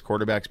franchise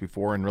quarterbacks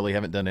before and really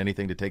haven't done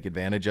anything to take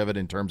advantage of it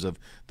in terms of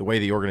the way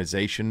the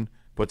organization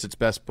puts its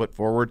best foot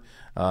forward.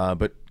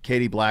 But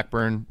Katie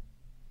Blackburn,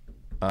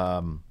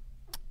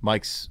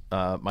 Mike's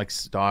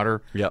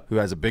daughter, Yep. who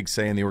has a big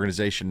say in the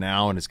organization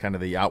now and is kind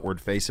of the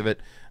outward face of it.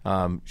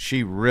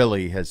 She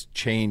really has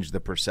changed the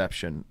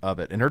perception of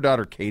it. And her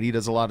daughter Katie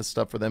does a lot of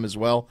stuff for them as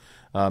well.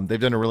 They've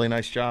done a really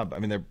nice job. I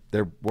mean,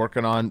 they're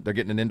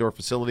getting an indoor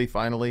facility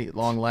finally at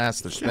long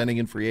last. They're spending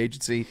in free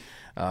agency.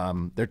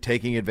 They're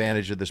taking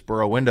advantage of this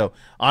Burrow window.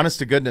 Honest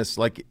to goodness,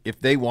 like if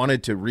they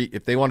wanted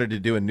to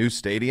do a new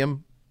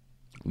stadium,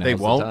 they Now's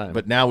the won't. time.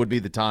 But now would be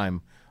the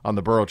time on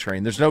the Burrow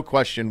train. There's no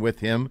question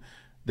with him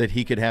that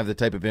he could have the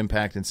type of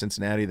impact in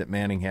Cincinnati that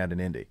Manning had in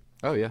Indy.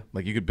 Oh, yeah.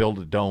 Like you could build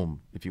a dome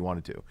if you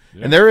wanted to.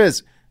 Yeah. And there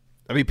is,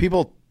 I mean,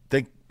 people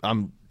think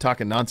I'm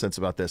talking nonsense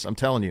about this. I'm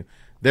telling you,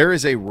 there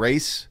is a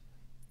race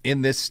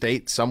in this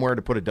state somewhere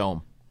to put a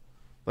dome.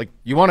 Like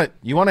you want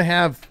to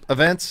have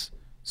events,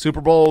 Super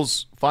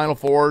Bowls, Final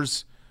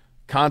Fours,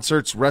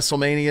 concerts,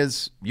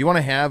 WrestleManias. You want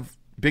to have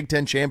Big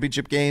Ten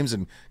championship games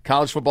and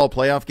college football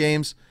playoff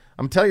games.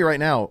 I'm telling you right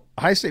now,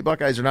 Ohio State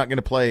Buckeyes are not going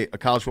to play a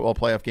college football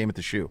playoff game at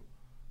the Shoe.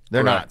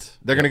 They're Correct. not.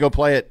 They're going to go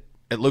play it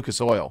at Lucas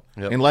Oil,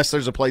 unless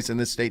there's a place in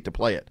this state to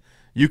play it.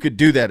 You could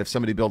do that if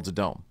somebody builds a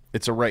dome.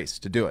 It's a race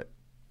to do it.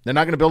 They're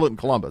not going to build it in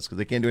Columbus because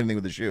they can't do anything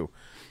with the Shoe.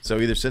 So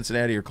either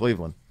Cincinnati or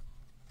Cleveland.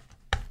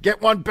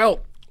 Get one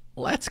built.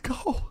 Let's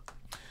go.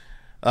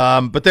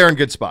 But they're in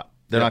good spot.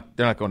 They're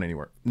not going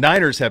anywhere.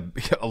 Niners have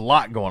a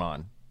lot going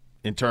on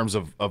in terms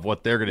of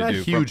what they're going to Not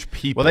do. huge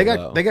people.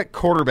 Well, they got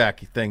quarterback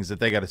things that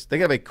they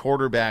have a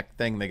quarterback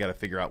thing they got to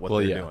figure out what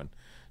they're doing.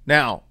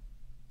 Now,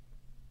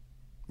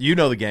 you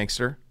know the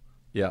gangster.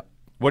 Yeah.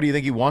 What do you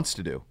think he wants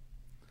to do?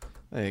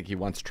 I think he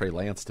wants Trey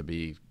Lance to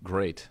be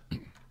great.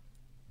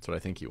 That's what I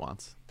think he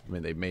wants. I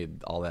mean, they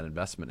made all that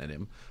investment in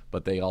him,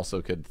 but they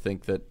also could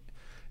think that,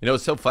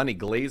 it's so funny.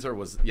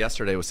 Glazer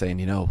yesterday was saying,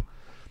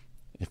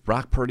 if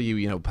Brock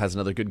Purdy, has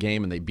another good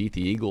game and they beat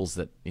the Eagles,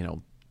 that,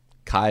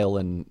 Kyle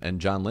and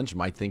John Lynch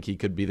might think he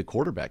could be the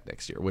quarterback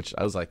next year, which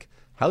I was like,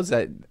 how's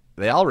that?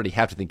 They already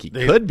have to think he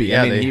could be.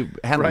 yeah, I mean, he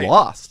hadn't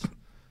lost.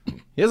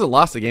 He hasn't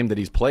lost a game that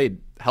he's played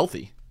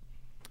healthy.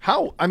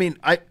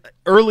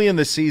 Early in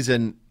the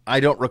season,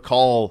 I don't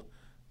recall.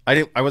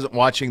 I wasn't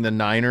watching the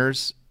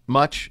Niners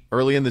much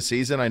early in the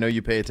season. I know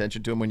you pay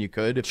attention to them when you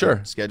could, if Sure.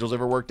 the schedules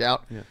ever worked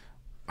out. Yeah.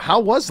 How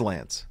was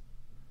Lance?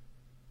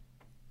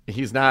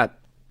 He's not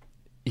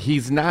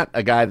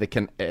a guy that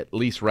can, at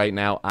least right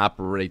now,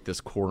 operate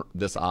this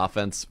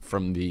offense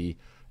from the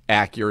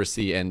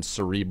accuracy and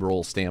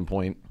cerebral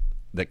standpoint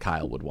that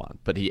Kyle would want.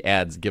 But he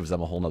gives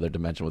them a whole other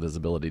dimension with his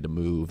ability to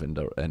move and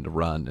to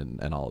run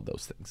and all of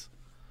those things.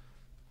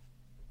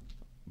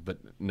 But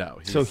no.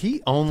 So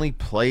he only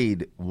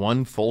played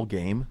one full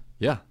game?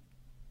 Yeah.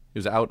 He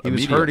was out He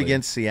was hurt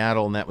against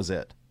Seattle, and that was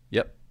it.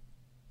 Yep.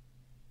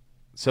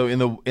 So in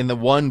the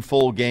one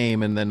full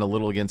game and then a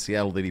little against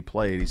Seattle that he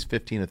played, he's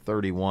 15 of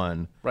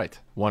 31. Right.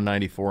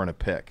 194 and a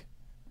pick.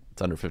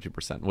 It's under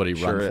 50%. What did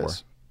he Sure run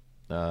is.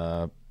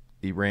 for?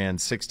 He ran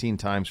 16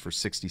 times for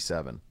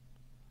 67.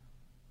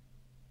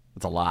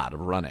 That's a lot of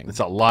running. It's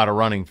a lot of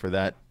running for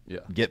that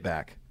get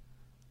back.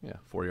 Yeah,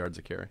 4 yards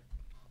a carry.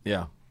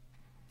 Yeah.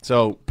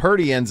 So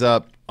Purdy ends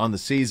up on the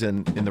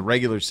season, in the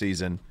regular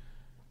season,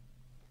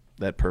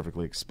 that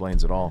perfectly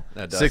explains it all.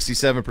 That does.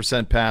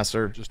 67%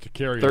 passer. Just a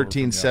carryover from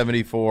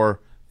 1374,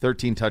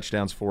 13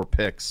 touchdowns, 4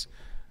 picks.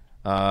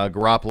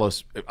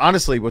 Garoppolo's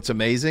honestly, what's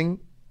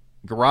amazing,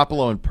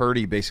 Garoppolo and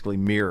Purdy basically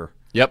mirror.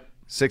 Yep.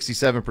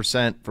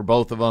 67% for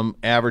both of them.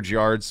 Average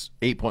yards,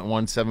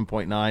 8.1,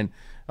 7.9.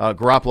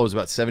 Garoppolo's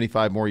about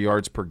 75 more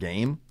yards per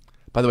game.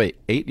 By the way,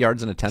 8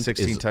 yards an attempt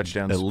 16 is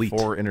touchdowns, elite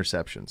 4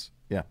 interceptions.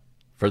 Yeah.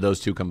 for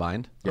those two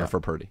combined. Yeah. Or for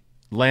Purdy.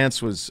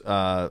 Lance was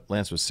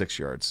 6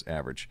 yards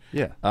average.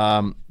 Yeah.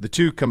 The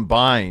two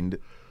combined,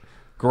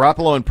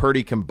 Garoppolo and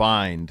Purdy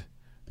combined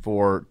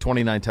for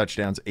 29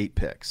 touchdowns, 8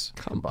 picks.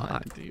 Come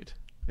on, dude.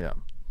 Yeah.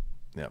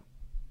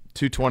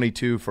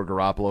 222 for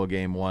Garoppolo a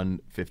game,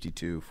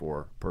 152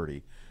 for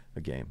Purdy a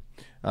game.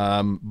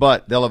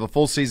 But they'll have a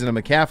full season of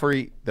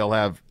McCaffrey. They'll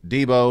have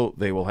Debo.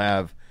 They will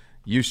have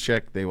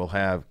Juszczyk. They will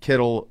have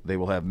Kittle. They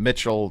will have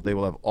Mitchell. They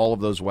will have all of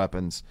those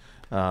weapons.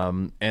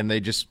 And they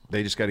just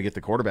got to get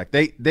the quarterback.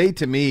 They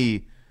to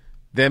me,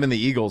 them and the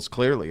Eagles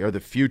clearly are the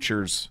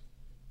futures.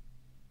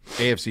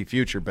 AFC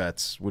future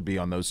bets would be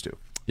on those two.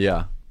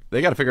 Yeah.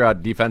 They got to figure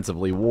out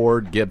defensively.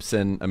 Ward,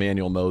 Gibson,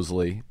 Emmanuel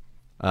Mosley.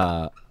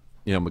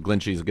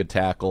 McGlinchey's a good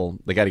tackle.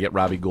 They got to get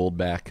Robbie Gould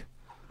back.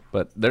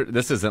 But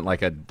this isn't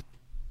like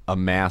a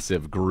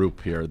massive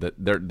group here. That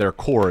their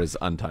core is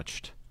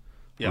untouched,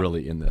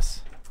 really, in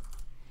this.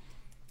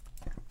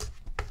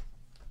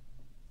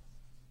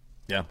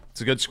 Yeah,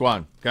 it's a good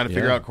squad. Got to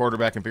figure out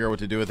quarterback and figure out what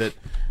to do with it.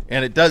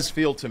 And it does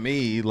feel to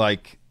me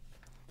like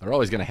they're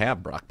always going to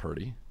have Brock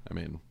Purdy. I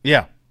mean,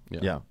 yeah.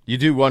 You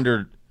do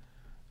wonder.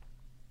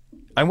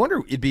 I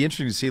wonder. It'd be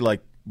interesting to see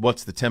like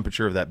what's the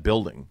temperature of that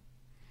building,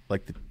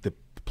 like the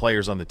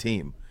players on the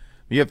team.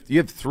 You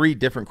have 3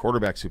 different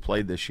quarterbacks who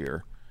played this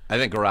year. I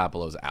think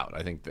Garoppolo's out.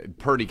 I think that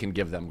Purdy can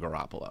give them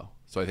Garoppolo,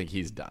 so I think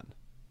he's done.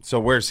 So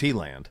where's he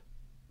land?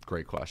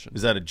 Great question.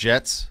 Is that a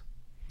Jets?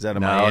 Is that a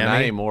no, Miami? Not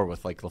anymore.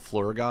 With like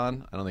LaFleur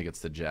gone, I don't think it's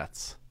the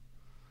Jets.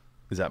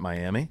 Is that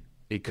Miami?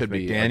 It could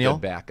be McDaniel? a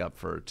good backup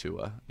for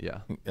Tua. Yeah,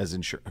 as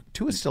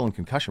Tua's still in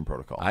concussion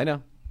protocol. I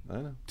know.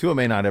 Tua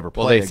may not ever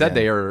play. Well, they again. said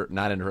they are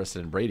not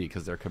interested in Brady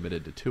because they're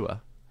committed to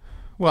Tua.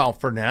 Well,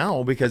 for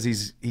now, because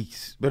he's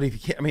but if he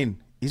can't, I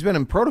mean, he's been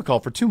in protocol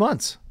for 2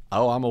 months.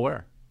 Oh, I'm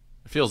aware.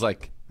 It feels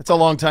like that's a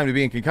long time to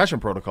be in concussion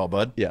protocol,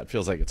 bud. Yeah, it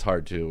feels like it's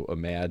hard to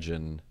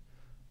imagine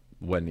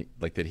when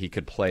that he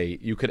could play.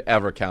 You could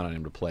ever count on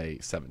him to play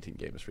 17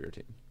 games for your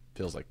team. It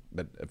feels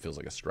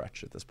like a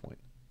stretch at this point.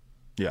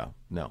 Yeah,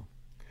 no.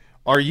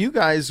 Are you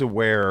guys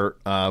aware?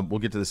 We'll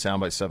get to the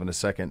soundbite stuff in a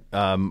second.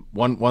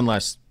 One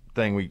last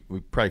thing we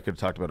probably could have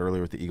talked about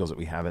earlier with the Eagles that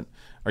we haven't.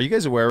 Are you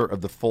guys aware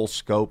of the full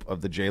scope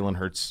of the Jalen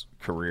Hurts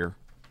career,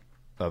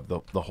 of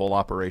the whole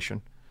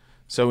operation?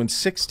 So in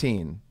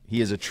 2016, he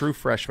is a true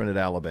freshman at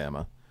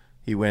Alabama.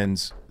 He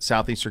wins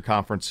Southeastern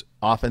Conference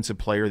Offensive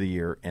Player of the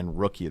Year and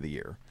Rookie of the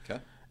Year.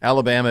 Okay.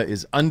 Alabama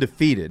is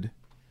undefeated,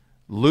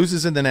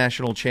 loses in the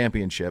national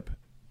championship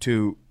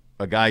to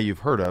a guy you've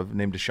heard of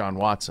named Deshaun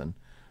Watson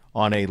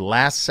on a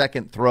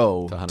last-second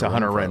throw to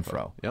Hunter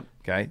Renfrow. Yep.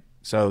 Okay.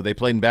 So they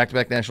played in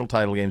back-to-back national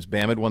title games.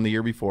 Bama had won the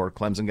year before.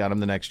 Clemson got him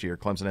the next year.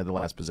 Clemson had the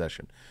last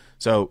possession.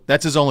 So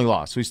that's his only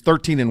loss. So he's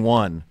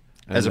 13-1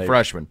 as a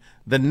freshman.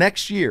 The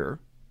next year,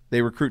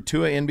 they recruit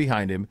Tua in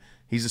behind him.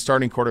 He's a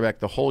starting quarterback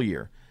the whole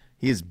year.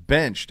 He is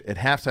benched at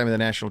halftime of the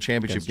national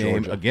championship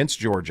game against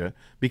Georgia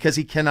because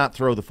he cannot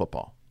throw the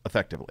football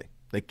effectively.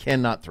 They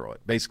cannot throw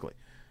it, basically.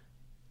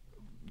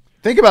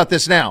 Think about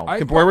this now,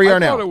 where we are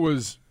now. I thought it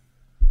was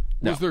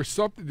there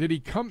something?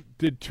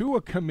 Did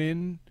Tua come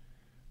in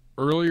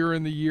earlier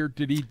in the year?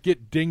 Did he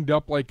get dinged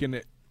up like in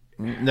it?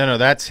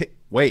 No,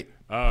 wait.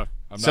 I'm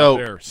not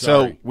there. Sorry.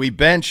 So we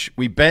bench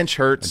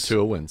Hurts. And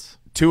Tua wins.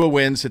 Tua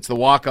wins. It's the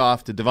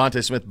walk-off to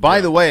Devontae Smith.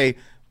 By the way,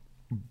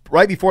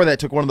 right before that,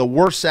 took one of the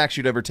worst sacks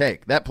you'd ever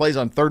take. That plays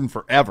on 3rd and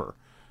forever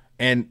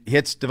and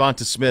hits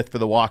Devontae Smith for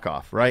the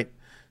walk-off, right?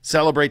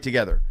 Celebrate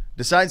together.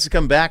 Decides to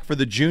come back for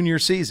the junior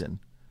season.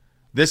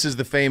 This is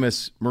the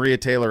famous Maria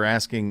Taylor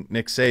asking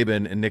Nick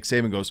Saban, and Nick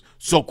Saban goes,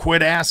 so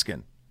quit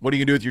asking. What are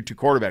you going to do with your 2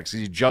 quarterbacks? Because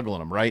he's juggling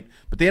them, right?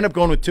 But they end up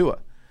going with Tua.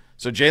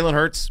 So Jalen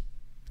Hurts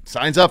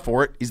signs up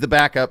for it. He's the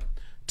backup.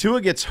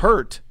 Tua gets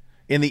hurt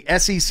in the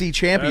SEC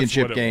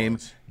championship game.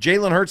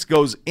 Jalen Hurts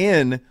goes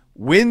in,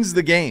 wins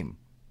the game.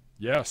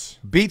 Yes.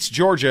 Beats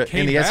Georgia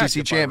in the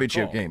SEC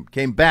championship game.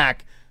 Came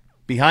back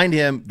behind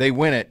him. They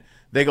win it.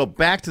 They go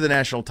back to the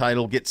national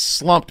title, get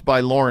slumped by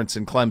Lawrence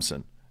and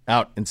Clemson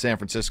out in San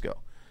Francisco.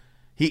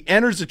 He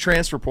enters the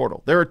transfer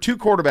portal. There are 2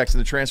 quarterbacks in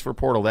the transfer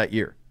portal that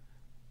year.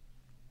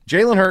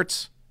 Jalen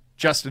Hurts,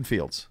 Justin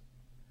Fields.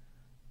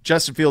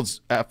 Justin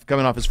Fields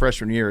coming off his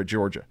freshman year at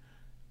Georgia.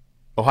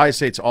 Ohio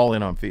State's all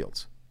in on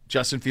Fields.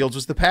 Justin Fields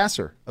was the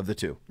passer of the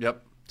 2.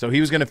 Yep. So he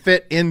was going to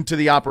fit into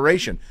the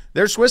operation.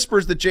 There's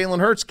whispers that Jalen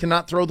Hurts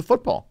cannot throw the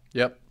football.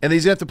 Yep. And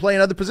he's going to have to play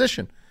another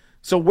position.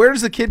 So where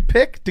does the kid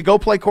pick to go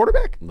play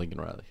quarterback?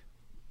 Lincoln Riley.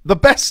 The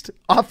best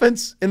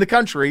offense in the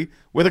country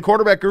with a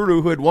quarterback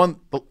guru who had won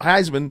the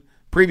Heisman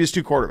previous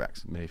 2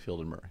 quarterbacks.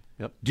 Mayfield and Murray.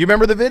 Yep. Do you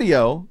remember the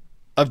video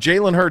of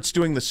Jalen Hurts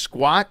doing the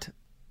squat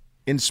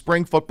in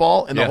spring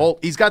football? And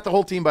he's got the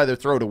whole team by their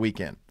throat a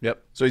weekend.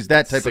 Yep. So he's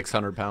that type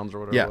 600 pounds or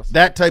whatever it was.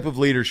 that type of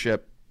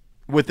leadership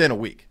within a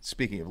week.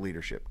 Speaking of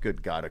leadership,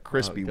 good God, a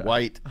crispy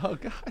white. Oh,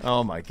 God.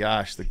 Oh, my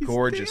gosh, the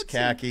gorgeous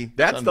dancing. khaki.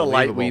 That's the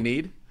light we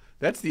need.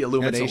 That's the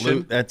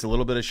illumination. That's a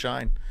little bit of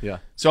shine. Yeah.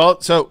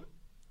 So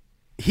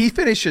he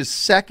finishes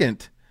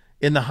 2nd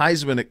in the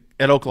Heisman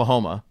at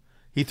Oklahoma.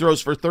 He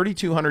throws for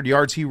 3,200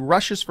 yards. He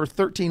rushes for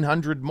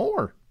 1,300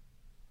 more.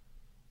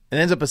 And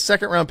ends up a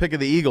 2nd-round pick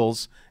of the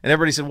Eagles. And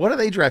everybody said, what are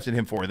they drafted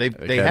him for? They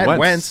had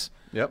Wentz.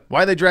 Yep.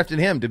 Why they drafted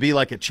him? To be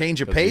like a change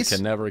of pace? He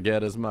can never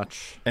get as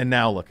much. And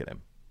now look at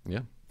him. Yeah.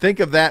 Think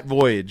of that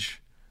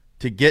voyage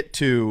to get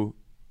to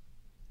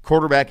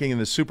quarterbacking in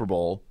the Super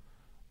Bowl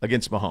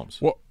against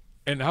Mahomes. Well,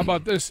 and how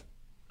about this?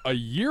 A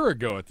year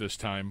ago at this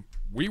time,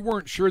 we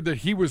weren't sure that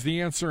he was the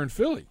answer in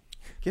Philly.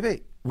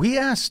 We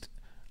asked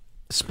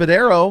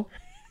Spadaro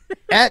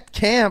at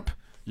camp,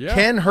 Yeah.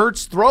 can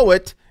Hurts throw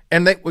it?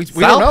 And we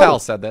Sal don't know. Pal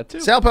said that too.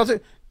 Sal Pal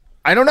said,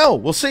 I don't know.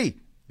 We'll see.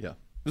 Yeah.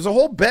 There's a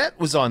whole bet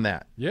was on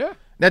that. Yeah.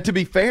 Now, to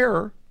be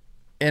fair,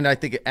 and I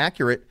think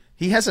accurate,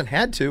 he hasn't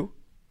had to,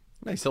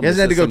 He still He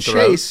hasn't had to misses go some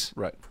throws. chase.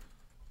 Right.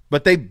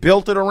 but they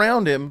built it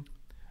around him.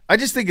 I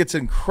just think it's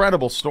an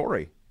incredible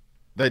story,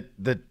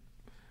 the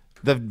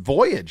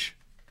voyage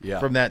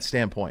from that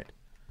standpoint.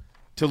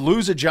 To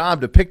lose a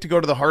job, to pick to go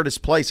to the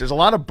hardest place. There's a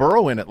lot of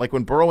Burrow in it. Like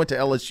when Burrow went to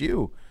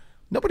LSU,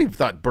 nobody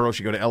thought Burrow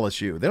should go to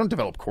LSU. They don't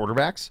develop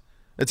quarterbacks.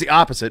 It's the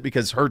opposite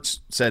because Hurts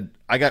said,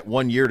 I got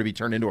 1 year to be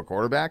turned into a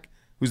quarterback.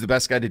 Who's the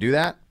best guy to do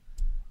that?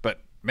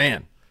 But,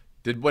 man,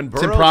 When it's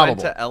Burrow went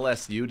improbable. to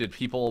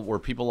LSU, were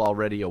people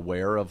already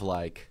aware of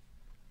like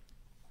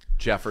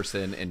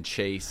Jefferson and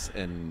Chase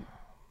and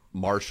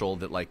Marshall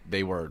that like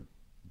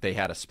they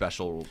had a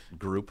special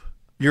group?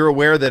 You're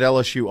aware that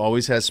LSU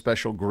always has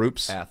special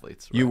groups.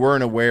 Athletes, You right.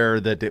 weren't aware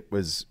that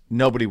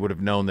nobody would have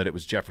known that it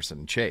was Jefferson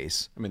and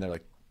Chase. I mean, they're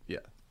like, two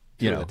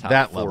You of know, the top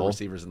that 4 level.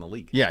 receivers in the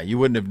league. Yeah, you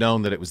wouldn't have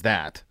known that it was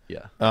that.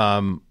 Yeah.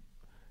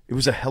 It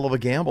was a hell of a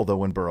gamble though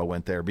when Burrow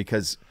went there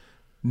because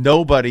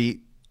nobody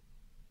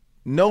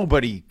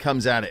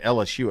comes out of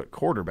LSU at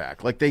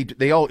quarterback. Like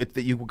they all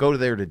you go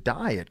there to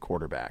die at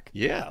quarterback.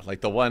 Yeah,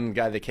 like the one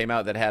guy that came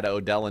out that had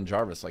Odell and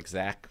Jarvis, like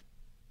Zach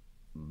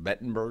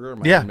Mettenberger.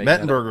 Am I Yeah, making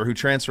that up? Mettenberger, who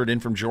transferred in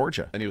from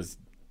Georgia. And he was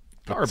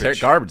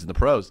Garbage. in the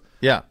pros.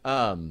 Yeah.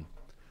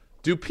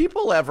 Do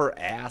people ever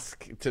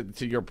ask,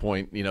 to your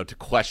point, to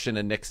question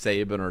a Nick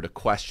Saban or to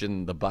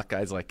question the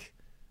Buckeyes, like,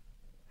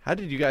 how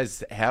did you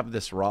guys have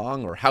this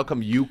wrong? Or how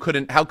come you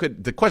couldn't?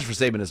 The question for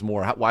Saban is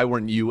more, why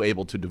weren't you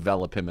able to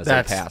develop him as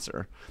a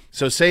passer?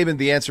 So Saban,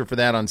 the answer for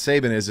that on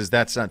Saban is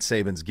that's not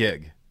Saban's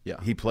gig.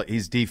 Yeah.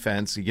 He's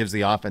defense. He gives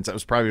the offense. That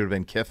was probably would have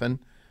been Kiffin.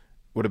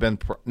 Would have been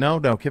no.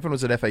 Kiffin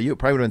was at FAU. It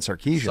probably would have been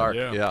Sarkisian. Sark,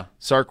 Yeah. yeah.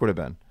 Sark would have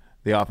been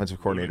the offensive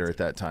coordinator at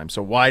that time.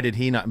 So why did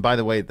he not? And by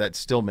the way, that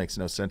still makes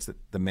no sense that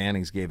the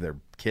Mannings gave their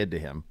kid to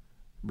him.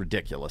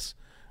 Ridiculous.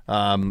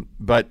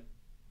 But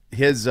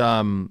his,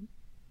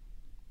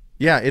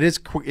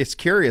 it's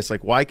curious.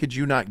 Like, why could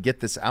you not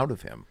get this out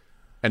of him?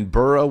 And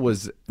Burrow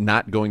was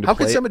not going to How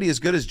play. could somebody as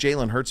good as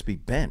Jalen Hurts be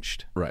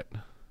benched? Right.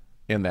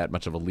 And that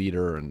much of a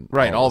leader. And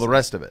All this. the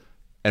rest of it.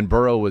 And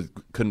Burrow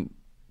couldn't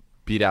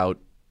beat out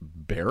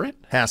Barrett?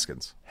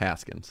 Haskins.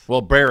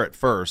 Well, Barrett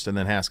first and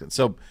then Haskins.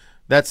 So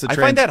that's the I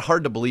find that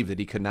hard to believe that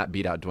he could not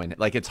beat out Dwayne.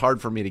 Like, it's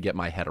hard for me to get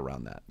my head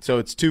around that. So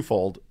it's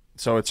twofold.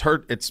 So it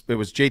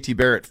was JT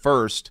Barrett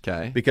first.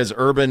 Okay. Because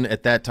Urban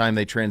at that time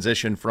they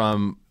transitioned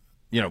from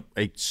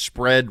a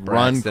spread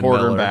Braxton run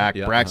quarterback,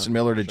 Miller. Yeah, Braxton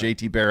Miller to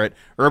JT Barrett.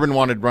 Urban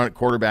wanted run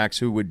quarterbacks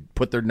who would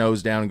put their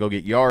nose down and go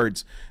get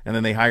yards, and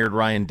then they hired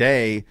Ryan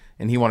Day,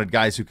 and he wanted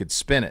guys who could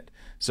spin it.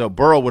 So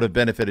Burrow would have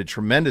benefited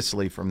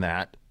tremendously from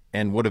that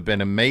and would have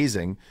been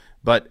amazing.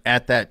 But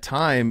at that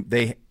time,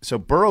 so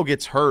Burrow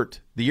gets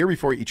hurt the year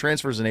before. He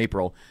transfers in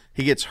April.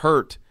 He gets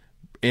hurt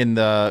in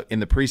the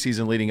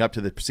preseason leading up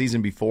to the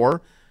season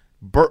before.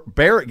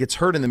 Barrett gets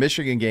hurt in the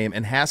Michigan game,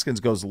 and Haskins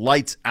goes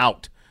lights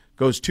out.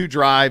 Goes 2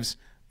 drives,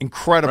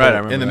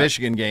 incredible in the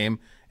Michigan game.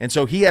 And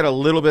so he had a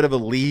little bit of a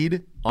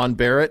lead on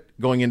Barrett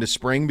going into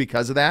spring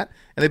because of that.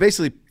 And they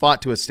basically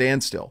fought to a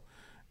standstill.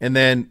 And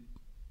then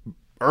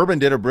Urban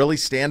did a really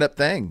stand-up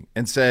thing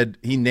and said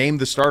he named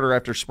the starter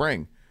after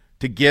spring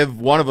to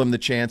give one of them the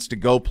chance to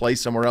go play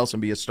somewhere else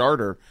and be a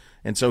starter.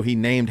 And so he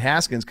named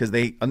Haskins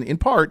in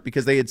part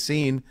because they had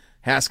seen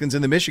Haskins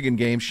in the Michigan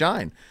game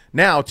shine.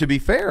 Now, to be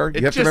fair,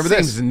 you have to remember this.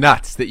 It seems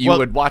nuts that you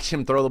would watch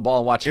him throw the ball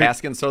and watch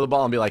Haskins throw the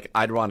ball and be like,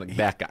 I'd want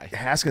that guy.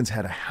 Haskins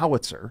had a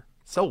howitzer.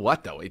 So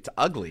what, though? It's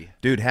ugly.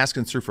 Dude,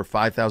 Haskins threw for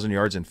 5,000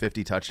 yards and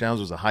 50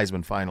 touchdowns, was a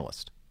Heisman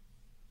finalist.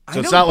 So I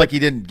it's know, not like he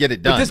didn't get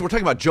it done. But we're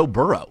talking about Joe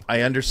Burrow.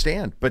 I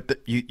understand. But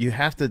you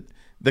have to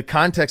 – the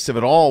context of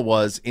it all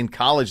was in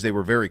college they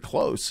were very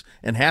close,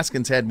 and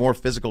Haskins had more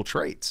physical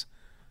traits.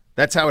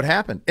 That's how it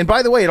happened. And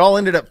by the way, it all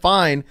ended up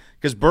fine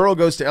because Burrow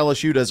goes to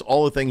LSU, does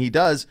all the thing he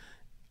does.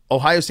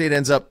 Ohio State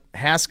ends up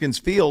Haskins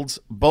Fields,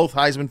 both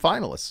Heisman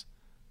finalists.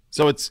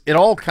 So it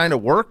all kind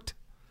of worked,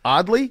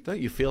 oddly. Don't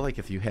you feel like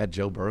if you had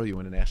Joe Burrow, you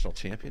win a national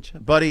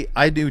championship? Buddy,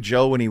 I knew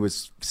Joe when he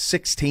was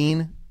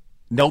 16.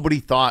 Nobody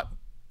thought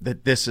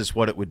that this is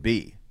what it would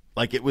be.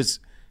 Like it was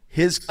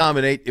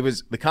it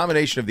was the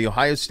combination of the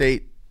Ohio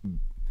State,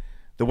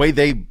 the way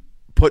they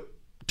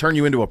turn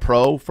you into a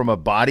pro from a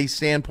body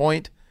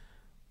standpoint,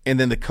 and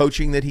then the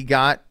coaching that he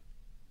got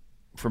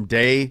from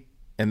Day,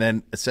 and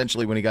then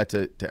essentially when he got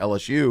to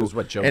LSU, It was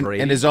what, Joe and,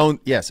 Brady? and his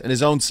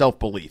own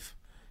self-belief.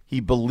 He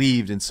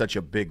believed in such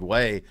a big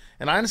way.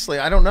 And honestly,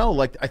 I don't know.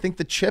 Like I think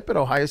the chip at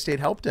Ohio State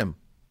helped him.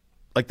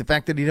 Like the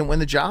fact that he didn't win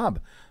the job.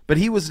 But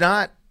he was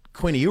not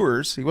Quinn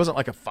Ewers. He wasn't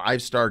like a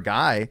 5-star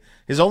guy.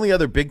 His only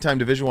other big-time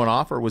Division I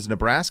offer was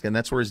Nebraska, and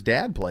that's where his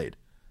dad played.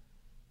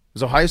 It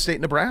was Ohio State,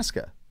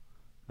 Nebraska.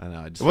 I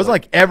know. It wasn't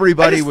like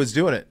everybody I just- was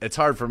doing it. It's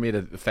hard for me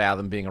to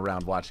fathom being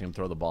around watching him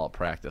throw the ball at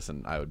practice,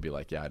 and I would be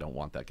like, yeah, I don't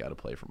want that guy to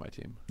play for my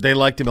team. They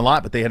liked him a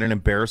lot, but they had an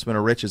embarrassment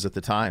of riches at the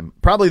time.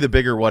 Probably the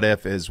bigger what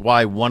if is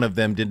why one of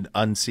them didn't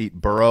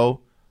unseat Barrett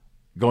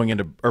going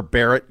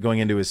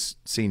into his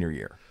senior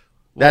year.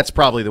 That's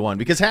probably the one,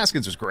 because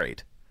Haskins was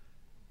great.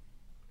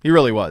 He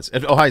really was.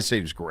 At Ohio State,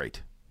 he was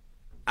great.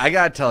 I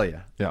gotta tell you,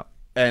 Yeah.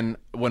 and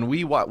when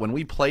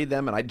we played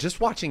them, and I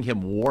just watching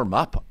him warm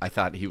up,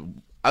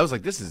 I was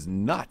like, this is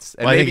nuts.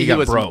 And Well, I think maybe he got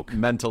was broke.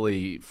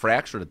 mentally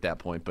fractured at that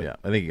point, but Yeah,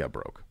 I think he got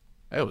broke.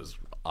 it was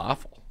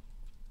awful.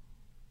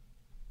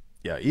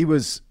 Yeah, he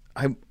was.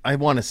 I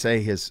want to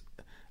say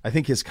I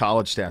think his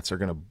college stats are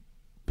going to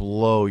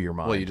blow your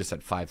mind. Well, you just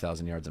said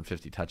 5,000 yards and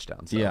 50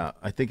 touchdowns. So. Yeah,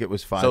 I think it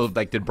was 5. So,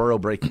 like, did Burrow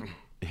break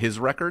his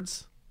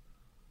records?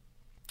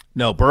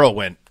 No,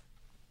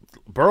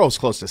 Burrow's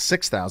close to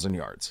 6,000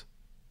 yards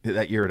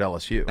that year at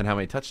LSU. And how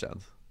many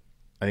touchdowns?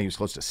 I think he was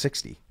close to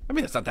 60. I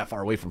mean, it's not that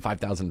far away from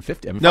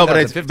 5,050. I mean, No,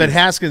 5,050 but is-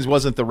 Haskins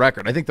wasn't the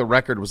record. I think the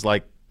record was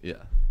like, yeah,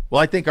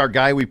 well, I think our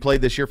guy we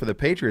played this year for the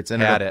Patriots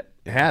Had it.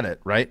 Had it,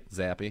 right?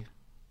 Zappy,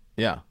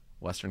 Yeah.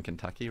 Western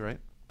Kentucky, right?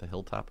 The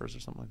Hilltoppers or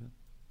something like that.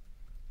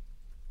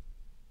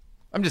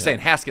 I'm just saying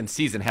Haskins'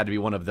 season had to be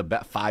one of the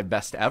 5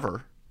 best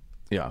ever.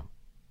 Yeah.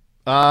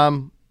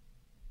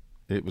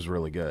 It was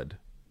really good.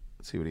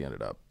 Let's see what he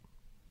ended up.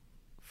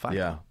 5.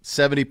 Yeah.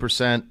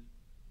 70%,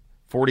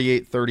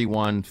 48,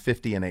 31,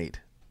 50 and 8.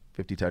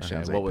 50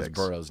 touchdowns, Okay, 8 what was picks.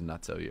 Burrow's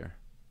nutso year?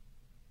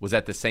 Was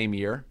that the same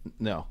year?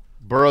 No.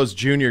 Burrow's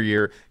junior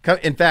year.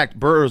 In fact,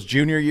 Burrow's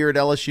junior year at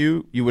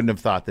LSU, you wouldn't have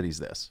thought that he's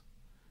this.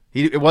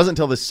 It wasn't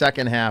until the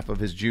second half of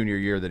his junior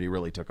year that he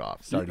really took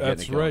off. Started getting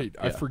That's it going. right.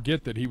 I Yeah.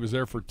 forget that he was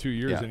there for 2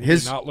 years, Yeah. and he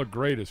His- did not look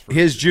great as first.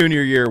 His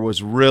junior year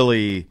was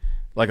really,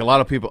 like, a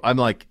lot of people, I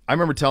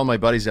remember telling my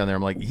buddies down there,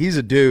 I'm like, he's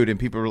a dude, and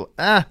people were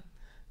like,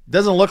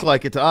 doesn't look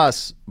like it to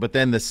us. But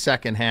then the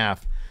second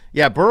half,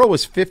 yeah, Burrow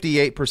was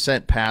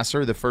 58%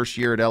 passer the first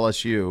year at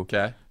LSU.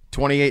 Okay.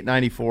 28,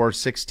 94,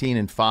 16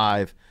 and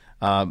 5.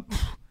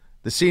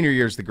 The senior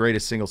year is the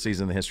greatest single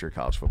season in the history of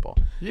college football.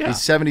 Yeah. He's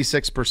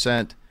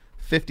 76%,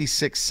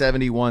 56,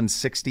 71,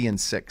 60 and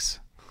 6.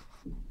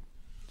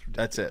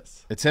 That's it.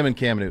 It's him and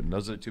Cam Newton.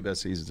 Those are the 2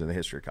 best seasons in the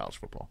history of college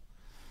football.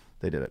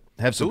 They did it.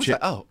 Have some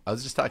I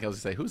was just talking. I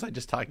was going to say, who was I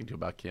just talking to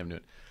about Cam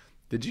Newton?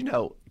 Did you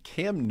know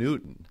Cam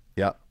Newton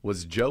Yeah.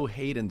 was Joe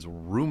Hayden's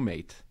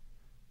roommate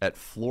at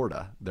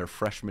Florida their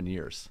freshman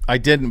years? I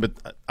didn't,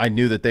 but I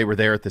knew that they were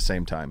there at the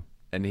same time.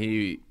 And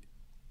he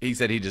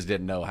said he just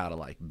didn't know how to,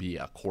 like, be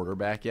a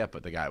quarterback yet,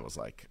 but the guy was,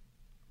 like,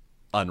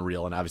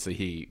 unreal. And obviously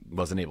he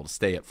wasn't able to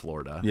stay at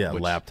Florida. Yeah,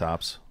 which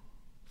laptops.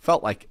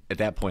 felt like at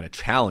that point a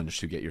challenge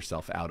to get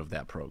yourself out of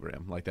that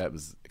program. Like, that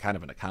was kind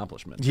of an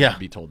accomplishment. Yeah. To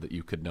be told that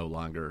you could no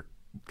longer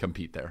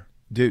compete there.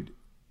 Dude,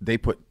 they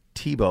put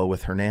Tebow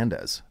with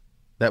Hernandez.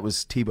 That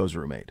was Tebow's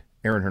roommate,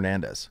 Aaron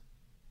Hernandez.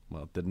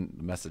 Well, the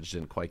message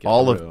didn't quite get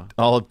All through.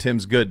 of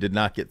Tim's good did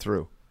not get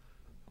through.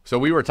 So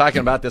we were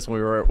talking about this when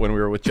we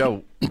were with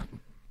Joe.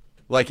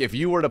 Like, if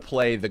you were to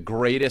play the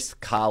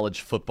greatest college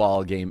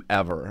football game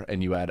ever,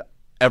 and you had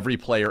every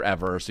player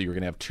ever, so you're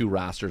going to have 2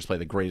 rosters play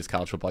the greatest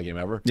college football game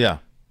ever. Yeah.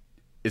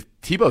 Is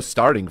Tebow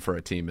starting for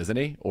a team, isn't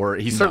he? Or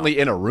he's certainly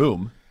in a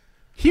room.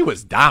 He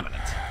was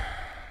dominant.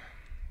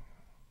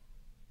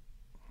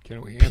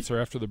 Can we answer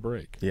after the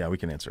break? Yeah, we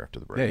can answer after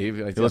the break. Yeah,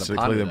 you he's listen got to a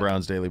pond Cleveland in it.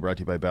 Browns Daily, brought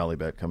to you by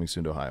Ballybet, coming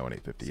soon to Ohio on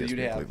 850 So you'd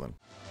ESPN have- Cleveland.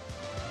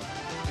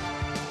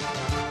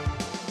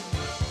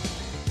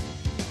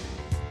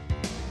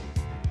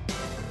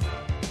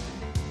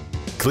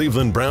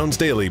 Cleveland Browns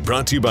Daily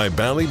brought to you by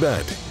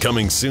Ballybet,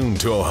 coming soon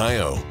to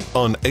Ohio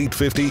on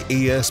 850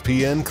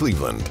 ESPN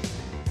Cleveland.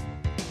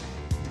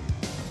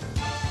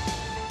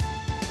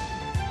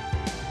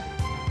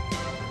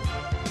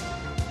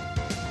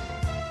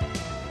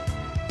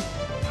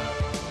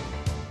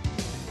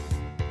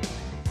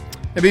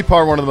 And be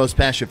part of one of the most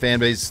passionate fan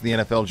bases in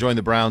the NFL. Join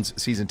the Browns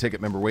season ticket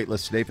member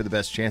waitlist today for the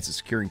best chance of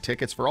securing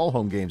tickets for all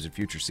home games in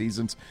future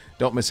seasons.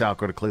 Don't miss out.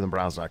 Go to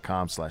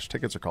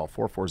clevelandbrowns.com/tickets or call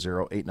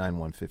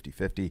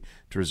 440-891-5050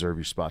 to reserve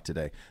your spot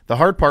today. The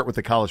hard part with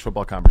the college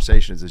football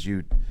conversation is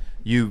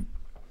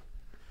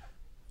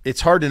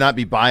it's hard to not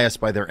be biased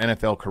by their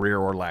NFL career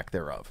or lack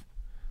thereof.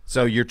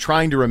 So you're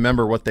trying to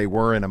remember what they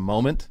were in a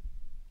moment.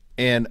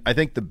 And I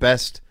think the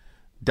best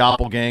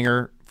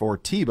doppelganger for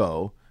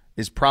Tebow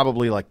is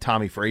probably like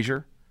Tommy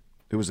Frazier,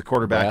 who was a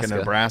quarterback in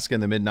Nebraska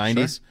in the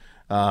mid-'90s.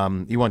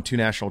 Sure. He won 2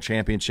 national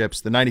championships.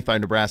 The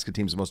 95 Nebraska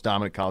team is the most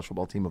dominant college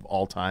football team of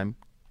all time.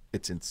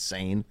 It's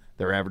insane.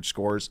 Their average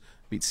scores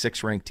beat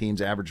 6 ranked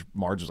teams. Average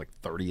margin was like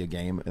 30 a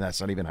game, and that's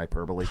not even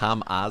hyperbole.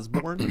 Tom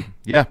Osborne?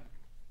 Yeah.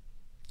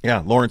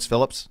 Lawrence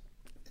Phillips.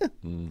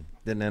 Didn't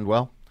end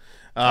well.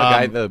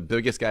 The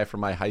biggest guy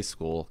from my high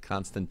school,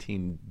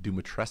 Constantine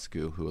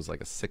Dumitrescu, who was like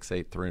a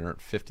 6'8",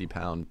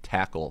 350-pound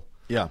tackle.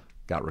 Yeah.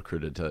 Got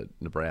recruited to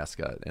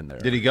Nebraska in there.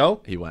 Did he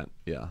go? He went,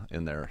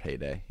 in their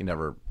heyday. He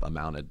never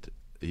amounted.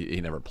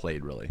 He never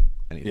played really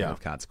anything of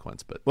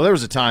consequence. But Well, there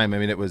was a time. I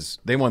mean,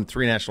 they won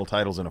 3 national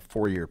titles in a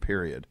 4-year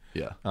period.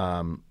 yeah,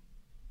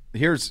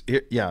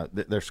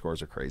 their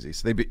scores are crazy.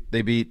 So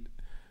they beat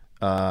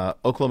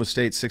Oklahoma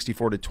State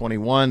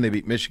 64-21. They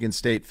beat Michigan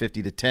State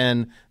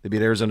 50-10. They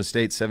beat Arizona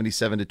State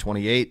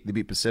 77-28. They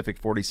beat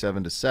Pacific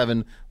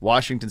 47-7.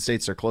 Washington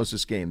State's their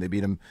closest game. They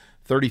beat them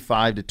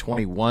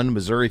 35-21.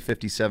 Missouri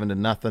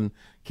 57-0.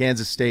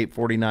 Kansas State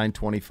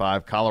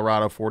 49-25.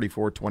 Colorado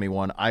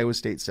 44-21. Iowa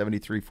State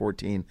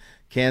 73-14.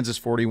 Kansas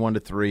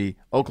 41-3.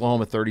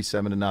 Oklahoma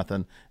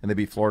 37-0. And they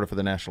beat Florida for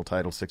the national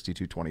title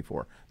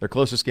 62-24. Their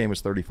closest game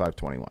was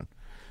 35-21.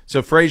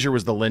 So Frazier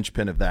was the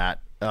linchpin of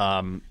that.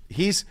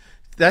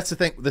 That's the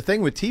thing. The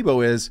thing with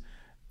Tebow is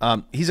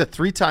he's a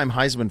 3-time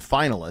Heisman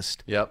finalist.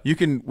 Yep. You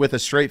can, with a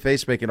straight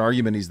face, make an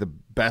argument he's the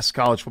best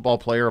college football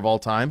player of all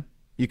time.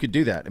 You could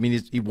do that. I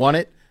mean, he won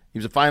it. He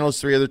was a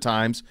finalist 3 other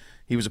times.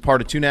 He was a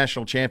part of 2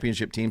 national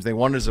championship teams. They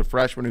won it as a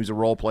freshman. He was a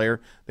role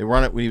player. They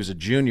won it when he was a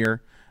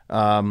junior,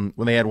 when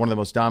they had one of the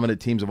most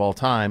dominant teams of all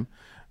time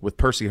with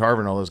Percy Harvin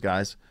and all those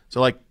guys. So,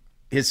 like,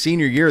 his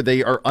senior year,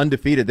 they are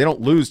undefeated. They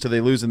don't lose till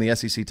they lose in the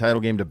SEC title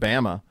game to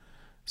Bama.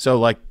 So,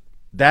 like,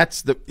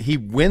 he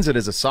wins it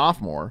as a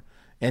sophomore,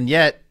 and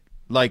yet,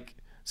 like,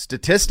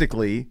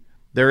 statistically,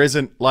 there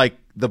isn't, like,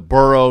 the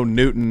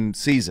Burrow-Newton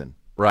season.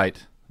 Right.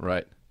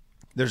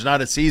 There's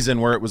not a season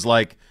where it was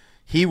like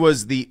he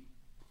was the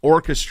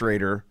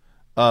orchestrator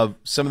of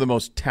some of the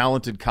most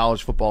talented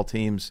college football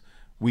teams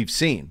we've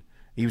seen.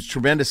 He was a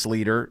tremendous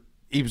leader.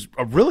 He was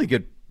a really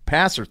good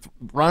passer,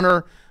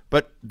 runner,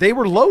 but they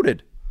were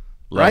loaded.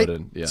 Right?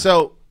 Yeah.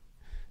 So,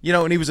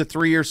 and he was a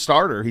 3-year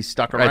starter. He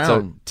stuck around. Right,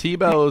 so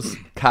Tebow's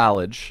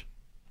college,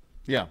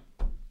 yeah.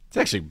 it's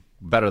actually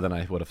better than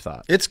I would have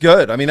thought. It's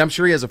good. I mean, I'm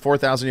sure he has a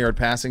 4,000-yard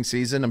passing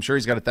season. I'm sure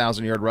he's got a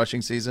 1,000-yard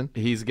rushing season.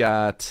 He's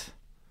got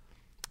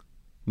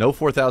no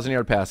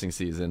 4,000-yard passing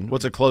season.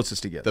 What's the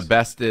closest he gets? The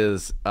best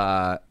is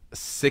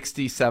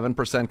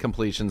 67%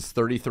 completions,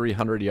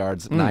 3,300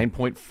 yards,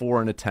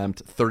 9.4 an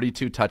attempt,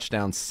 32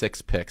 touchdowns,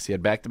 6 picks. He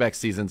had back-to-back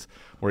seasons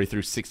where he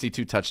threw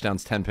 62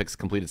 touchdowns, 10 picks,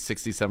 completed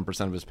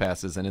 67% of his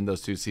passes, and in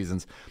those 2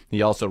 seasons,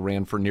 he also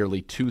ran for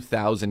nearly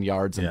 2,000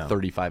 yards and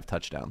 35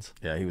 touchdowns.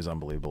 Yeah, he was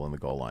unbelievable in the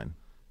goal line.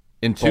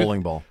 In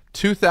bowling ball.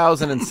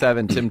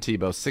 2007, Tim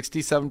Tebow,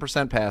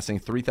 67% passing,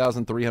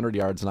 3,300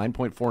 yards,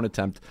 9.4 an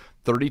attempt,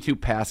 32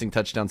 passing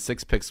touchdowns,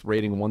 6 picks,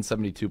 rating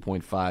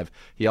 172.5.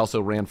 He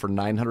also ran for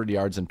 900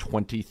 yards and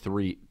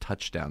 23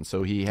 touchdowns.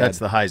 So he had. That's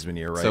the Heisman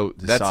year, right? So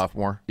that's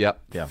sophomore.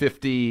 Yep. Yeah.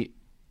 50,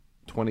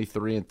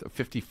 23, and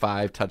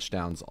 55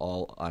 touchdowns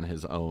all on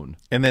his own.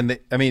 And then,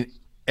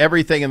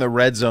 everything in the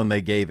red zone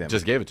they gave him.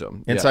 Just gave it to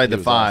him. Inside the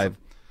the 5. Awesome.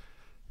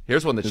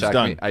 Here's one that shocked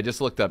done. me. I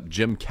just looked up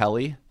Jim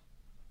Kelly.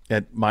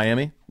 At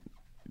Miami?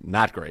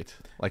 Not great.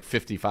 Like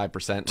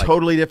 55%. Like,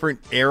 totally different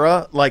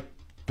era. Like,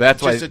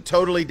 that's just why, a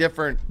totally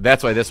different.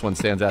 That's why this one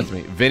stands out to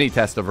me. Vinny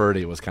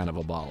Testaverde was kind of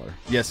a baller.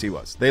 Yes, he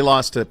was. They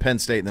lost to Penn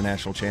State in the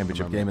national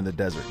championship game in the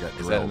desert. Got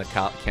drilled. Is that in the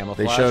camouflage?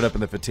 They showed up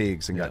in the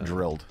fatigues and got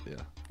drilled. Yeah.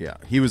 Yeah,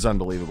 he was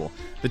unbelievable.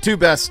 The 2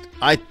 best,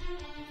 I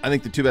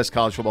think the 2 best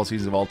college football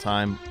seasons of all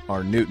time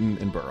are Newton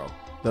and Burrow.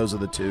 Those are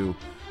the 2.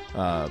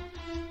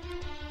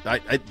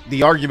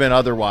 The argument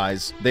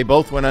otherwise, they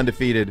both went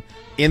undefeated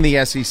in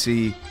the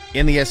SEC,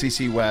 in the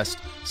SEC West.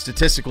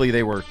 Statistically,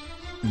 they were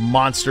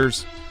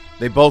monsters.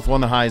 They both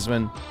won the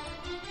Heisman.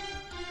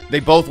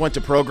 They both went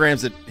to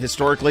programs that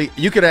historically,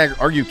 you could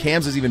argue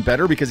Cam's is even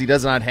better because he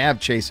does not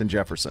have Chase and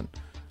Jefferson.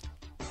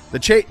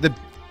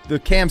 The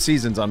Cam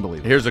season's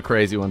unbelievable. Here's a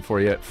crazy one for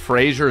you.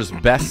 Frazier's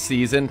best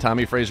season,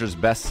 Tommy Frazier's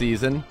best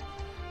season,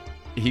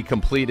 he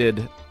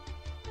completed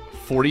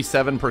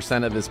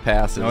 47% of his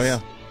passes. Oh, yeah.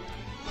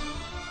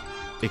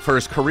 For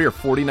his career,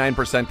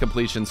 49%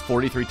 completions,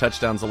 43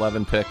 touchdowns,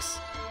 11 picks.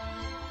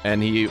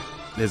 And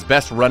his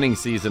best running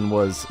season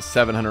was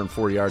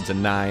 704 yards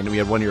and 9. We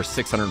had 1 year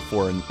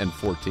 604 and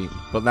 14.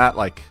 But not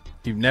like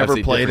you've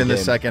never played in the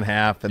second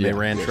half, and they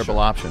ran triple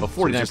option. Well,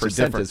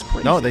 49% is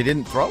crazy. No, they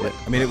didn't throw it.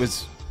 I mean,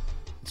 it's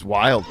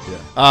wild. Yeah.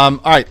 All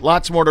right,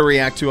 lots more to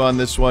react to on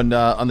this one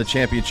on the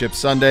championship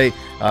Sunday.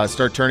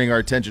 Start turning our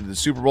attention to the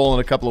Super Bowl in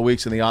a couple of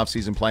weeks and the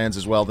offseason plans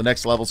as well. The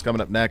next level's coming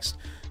up next.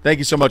 Thank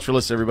you so much for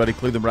listening, everybody.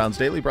 Cleveland Browns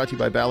Daily, brought to you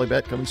by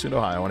Ballybet, coming soon to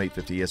Ohio on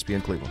 850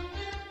 ESPN Cleveland.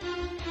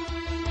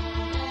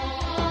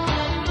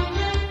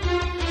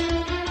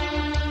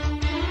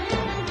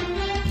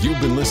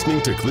 You've been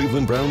listening to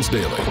Cleveland Browns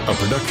Daily, a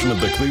production of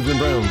the Cleveland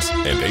Browns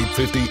and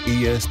 850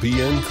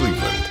 ESPN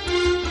Cleveland.